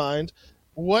costumes in mind,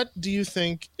 what do you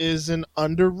think is an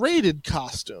underrated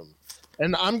costume?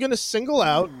 And I'm gonna single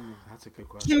out that's a good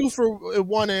question. 2 for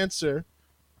one answer,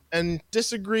 and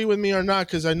disagree with me or not,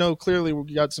 because I know clearly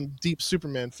we got some deep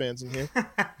Superman fans in here.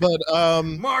 But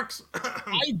Marks,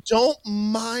 I don't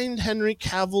mind Henry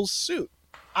Cavill's suit.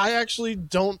 I actually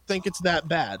don't think it's that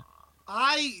bad.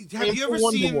 Have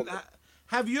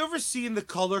you ever seen the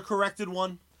color corrected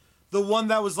one? The one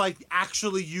that was like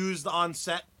actually used on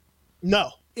set?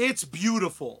 No. It's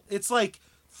beautiful. It's like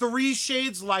 3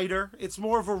 shades lighter. It's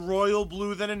more of a royal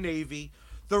blue than a navy.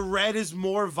 The red is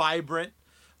more vibrant.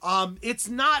 It's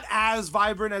not as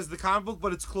vibrant as the comic book,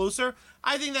 but it's closer.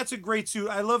 I think that's a great suit.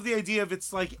 I love the idea of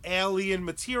it's like alien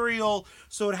material,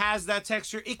 so it has that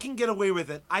texture. It can get away with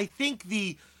it. I think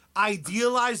the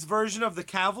idealized version of the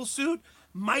Cavill suit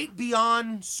might be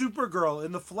on Supergirl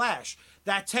in The Flash.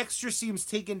 That texture seems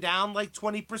taken down like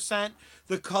 20%.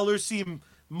 The colors seem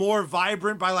more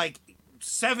vibrant by like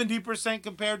 70%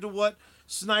 compared to what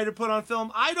Snyder put on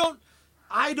film. I don't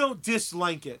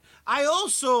dislike it. I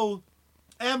also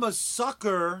am a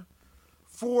sucker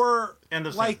for End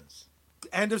of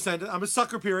sentence. I'm a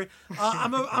sucker. Period.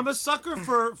 I'm a sucker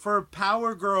for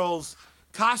Power Girl's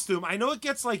costume. I know it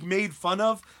gets like made fun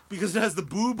of because it has the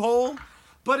boob hole,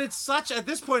 but at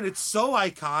this point it's so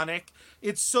iconic.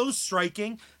 It's so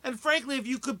striking, and frankly, if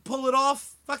you could pull it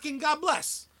off, fucking God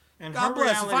bless. And God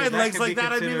bless. If I had legs like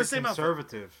that, I'd be the same outfit.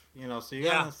 Conservative, so you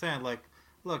gotta understand. Like,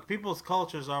 look, people's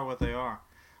cultures are what they are.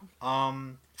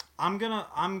 I'm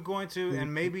going to,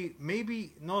 and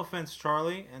maybe, no offense,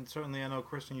 Charlie, and certainly I know,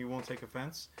 Christian, you won't take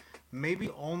offense. Maybe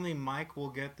only Mike will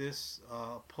get this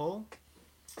pull.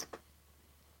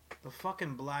 The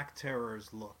fucking Black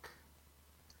Terror's look.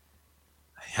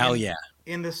 Hell yeah.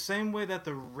 In the same way that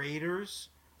the Raiders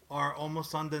are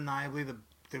almost undeniably the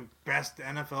best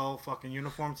NFL fucking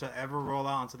uniform to ever roll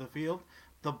out onto the field,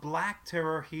 the Black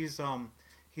Terror, he's an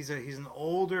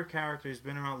older character. He's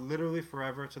been around literally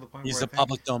forever, to the point he's where a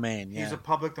public domain. He's a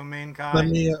public domain guy. Let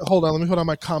me put on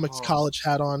my comics college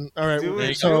hat on. All right,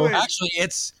 actually,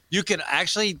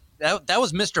 that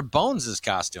was Mr. Bones'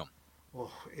 costume.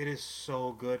 Oh, it is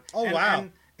so good. Oh, wow.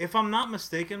 And if I'm not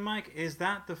mistaken, Mike, is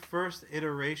that the first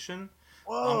iteration?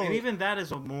 Whoa. And even that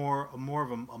is a more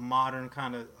of a modern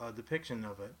kind of depiction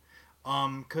of it.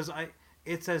 Because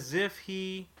it's as if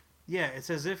he's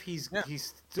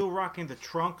still rocking the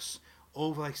trunks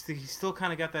over, like he's still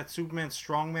kind of got that Superman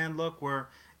strongman look where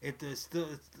it's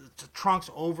the trunks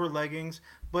over leggings.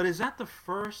 But is that the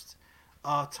first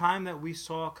time that we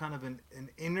saw kind of an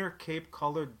inner cape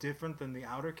color different than the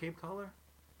outer cape color?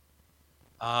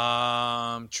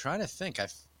 I'm trying to think.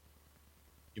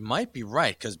 You might be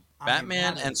right, because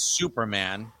Batman and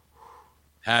Superman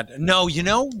had... No, you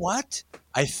know what?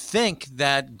 I think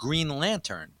that Green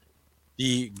Lantern,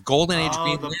 the Golden Age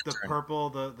Green Lantern. The purple,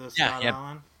 the Scott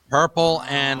Allen? Purple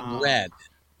and red.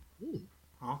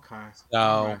 Okay.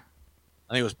 So, I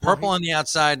think it was purple on the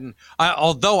outside, and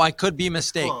although I could be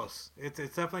mistaken. Close. It's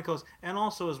definitely close. And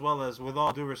also, as well as, with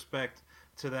all due respect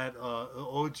to that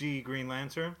OG Green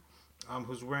Lantern,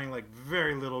 who's wearing like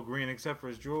very little green except for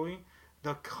his jewelry,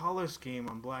 the color scheme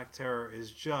on Black Terror is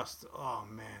just, oh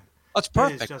man. That's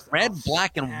perfect. Red,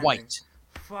 black, and white.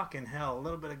 Fucking hell. A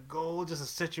little bit of gold just to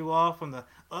set you off from the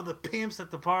other pimps at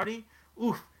the party.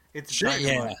 Oof. It's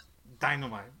dynamite. Yeah.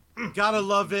 Dynamite. Gotta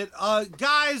love it.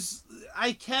 Guys,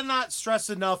 I cannot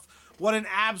stress enough what an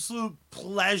absolute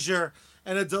pleasure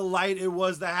and a delight it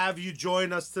was to have you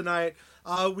join us tonight.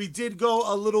 We did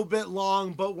go a little bit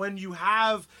long, but when you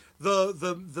have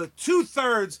the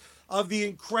 2/3 of the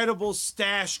incredible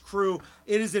Stash crew,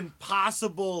 it is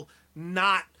impossible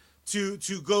not to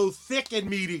go thick and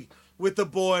meaty with the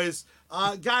boys.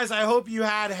 Guys, I hope you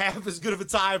had half as good of a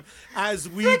time as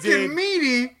we did. Thick and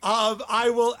meaty? I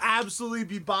will absolutely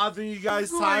be bothering you guys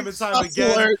time and time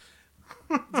again.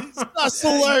 Sus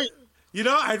alert. You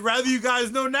know, I'd rather you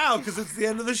guys know now because it's the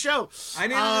end of the show. I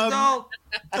need an adult.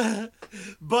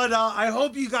 But I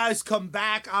hope you guys come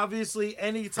back. Obviously,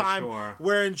 anytime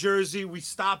we're in Jersey, we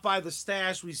stop by the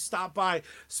Stash. We stop by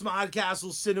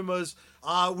Smodcastle Cinemas.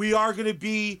 We are going to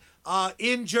be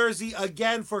in Jersey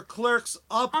again for Clerks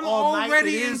Up All Night. I'm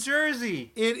already in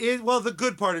Jersey. It is, well, the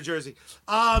good part of Jersey.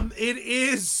 It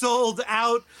is sold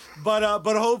out, but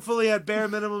hopefully at bare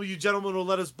minimum, you gentlemen will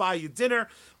let us buy you dinner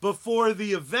before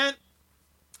the event.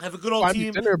 Have a good old team. Buy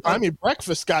me dinner, buy me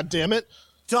breakfast, goddammit.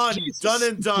 Done. Jesus. Done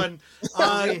and done.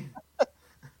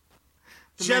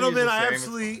 Gentlemen, I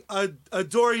absolutely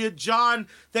adore you. John,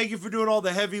 thank you for doing all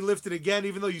the heavy lifting again,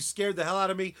 even though you scared the hell out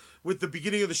of me with the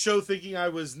beginning of the show thinking I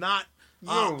was not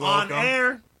on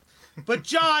air. But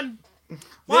John,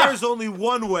 there's only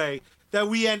one way that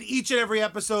we end each and every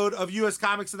episode of US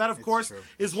Comics, and that, of course,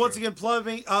 is once again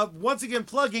plugging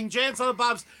Jay and Silent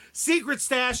Bob's Secret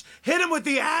Stash. Hit him with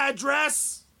the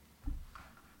address.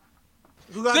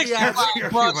 Who got the address?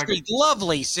 Broad Street,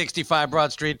 lovely 65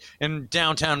 Broad Street in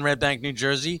downtown Red Bank, New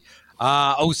Jersey,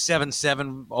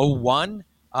 07701.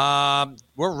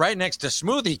 We're right next to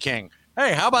Smoothie King.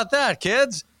 Hey, how about that,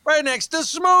 kids? Right next to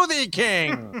Smoothie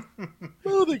King.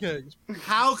 Smoothie Kings.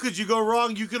 How could you go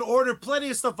wrong? You can order plenty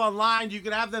of stuff online. You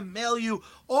can have them mail you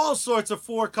all sorts of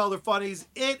 4-color funnies.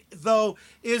 It, though,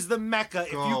 is the mecca.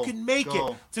 If you can make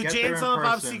it to Jay and Silent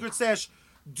Bob's Secret Stash,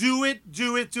 do it.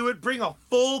 Bring a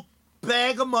full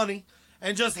bag of money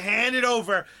and just hand it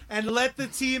over and let the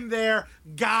team there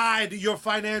guide your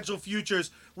financial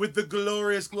futures with the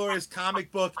glorious, glorious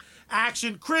comic book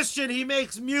action. Christian, he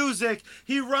makes music.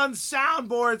 He runs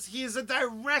soundboards. He's a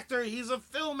director. He's a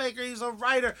filmmaker. He's a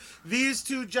writer. These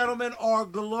two gentlemen are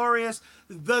glorious.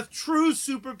 The true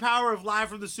superpower of Live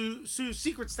from the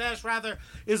Secret Stash,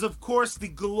 is, of course, the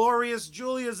glorious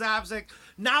Julia Zabzik,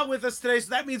 not with us today.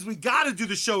 So that means we got to do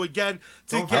the show again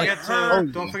to get her.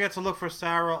 Don't forget to look for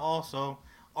Sarah also.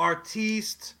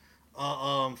 Artiste,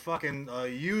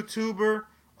 YouTuber.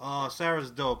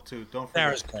 Sarah's dope, too. Don't forget.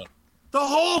 Sarah's great. The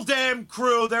whole damn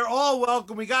crew, they're all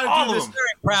welcome. We got to do this very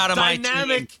proud of my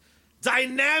team.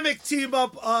 Dynamic team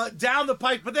up down the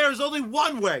pike. But there's only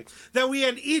one way that we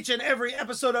end each and every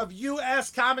episode of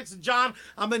US Comics. And John,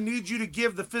 I'm going to need you to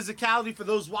give the physicality for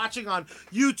those watching on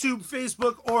YouTube,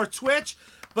 Facebook, or Twitch.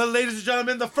 But ladies and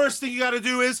gentlemen, the first thing you got to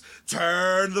do is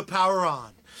turn the power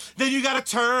on. Then you got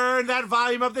to turn that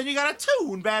volume up. Then you got to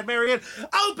tune Bad Marion.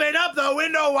 Open up the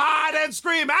window wide and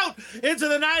scream out into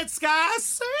the night sky.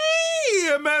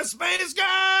 See, Miss Space Girl!